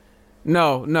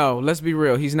 No. Let's be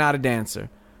real. He's not a dancer.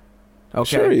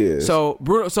 Okay. Sure he is. So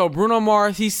Bruno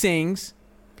Mars, he sings.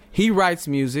 He writes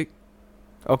music.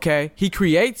 Okay. He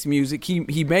creates music.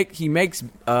 He makes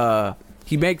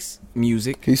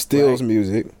music. He steals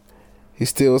music. He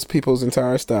steals people's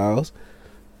entire styles.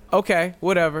 Okay,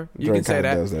 whatever. You Drake can say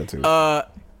that. does that too.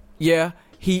 Yeah.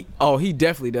 He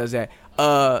definitely does that.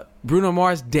 Bruno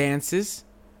Mars dances.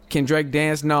 Can Drake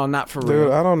dance? No, not for real.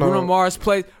 Dude, I don't know.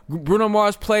 Bruno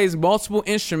Mars plays multiple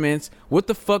instruments. What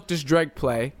the fuck does Drake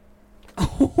play?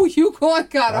 Oh, you going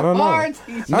kind of hard.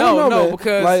 No,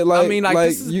 because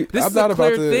this is a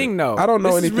clear thing. No, I don't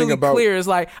know anything really about. Clear. It's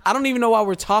like I don't even know why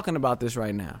we're talking about this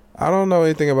right now. I don't know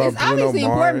anything about it's Bruno obviously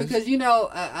Mars. important because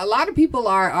a lot of people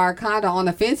are kind of on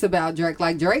the fence about Drake.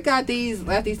 Like Drake got these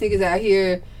niggas out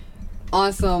here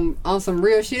on some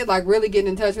real shit, like really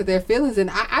getting in touch with their feelings.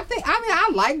 And I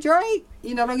like Drake.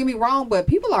 Don't get me wrong, but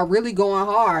people are really going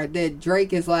hard that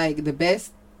Drake is like the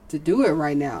best to do it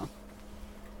right now.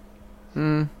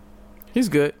 He's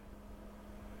good,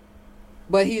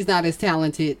 but he's not as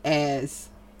talented as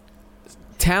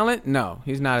talent. No,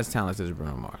 he's not as talented as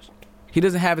Bruno Mars. He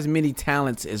doesn't have as many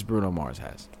talents as Bruno Mars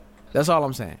has. That's all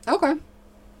I'm saying. Okay.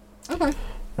 All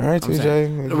right,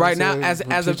 TJ. Right now, as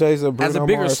a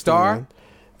bigger star, fan.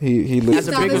 He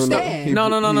listens to Bruno. No. He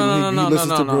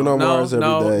listens to Bruno Mars every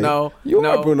day. No, you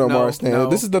are Bruno Mars fan.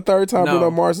 This is the third time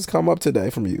Bruno Mars has come up today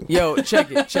from you. Yo,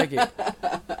 check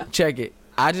it.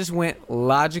 I just went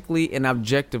logically and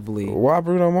objectively. Why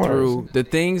Bruno Mars? Through the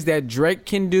things that Drake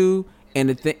can do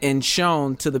and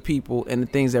shown to the people, and the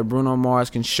things that Bruno Mars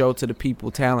can show to the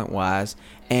people talent wise,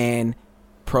 and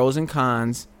pros and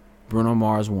cons. Bruno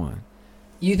Mars won.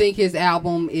 You think his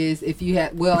album is? If you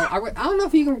had, I don't know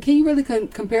if you can you really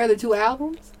compare the two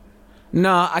albums?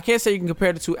 No, I can't say you can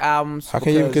compare the two albums. How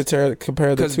can you compare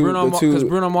the two? Because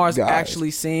Bruno Mars guys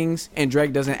actually sings and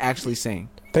Drake doesn't actually sing.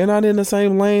 They're not in the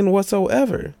same lane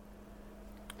whatsoever.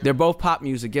 They're both pop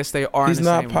music. Yes, they are. He's in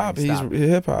the not same pop. lane. He's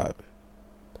hip hop.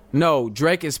 No,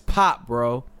 Drake is pop,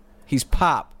 bro. He's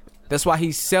pop. That's why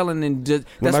he's selling and that's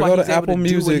when I why go he's to able Apple to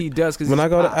Music, do what he does. When I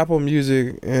go to Apple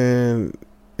Music and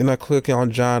I click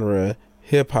on genre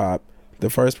hip hop, the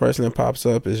first person that pops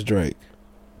up is Drake.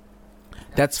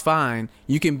 That's fine.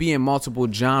 You can be in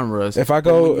multiple genres. If I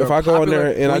go in there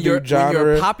and I do genre, when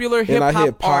you're a popular hip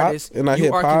hop artist, and I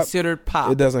hit are pop, considered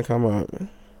pop. It doesn't come up.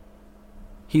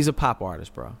 He's a pop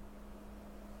artist, bro.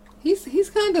 He's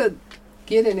kind of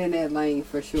getting in that lane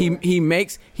for sure. He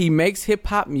makes hip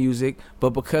hop music, but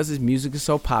because his music is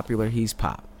so popular, he's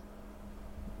pop.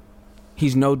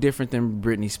 He's no different than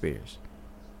Britney Spears.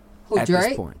 Who, at Drake?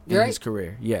 This point in his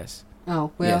career, yes.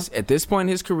 Oh well. Yes, at this point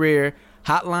in his career,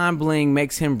 Hotline Bling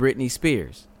makes him Britney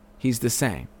Spears. He's the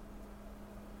same.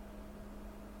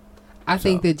 I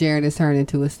think that Jared has turned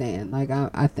into a stan. Like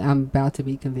I'm about to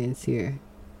be convinced here.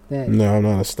 No, I'm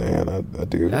not a stan. I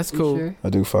do. That's cool. Sure? I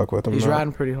do fuck with him. He's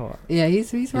riding pretty hard. Yeah,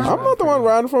 he's riding. I'm not the one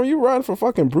riding for him. You riding for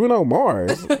fucking Bruno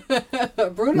Mars.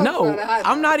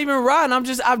 I'm not even riding. I'm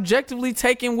just objectively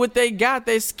taking what they got,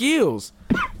 their skills.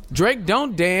 Drake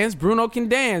don't dance. Bruno can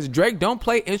dance. Drake don't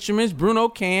play instruments. Bruno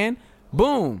can.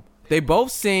 Boom. They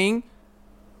both sing.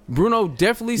 Bruno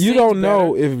definitely sings. You don't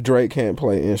know if Drake can't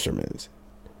play instruments.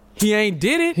 He ain't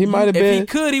did it. He might have been. If he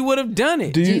could, he would have done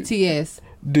it. GTS.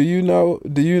 Do you know?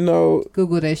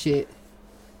 Google that shit.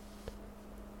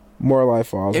 More Life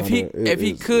falls. If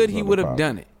he could, he would have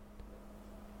done it.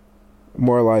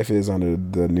 More Life is under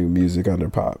the new music under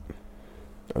pop.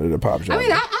 Under the pop genre. I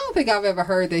mean, I don't think I've ever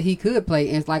heard that he could play.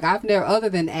 It's like I've never, other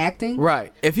than acting.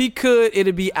 Right. If he could,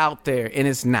 it'd be out there, and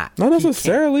it's not. Not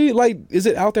necessarily. Like, is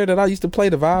it out there that I used to play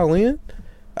the violin?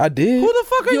 I did. Who the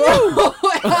fuck are you?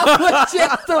 I was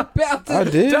just about to. I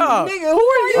did. Dog. Nigga, who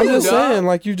are you? I'm just saying,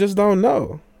 like, you just don't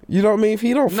know. You know what I mean? If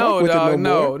he don't fuck with it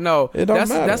no more, no. It don't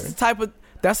matter. That's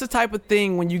the type of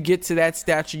thing when you get to that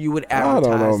stature, you would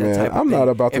advertise. I don't know, that man. type of I'm thing. not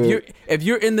about to. If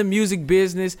you're in the music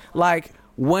business, like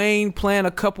Wayne playing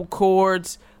a couple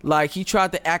chords, like he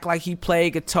tried to act like he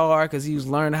played guitar because he was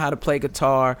learning how to play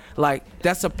guitar. Like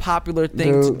that's a popular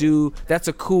thing to do. That's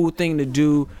a cool thing to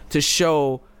do to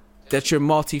show that you're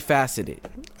multifaceted.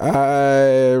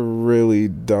 I really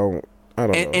don't. I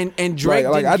don't know. And Drake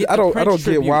I don't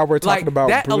get why we're talking about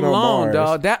that Bruno alone, Mars.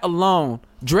 dog. That alone,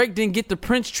 Drake didn't get the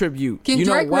Prince tribute. Can you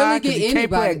Drake know why? really get he anybody? Can't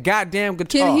play a goddamn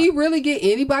guitar. Can he really get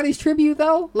anybody's tribute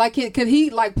though? Like, could he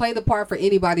like play the part for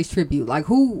anybody's tribute? Like,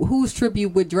 whose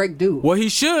tribute would Drake do? Well, he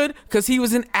should, because he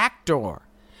was an actor.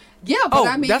 Yeah, but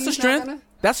I mean, that's a strength.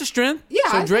 That's a strength.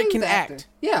 Yeah, so Drake can act.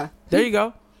 Yeah, there you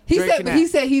go. He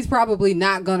said he's probably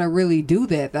not gonna really do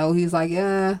that though. He's like,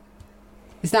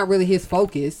 it's not really his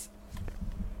focus.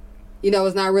 You know,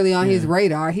 it's not really on his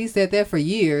radar. He said that for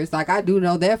years. Like, I do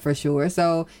know that for sure.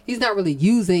 So he's not really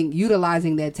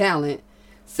utilizing that talent.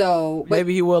 So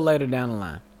maybe he will later down the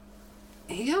line.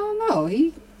 I don't know.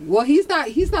 He's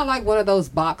not like one of those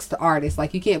boxed artists.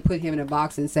 Like, you can't put him in a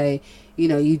box and say,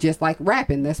 you just like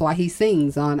rapping. That's why he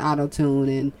sings on auto-tune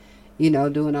and,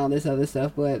 doing all this other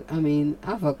stuff. But, I mean,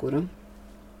 I fuck with him.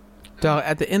 Dog,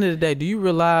 at the end of the day, do you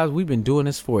realize we've been doing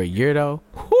this for a year, though?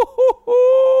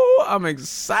 I'm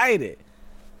excited.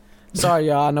 Sorry,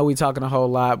 y'all. I know we talking a whole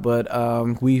lot,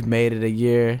 but we've made it a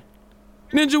year.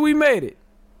 Ninja, we made it.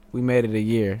 We made it a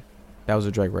year. That was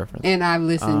a Drake reference. And I've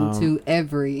listened to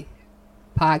every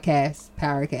podcast,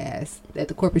 Powercast that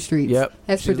the Corporate Streets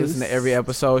has produced. Listen to every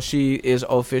episode. She is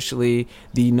officially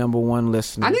the #1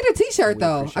 listener. I need a t-shirt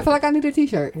though. I feel like I need a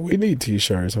t-shirt. We need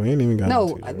t-shirts. We ain't even got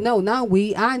no, not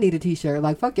we. I need a t-shirt.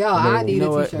 Like, fuck y'all. I need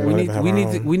a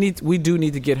t-shirt. We do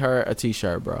need to get her a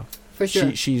t-shirt, bro. For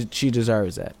sure. She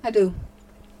deserves that. I do.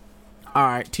 All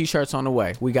right, t-shirts on the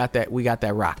way. We got that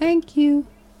rock. Thank you.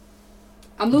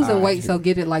 I'm losing weight, so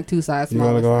get it like 2 sizes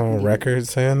smaller. You want to go on record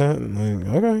saying that? Like,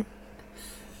 okay.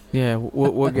 Yeah,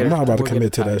 we'll get it. I'm not about to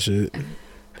commit to that shit.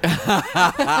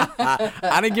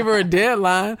 I didn't give her a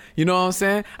deadline. You know what I'm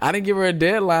saying? I didn't give her a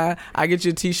deadline. I get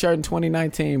you a t-shirt in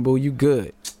 2019, boo. You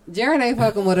good. Jared ain't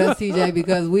fucking with us, TJ,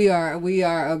 because we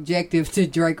are objective to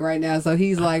Drake right now. So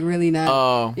he's like really not.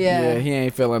 Oh, yeah, he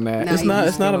ain't feeling that. No,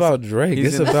 it's not about Drake.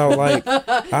 It's about like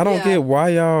I don't get why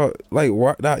y'all like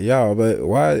not y'all, but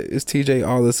why is TJ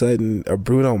all of a sudden a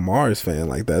Bruno Mars fan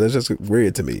like that? It's just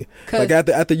weird to me. Like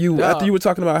after you were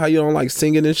talking about how you don't like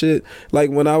singing and shit.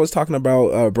 Like when I was talking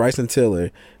about Bryson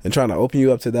Tiller and trying to open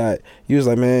you up to that, you was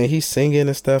like, man, he's singing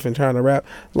and stuff and trying to rap.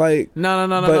 Like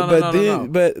no.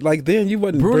 But like then you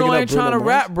wasn't. Bruno ain't trying to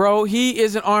rap, bro. He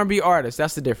is an R&B artist.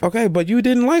 That's the difference. Okay, but you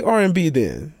didn't like R&B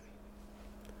then.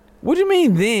 What do you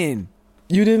mean then?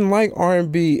 You didn't like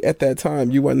R&B at that time.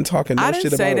 You wasn't talking no shit about it. I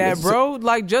didn't say that, bro.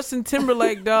 Like Justin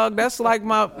Timberlake, dog. That's like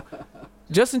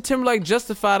Justin Timberlake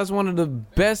Justified is one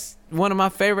of my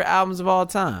favorite albums of all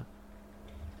time.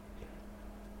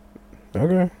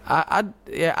 Okay.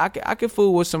 I could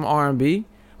fool with some R&B,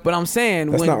 but I'm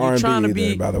saying that's when not you're R&B trying to either,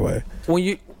 be, by the way. When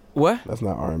you what? That's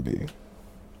not R&B.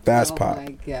 That's pop. Oh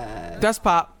my God. That's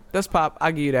pop. That's pop.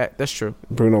 I give you that. That's true.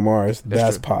 Bruno Mars.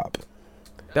 That's pop.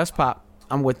 That's pop.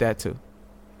 I'm with that too.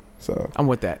 So I'm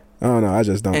with that. I don't know. I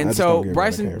just don't. And so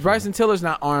Bryson Tiller's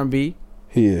not R&B.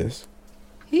 He is.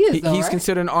 He's right?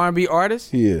 Considered an R&B artist.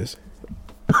 He is.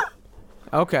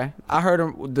 Okay, I heard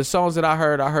him. The songs that I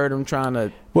heard him trying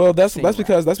to. Well, that's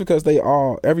because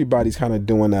everybody's kind of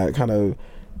doing that, kind of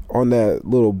on that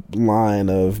little line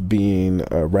of being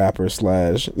a rapper /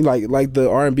 like the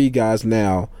R&B guys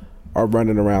now are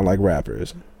running around like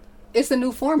rappers. It's a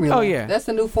new formula. Oh yeah, that's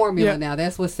a new formula now.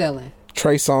 That's what's selling.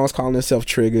 Trey Songz calling himself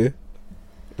Trigger.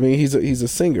 I mean, he's a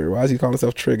singer. Why is he calling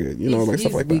himself Trigger? You know,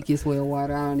 stuff like that. He's weak as well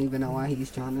water. I don't even know why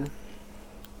he's trying to.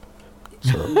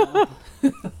 Sure.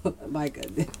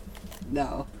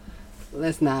 No,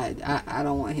 let's not. I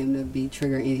don't want him to be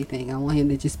Trigger anything. I want him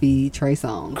to just be Trey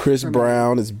Songz. Chris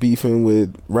Brown is beefing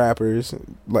with rappers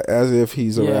like as if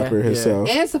he's a rapper himself.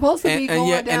 And supposed to be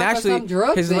going down for some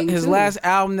drug thing his last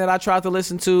album that I tried to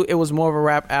listen to, it was more of a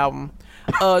rap album.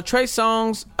 Trey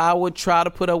Songz, I would try to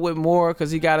put up with more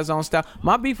because he got his own style.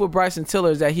 My beef with Bryson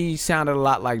Tiller is that he sounded a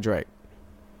lot like Drake.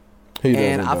 He doesn't.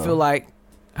 And I feel like,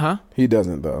 he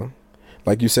doesn't though.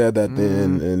 Like you said that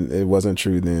then, and it wasn't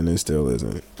true then, it still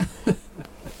isn't.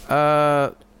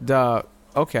 Dog.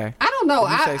 Okay. I don't know.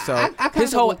 I say so.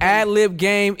 His whole ad lib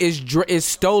game is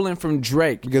stolen from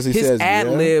Drake because he his says ad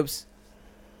libs.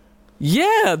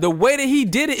 Yeah, the way that he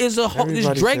did it is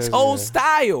Drake's whole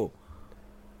style.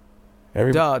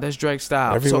 Dog, that's Drake's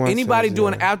style. So anybody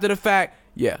doing it after the fact,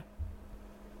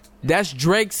 that's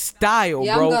Drake's style,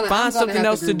 bro. Find something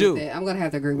else to do. I'm gonna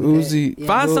have to agree with that. Yeah.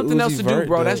 Find something else to do,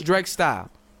 bro. That's Drake's style.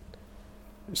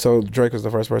 So Drake was the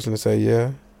first person to say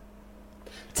yeah.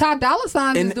 Ty Dolla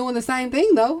 $ign is doing the same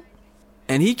thing though.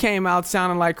 And he came out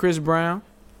sounding like Chris Brown.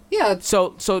 Yeah.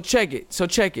 So check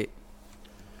it.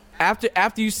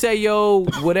 After you say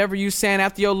whatever you saying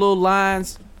after your little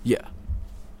lines,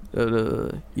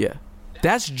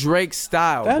 that's Drake's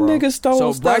style. That nigga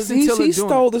stole stuff. He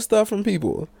stole the stuff from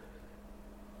people.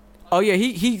 Oh yeah,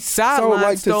 he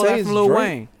sidelined stole that from Lil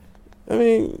Wayne. I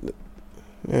mean,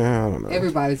 I don't know.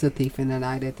 Everybody's a thief in the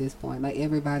night at this point. Like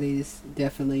everybody's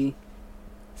definitely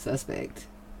suspect.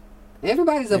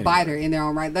 Everybody's a biter in their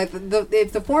own right. Like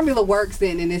if the formula works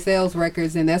then and it sells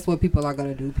records, then that's what people are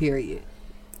gonna do. Period.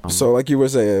 So like you were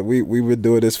saying, we would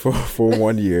do this for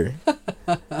 1 year.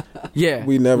 Yeah,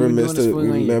 we never missed it.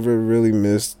 We never really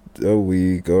missed a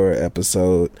week or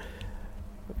episode.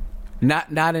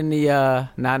 Not in the podcast.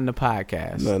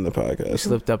 Not in the podcast. We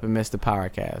slipped up and missed the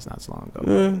Powercast not so long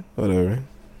ago. Whatever.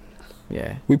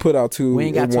 Yeah, we put out 2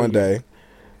 in one day.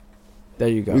 There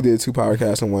you go. We did 2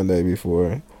 podcasts in one day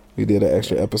before. We did an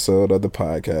extra episode of the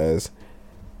podcast.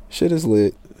 Shit is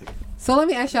lit. So let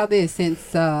me ask y'all this,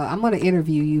 since I'm going to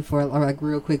interview you for like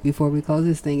real quick before we close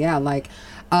this thing out. Like,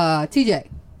 TJ,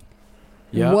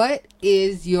 what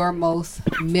is your most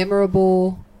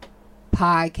memorable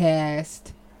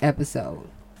podcast episode?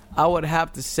 I would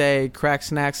have to say Crack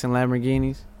Snacks and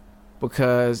Lamborghinis,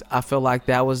 because I feel like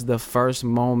that was the first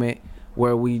moment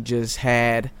where we just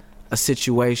had a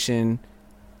situation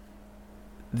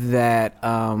that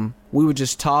we were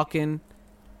just talking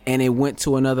and it went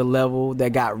to another level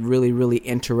that got really, really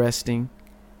interesting.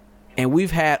 And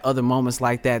we've had other moments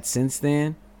like that since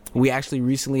then. We actually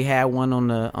recently had one on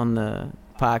the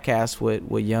podcast with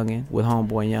Youngin, with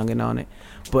Homeboy Youngin on it.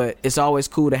 But it's always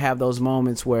cool to have those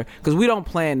moments where, because we don't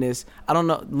plan this. I don't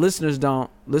know, listeners don't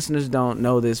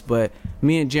know this, but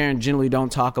me and Jaren generally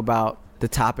don't talk about the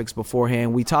topics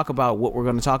beforehand. We talk about what we're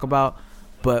going to talk about,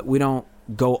 but we don't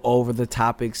go over the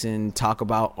topics and talk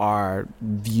about our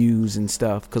views and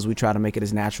stuff, because we try to make it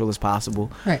as natural as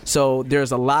possible. Right. So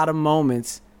there's a lot of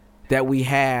moments that we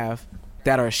have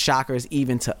that are shockers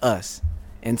even to us.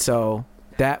 And so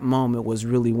that moment was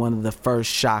really one of the first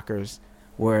shockers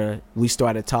where we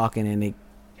started talking and it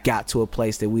got to a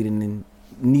place that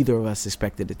neither of us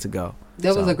expected it to go.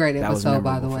 That was a great episode,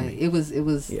 by the way. It was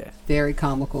very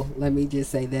comical. Let me just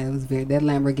say that. It was that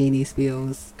Lamborghini spiel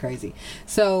was crazy.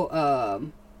 So,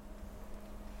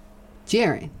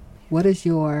 Jaren, what is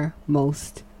your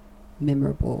most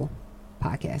memorable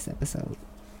podcast episode?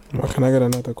 Well, can I get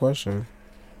another question?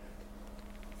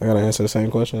 I gotta answer the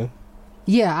same question.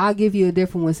 Yeah, I'll give you a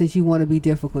different one since you want to be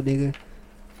difficult, nigga.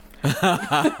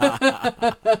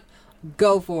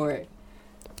 Go for it.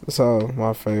 So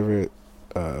my favorite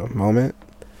moment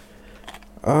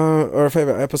or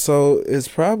favorite episode is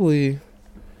probably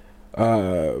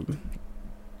the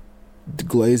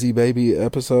Glazy Baby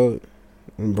episode.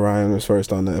 And Brian was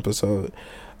first on the episode,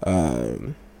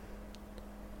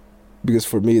 because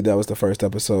for me that was the first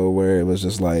episode where it was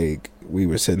just like we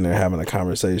were sitting there having a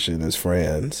conversation as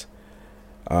friends,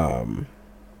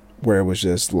 where it was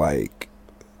just like,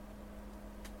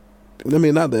 I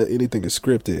mean, not that anything is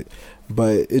scripted,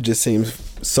 but it just seems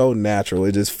so natural.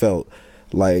 It just felt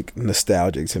like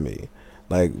nostalgic to me.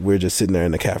 Like we're just sitting there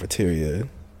in the cafeteria,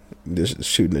 just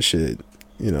shooting the shit,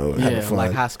 having fun.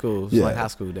 Like high school, like high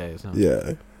school days. Huh?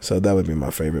 Yeah, so that would be my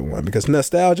favorite one, because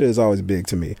nostalgia is always big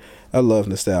to me. I love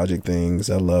nostalgic things.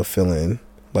 I love feeling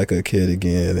like a kid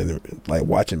again, and like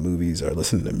watching movies or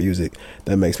listening to music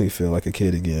that makes me feel like a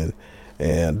kid again.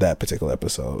 And that particular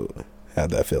episode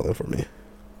had that feeling for me.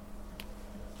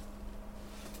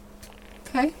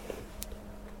 Okay.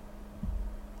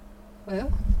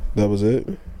 Well, that was it?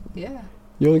 Yeah.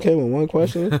 You only came with one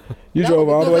question? You drove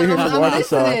all the way here from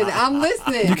Arkansas. I'm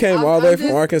listening. You came all the way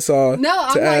from Arkansas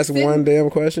to ask one damn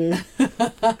question?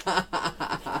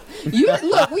 You know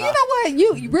what?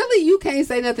 You can't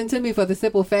say nothing to me for the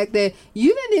simple fact that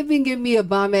you didn't even give me a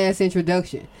bomb ass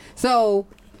introduction. So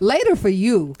later for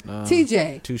you,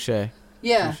 TJ. Touche.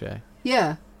 Yeah. Touche.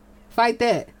 Yeah. Fight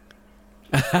that.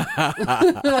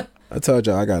 I told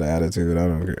y'all I got an attitude. I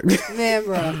don't care. Man,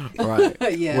 bro.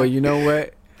 Right. Yeah. Well, you know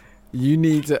what? You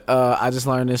need to. I just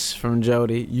learned this from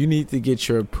Jody. You need to get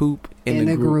your poop in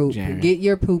the group. Get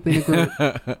your poop in the group.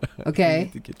 Okay. You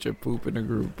need to get your poop in the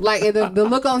group. Like the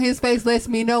look on his face lets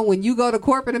me know when you go to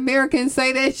corporate America and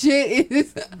say that shit.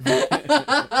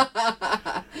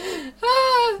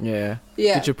 Yeah.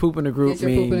 Get your poop in the group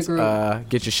means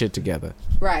get your shit together.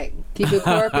 Right. Keep it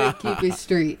corporate. Keep it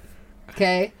street.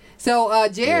 Okay. So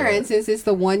Jaren, since it's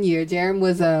the 1 year, Jaren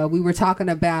was we were talking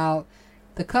about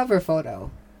the cover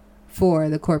photo for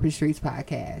the Corporate Streets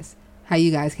podcast. How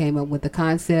you guys came up with the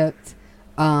concept.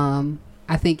 I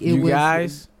think it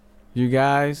was you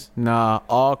guys, nah,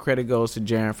 all credit goes to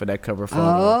Jaren for that cover photo.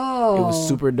 Oh. It was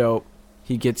super dope.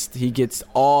 He gets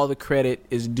all the credit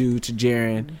is due to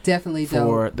Jaren. Definitely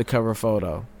for dope. the cover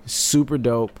photo. Super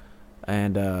dope.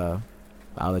 And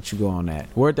I'll let you go on that.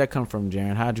 Where'd that come from,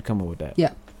 Jaren? How'd you come up with that?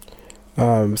 Yeah.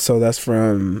 So that's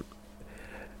from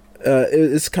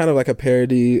it's kind of like a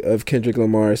parody of Kendrick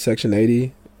Lamar's Section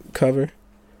 80 cover.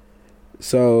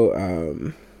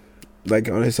 So like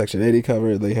on his Section 80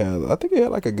 cover, I think it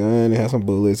had like a gun, it had some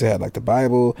bullets, it had like the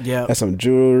Bible, had some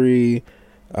jewelry,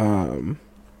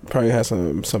 probably had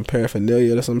some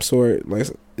paraphernalia of some sort, like,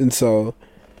 and so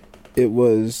it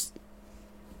was,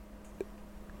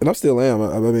 and I still am.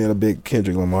 I mean, a big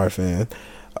Kendrick Lamar fan.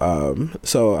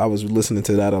 So I was listening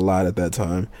to that a lot at that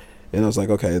time, and I was like,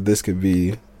 okay, this could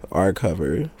be our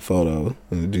cover photo,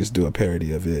 and just do a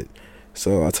parody of it.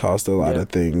 So I tossed a lot of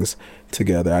things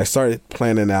together. I started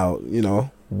planning out,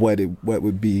 what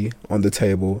would be on the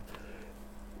table.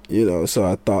 You know, so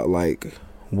I thought like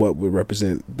what would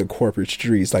represent the corporate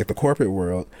streets, like the corporate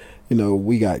world. You know,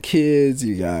 we got kids,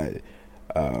 you got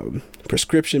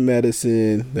prescription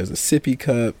medicine, there's a sippy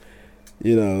cup,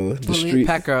 you know, the street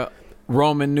pack of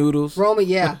Roman noodles. Roman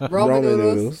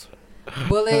noodles.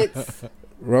 Bullets.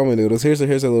 Roman noodles. Here's a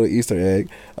little Easter egg.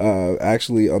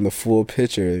 Actually, on the full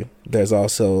picture, there's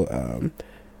also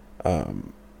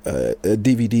a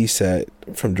DVD set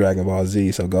from Dragon Ball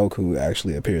Z. So Goku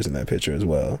actually appears in that picture as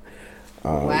well.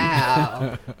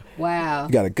 Wow.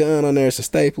 You got a gun on there. It's a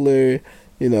stapler.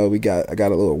 You know, I got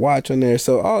a little watch on there.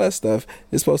 So all that stuff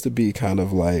is supposed to be kind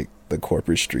of like the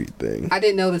corporate street thing. I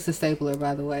didn't notice the stapler,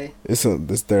 by the way. It's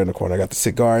there in the corner. I got the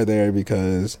cigar there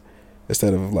because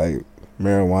instead of like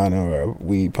marijuana or a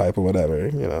weed pipe or whatever,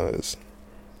 you know, it's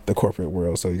the corporate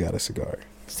world. So you got a cigar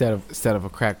instead of a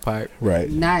crack pipe. Right.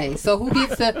 Nice. So who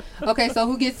gets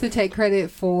to take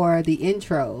credit for the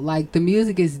intro? Like, the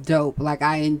music is dope. Like,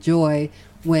 I enjoy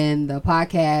when the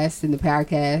podcast and the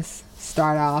Powercast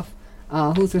start off.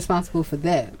 Who's responsible for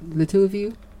that? The two of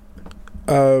you?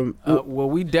 Well,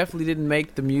 we definitely didn't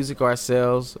make the music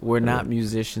ourselves. We're not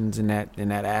musicians in that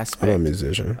aspect. I'm a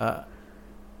musician.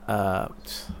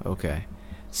 Okay.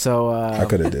 So I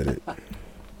could have did it.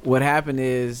 What happened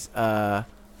is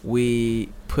we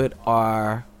put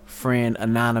our friend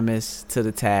Anonymous to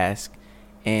the task,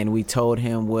 and we told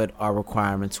him what our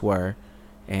requirements were,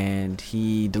 and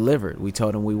he delivered. We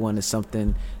told him we wanted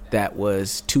something that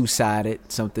was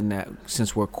two-sided, something that,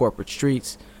 since we're corporate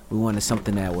streets, we wanted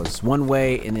something that was one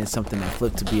way and then something that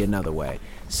flipped to be another way.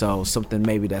 So something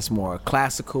maybe that's more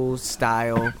classical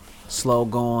style, slow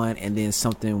going, and then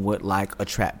something with like a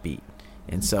trap beat.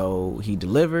 And so he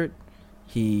delivered.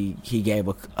 He gave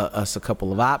us a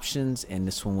couple of options, and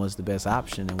this one was the best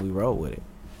option, and we rolled with it.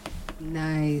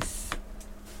 Nice.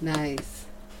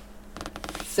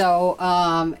 So,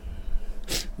 I'm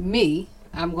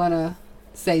gonna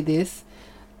say this.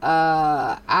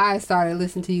 I started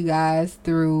listening to you guys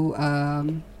through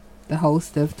the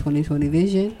host of 2020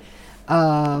 Vision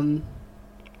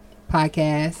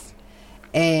podcast.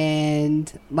 And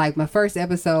like my first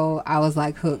episode, I was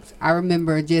like hooked. I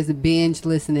remember just binge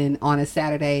listening on a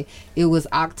Saturday. It was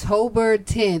October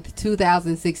 10th,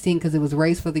 2016, because it was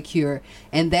Race for the Cure.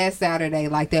 And that Saturday,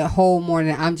 like that whole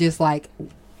morning, I'm just like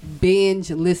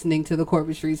binge listening to the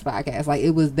Corporate Streets podcast. Like,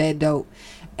 it was that dope.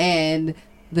 And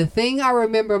the thing I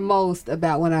remember most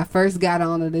about when I first got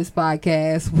onto this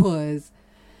podcast was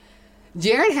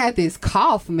Jared had this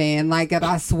cough, man, like, and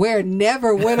I swear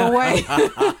never went away.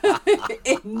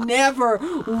 It never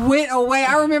went away.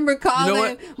 I remember calling. You know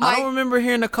what? I don't remember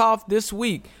hearing the cough this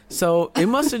week, so it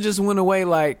must have just went away.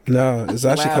 Like, no, it's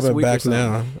actually coming back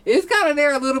now. It's kind of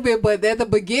there a little bit, but at the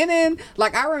beginning,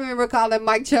 like, I remember calling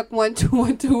Mike Chuck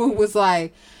 1212 and was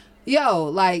like, "Yo,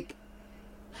 like,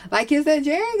 is that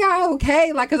Jared guy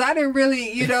okay?" Like, cause I didn't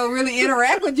really, really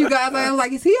interact with you guys. I was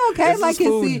like, is he okay? Is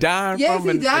he dying? Yes,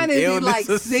 he dying. Is he like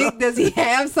sick? Does he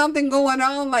have something going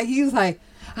on? Like, he was like,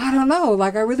 I don't know.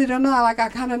 Like, I really don't know. Like, I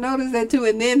kind of noticed that too.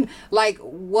 And then, like,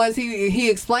 once he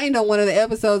explained on one of the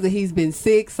episodes that he's been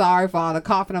sick. Sorry for all the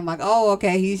coughing. I'm like, oh,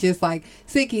 okay. He's just like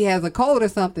sick. He has a cold or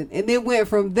something. And then went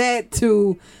from that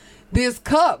to this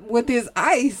cup with this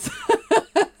ice.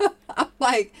 I'm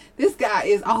like, this guy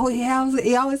is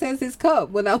he always has his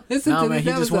cup when I listen to this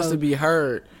he just wants to be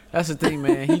heard. That's the thing,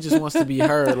 man. He just wants to be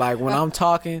heard. Like, when I'm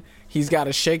talking, he's got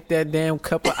to shake that damn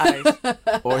cup of ice,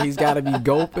 or he's got to be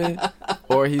gulping,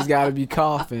 or he's got to be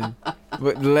coughing,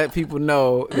 but to let people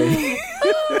know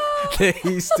that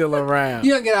he's still around.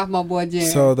 You don't get off my boy, Jared.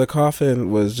 So the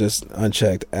coughing was just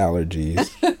unchecked allergies.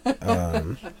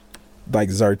 Like,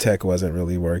 Zyrtec wasn't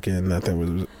really working.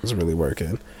 Nothing was really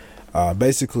working.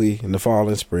 Basically, in the fall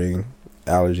and spring,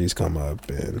 allergies come up,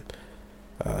 and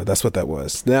that's what that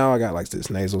was. Now I got like this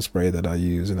nasal spray that I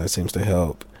use, and that seems to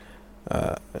help.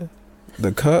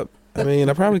 The cup, I mean,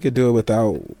 I probably could do it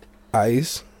without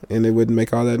ice, and it wouldn't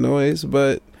make all that noise,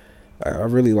 but I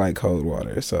really like cold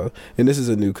water. So, and this is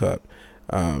a new cup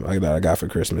that I got for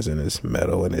Christmas, and it's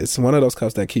metal, and it's one of those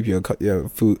cups that keep your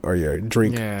food or your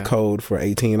drink cold for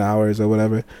 18 hours or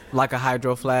whatever. Like a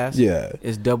hydro flask? Yeah.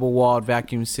 It's double walled,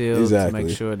 vacuum sealed to make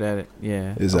sure that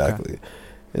Exactly. Okay.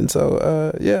 And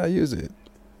so, I use it.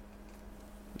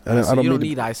 So you don't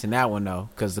need ice in that one, though,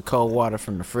 because the cold water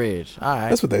from the fridge. All right.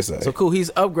 That's what they say. So cool.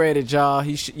 He's upgraded, y'all.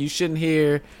 You shouldn't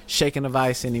hear shaking of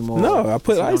ice anymore. No, I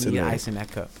put ice in there. You don't need ice in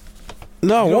that cup.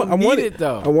 No, I want it,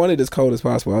 though. I want it as cold as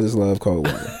possible. I just love cold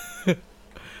water.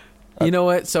 You know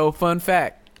what? So, fun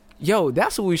fact. Yo,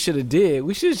 that's what we should have did.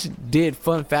 We should have did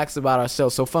fun facts about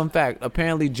ourselves. So fun fact,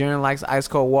 apparently Jaren likes ice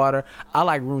cold water. I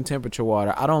like room temperature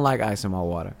water. I don't like ice in my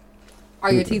water.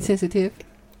 Are your teeth sensitive?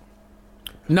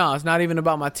 No, it's not even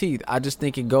about my teeth. I just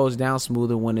think it goes down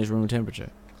smoother when it's room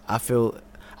temperature. I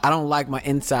don't like my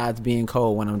insides being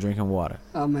cold when I'm drinking water.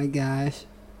 Oh my gosh.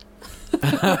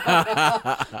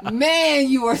 Man,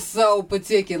 you are so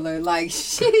particular. Like,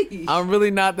 sheesh. I'm really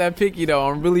not that picky though.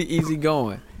 I'm really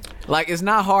easygoing. Like, it's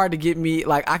not hard to get me,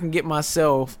 like, I can get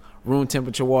myself room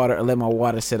temperature water and let my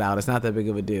water sit out. It's not that big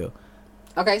of a deal.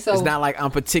 Okay, so it's not like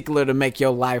I'm particular to make your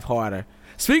life harder.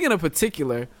 Speaking of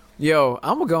particular, yo,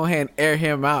 I'm gonna go ahead and air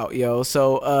him out, yo.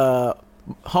 So,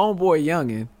 homeboy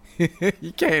youngin,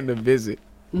 he came to visit.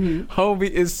 Mm-hmm. Homie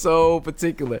is so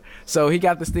particular. So he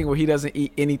got this thing where he doesn't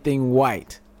eat anything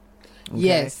white. Okay?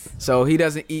 Yes. So he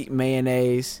doesn't eat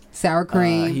mayonnaise, sour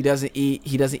cream. He doesn't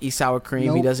eat sour cream.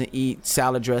 Nope. He doesn't eat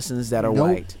salad dressings that are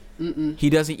white. Mm-mm. He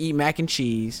doesn't eat mac and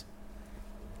cheese.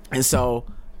 And so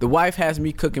the wife has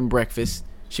me cooking breakfast.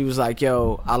 She was like,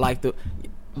 "Yo, I like the."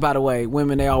 By the way,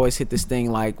 women, they always hit this thing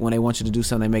like when they want you to do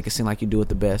something, they make it seem like you do it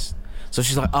the best. So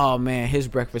she's like, "Oh man, his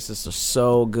breakfasts are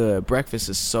so good. Breakfast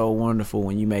is so wonderful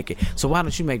when you make it. So why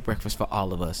don't you make breakfast for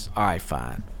all of us?" All right,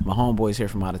 fine. My homeboy's here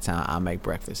from out of town. I'll make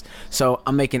breakfast. So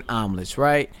I'm making omelets,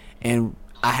 right? And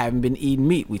I haven't been eating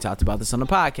meat. We talked about this on the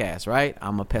podcast, right?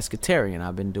 I'm a pescatarian.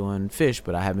 I've been doing fish,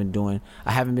 but I haven't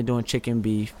been doing chicken,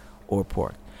 beef, or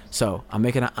pork. So I'm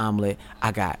making an omelet.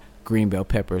 I got green bell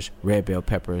peppers, red bell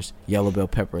peppers, yellow bell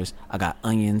peppers. I got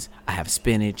onions. I have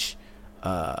spinach.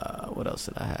 What else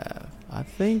did I have? I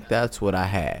think that's what I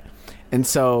had. And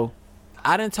so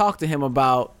I didn't talk to him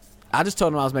about, I just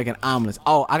told him I was making omelets.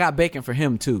 Oh, I got bacon for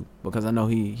him too, because I know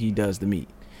he does the meat.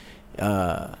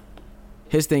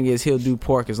 His thing is he'll do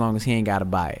pork as long as he ain't got to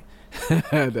buy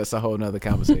it. That's a whole nother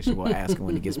conversation. We'll ask him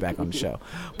when he gets back on the show.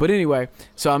 But anyway,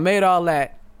 so I made all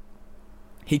that.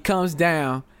 He comes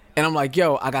down and I'm like,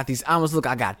 "Yo, I got these omelets. Look,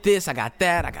 I got this, I got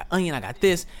that, I got onion, I got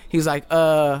this." He was like,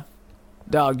 "Dog,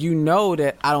 you know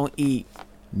that I don't eat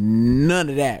none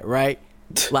of that, right?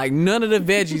 Like none of the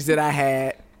veggies that I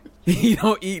had, you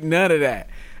don't eat none of that."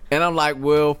 And I'm like,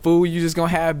 "Well, fool, you just gonna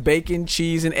have bacon,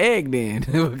 cheese, and egg then,"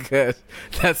 because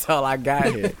that's all I got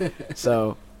here.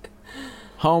 So,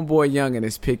 homeboy youngin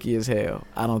is picky as hell.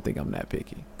 I don't think I'm that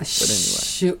picky. But anyway.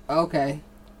 Shoot. Okay.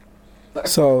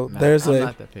 So I'm there's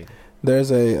not that picky.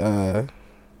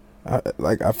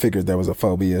 I figured there was a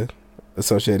phobia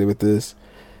associated with this.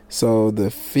 So the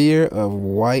fear of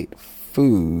white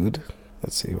food.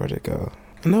 Let's see, where'd it go?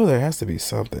 I know there has to be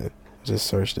something. I just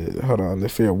searched it. Hold on. The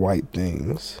fear of white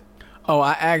things. Oh,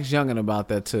 I asked Youngin about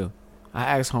that too. I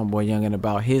asked homeboy Youngin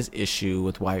about his issue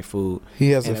with white food.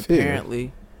 He has a fear.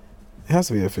 Apparently, it has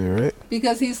to be a fear, right?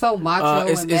 Because he's so macho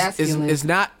and masculine. It's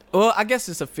not. Well, I guess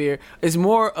it's a fear. It's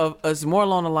more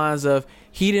along the lines of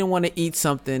he didn't want to eat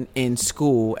something in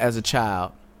school as a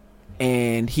child,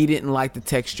 and he didn't like the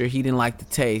texture, he didn't like the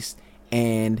taste,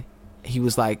 and he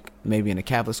was like maybe in a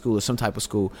Catholic school or some type of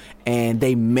school, and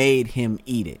they made him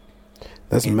eat it.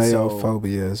 That's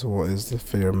mayo-phobia is the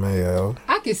fear of mayo.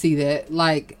 I can see that.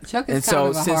 Like, Chuck is kind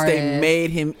of a hard ass. And so since they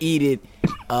made him eat it,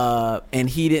 and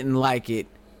he didn't like it,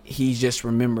 he just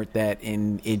remembered that,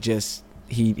 and it just...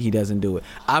 He doesn't do it.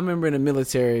 I remember in the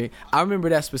military, I remember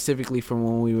that specifically from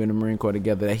when we were in the Marine Corps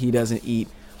together, that he doesn't eat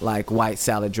like white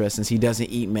salad dressings. He doesn't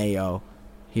eat mayo.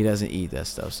 He doesn't eat that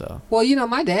stuff. So, well, you know,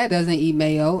 my dad doesn't eat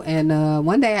mayo, and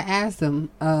one day I asked him,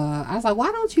 I was like,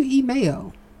 "Why don't you eat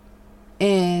mayo?"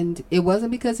 And it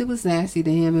wasn't because it was nasty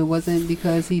to him. It wasn't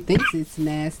because he thinks it's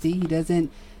nasty. He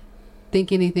doesn't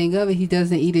think anything of it. He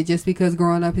doesn't eat it just because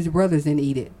growing up his brothers didn't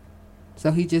eat it.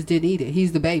 So he just didn't eat it.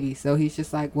 He's the baby. So he's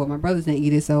just like, well, my brothers didn't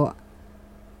eat it, so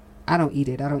I don't eat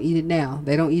it. I don't eat it now.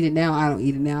 They don't eat it now. I don't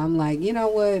eat it now. I'm like, you know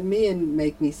what? Men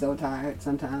make me so tired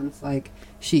sometimes. Like,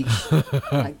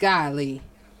 sheesh. Like, golly.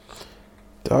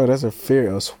 Dog, that's a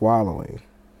fear of swallowing.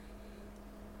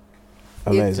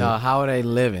 Amazing. How are they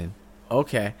living?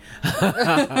 Okay.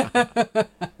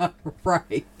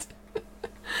 Right.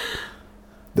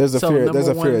 There's a fear. There's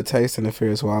a fear of taste and a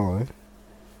fear of swallowing.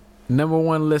 Number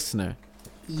one listener.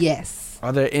 Yes.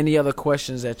 Are there any other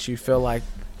questions that you feel like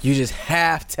you just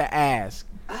have to ask?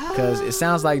 Because it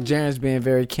sounds like Jaren's being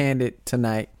very candid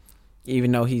tonight.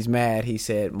 Even though he's mad, he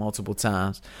said multiple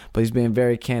times. But he's being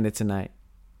very candid tonight.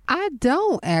 I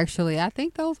don't, actually. I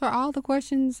think those are all the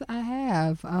questions I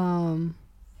have.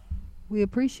 We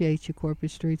appreciate you,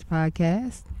 Corporate Streets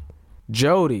Podcast.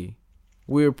 Jody,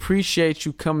 we appreciate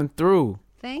you coming through.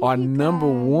 Thank Our you, number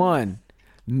one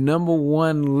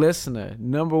listener,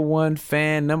 number one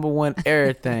fan, number one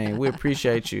everything. We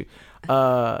appreciate you.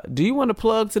 Do you want to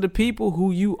plug to the people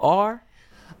who you are?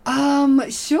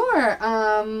 Sure.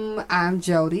 I'm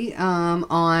Jody.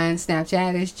 On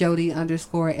Snapchat, it's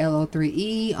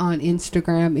Jody_LO3E. On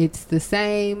Instagram, it's the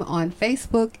same. On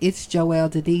Facebook, it's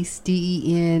Joelle Denise,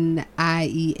 DENIESE.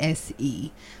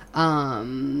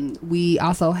 We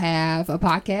also have a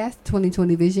podcast,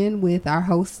 2020 Vision, with our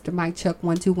host Mike Chuck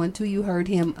 1212. You heard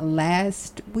him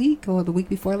last week or the week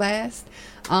before last.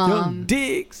 Young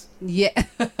Diggs. Yeah.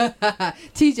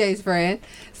 TJ's friend.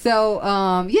 So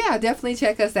yeah, definitely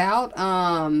check us out.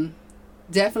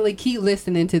 Definitely keep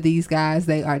listening to these guys.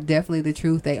 They are definitely the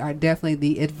truth. They are definitely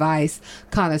the advice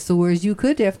connoisseurs. You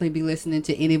could definitely be listening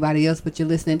to anybody else, but you're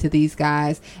listening to these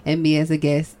guys and me as a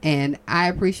guest. And I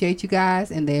appreciate you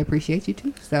guys, and they appreciate you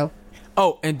too. So.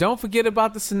 Oh, and don't forget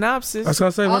about the synopsis. I was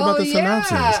gonna say, what about the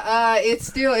synopsis?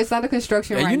 It's under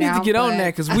construction right now. You need to get on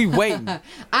that because we waiting.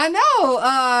 I know.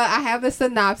 I have a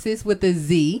synopsis with a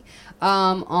Z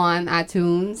on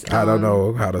iTunes. I don't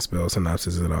know how to spell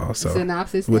synopsis at all. So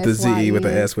synopsis with the Z, with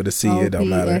the S, with the C, it don't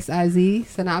matter. SIZ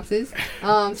synopsis.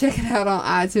 Check it out on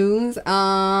iTunes.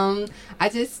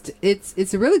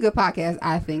 It's a really good podcast.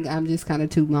 I think I'm just kind of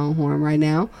tooting my own horn right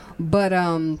now, but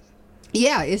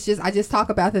yeah, it's just I just talk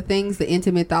about the things, the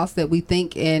intimate thoughts that we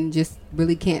think and just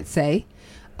really can't say.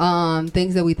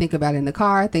 Things that we think about in the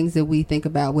car, things that we think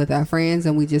about with our friends,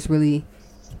 and we just really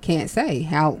can't say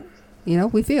how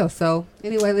we feel. So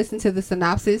anyway, listen to the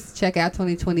synopsis. Check out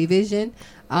 2020 Vision.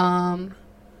 Yeah,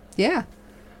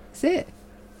 that's it.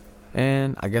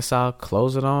 And I guess I'll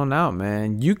close it on out,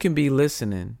 man. You can be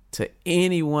listening to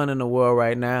anyone in the world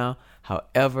right now.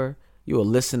 However, you are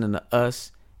listening to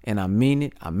us. And I mean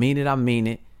it.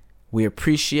 We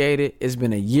appreciate it. It's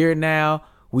been a year now.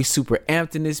 We super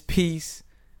amped in this piece.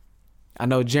 I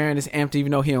know Jaren is amped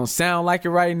even though he don't sound like it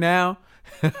right now.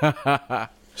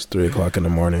 It's 3:00 in the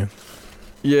morning.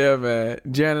 Yeah, man.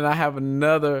 Jaren and I have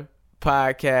another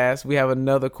podcast. We have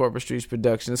another Corporate Streets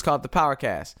production. It's called The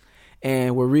Powercast.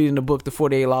 And we're reading the book, The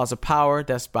 48 Laws of Power.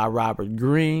 That's by Robert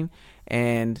Greene.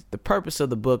 And the purpose of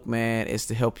the book, man, is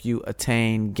to help you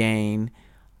attain, gain,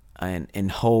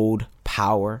 and hold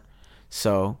power.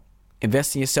 So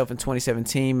invest in yourself in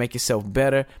 2017. Make yourself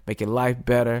better. Make your life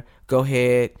better. Go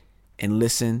ahead and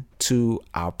listen to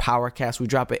our Powercast. We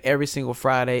drop it every single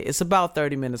Friday. It's about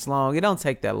 30 minutes long. It don't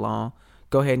take that long.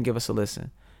 Go ahead and give us a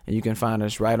listen. And you can find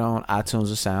us right on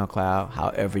iTunes or SoundCloud,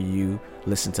 however you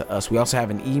listen to us. We also have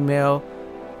an email,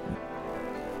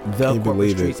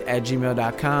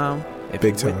 thecorporatestreets@gmail.com.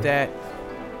 Big time. With that,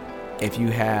 if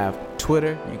you have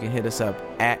Twitter, you can hit us up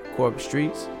at Corporate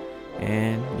Streets,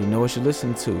 and you know what you're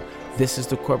listening to. This is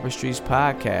the Corporate Streets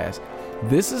Podcast.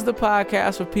 This is the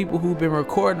podcast for people who've been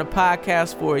recording a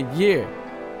podcast for a year,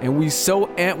 and we so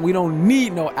amped we don't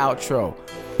need no outro.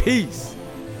 Peace.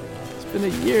 It's been a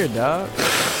year, dog.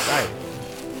 Right.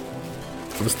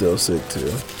 I'm still sick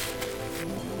too.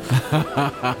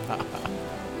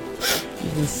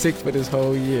 You've been sick for this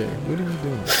whole year. What are you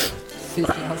doing? Since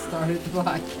y'all started the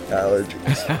podcast.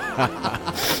 Allergies.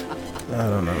 I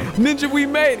don't know. Ninja, we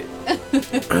made it.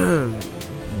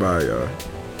 Bye, y'all.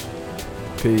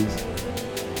 Peace.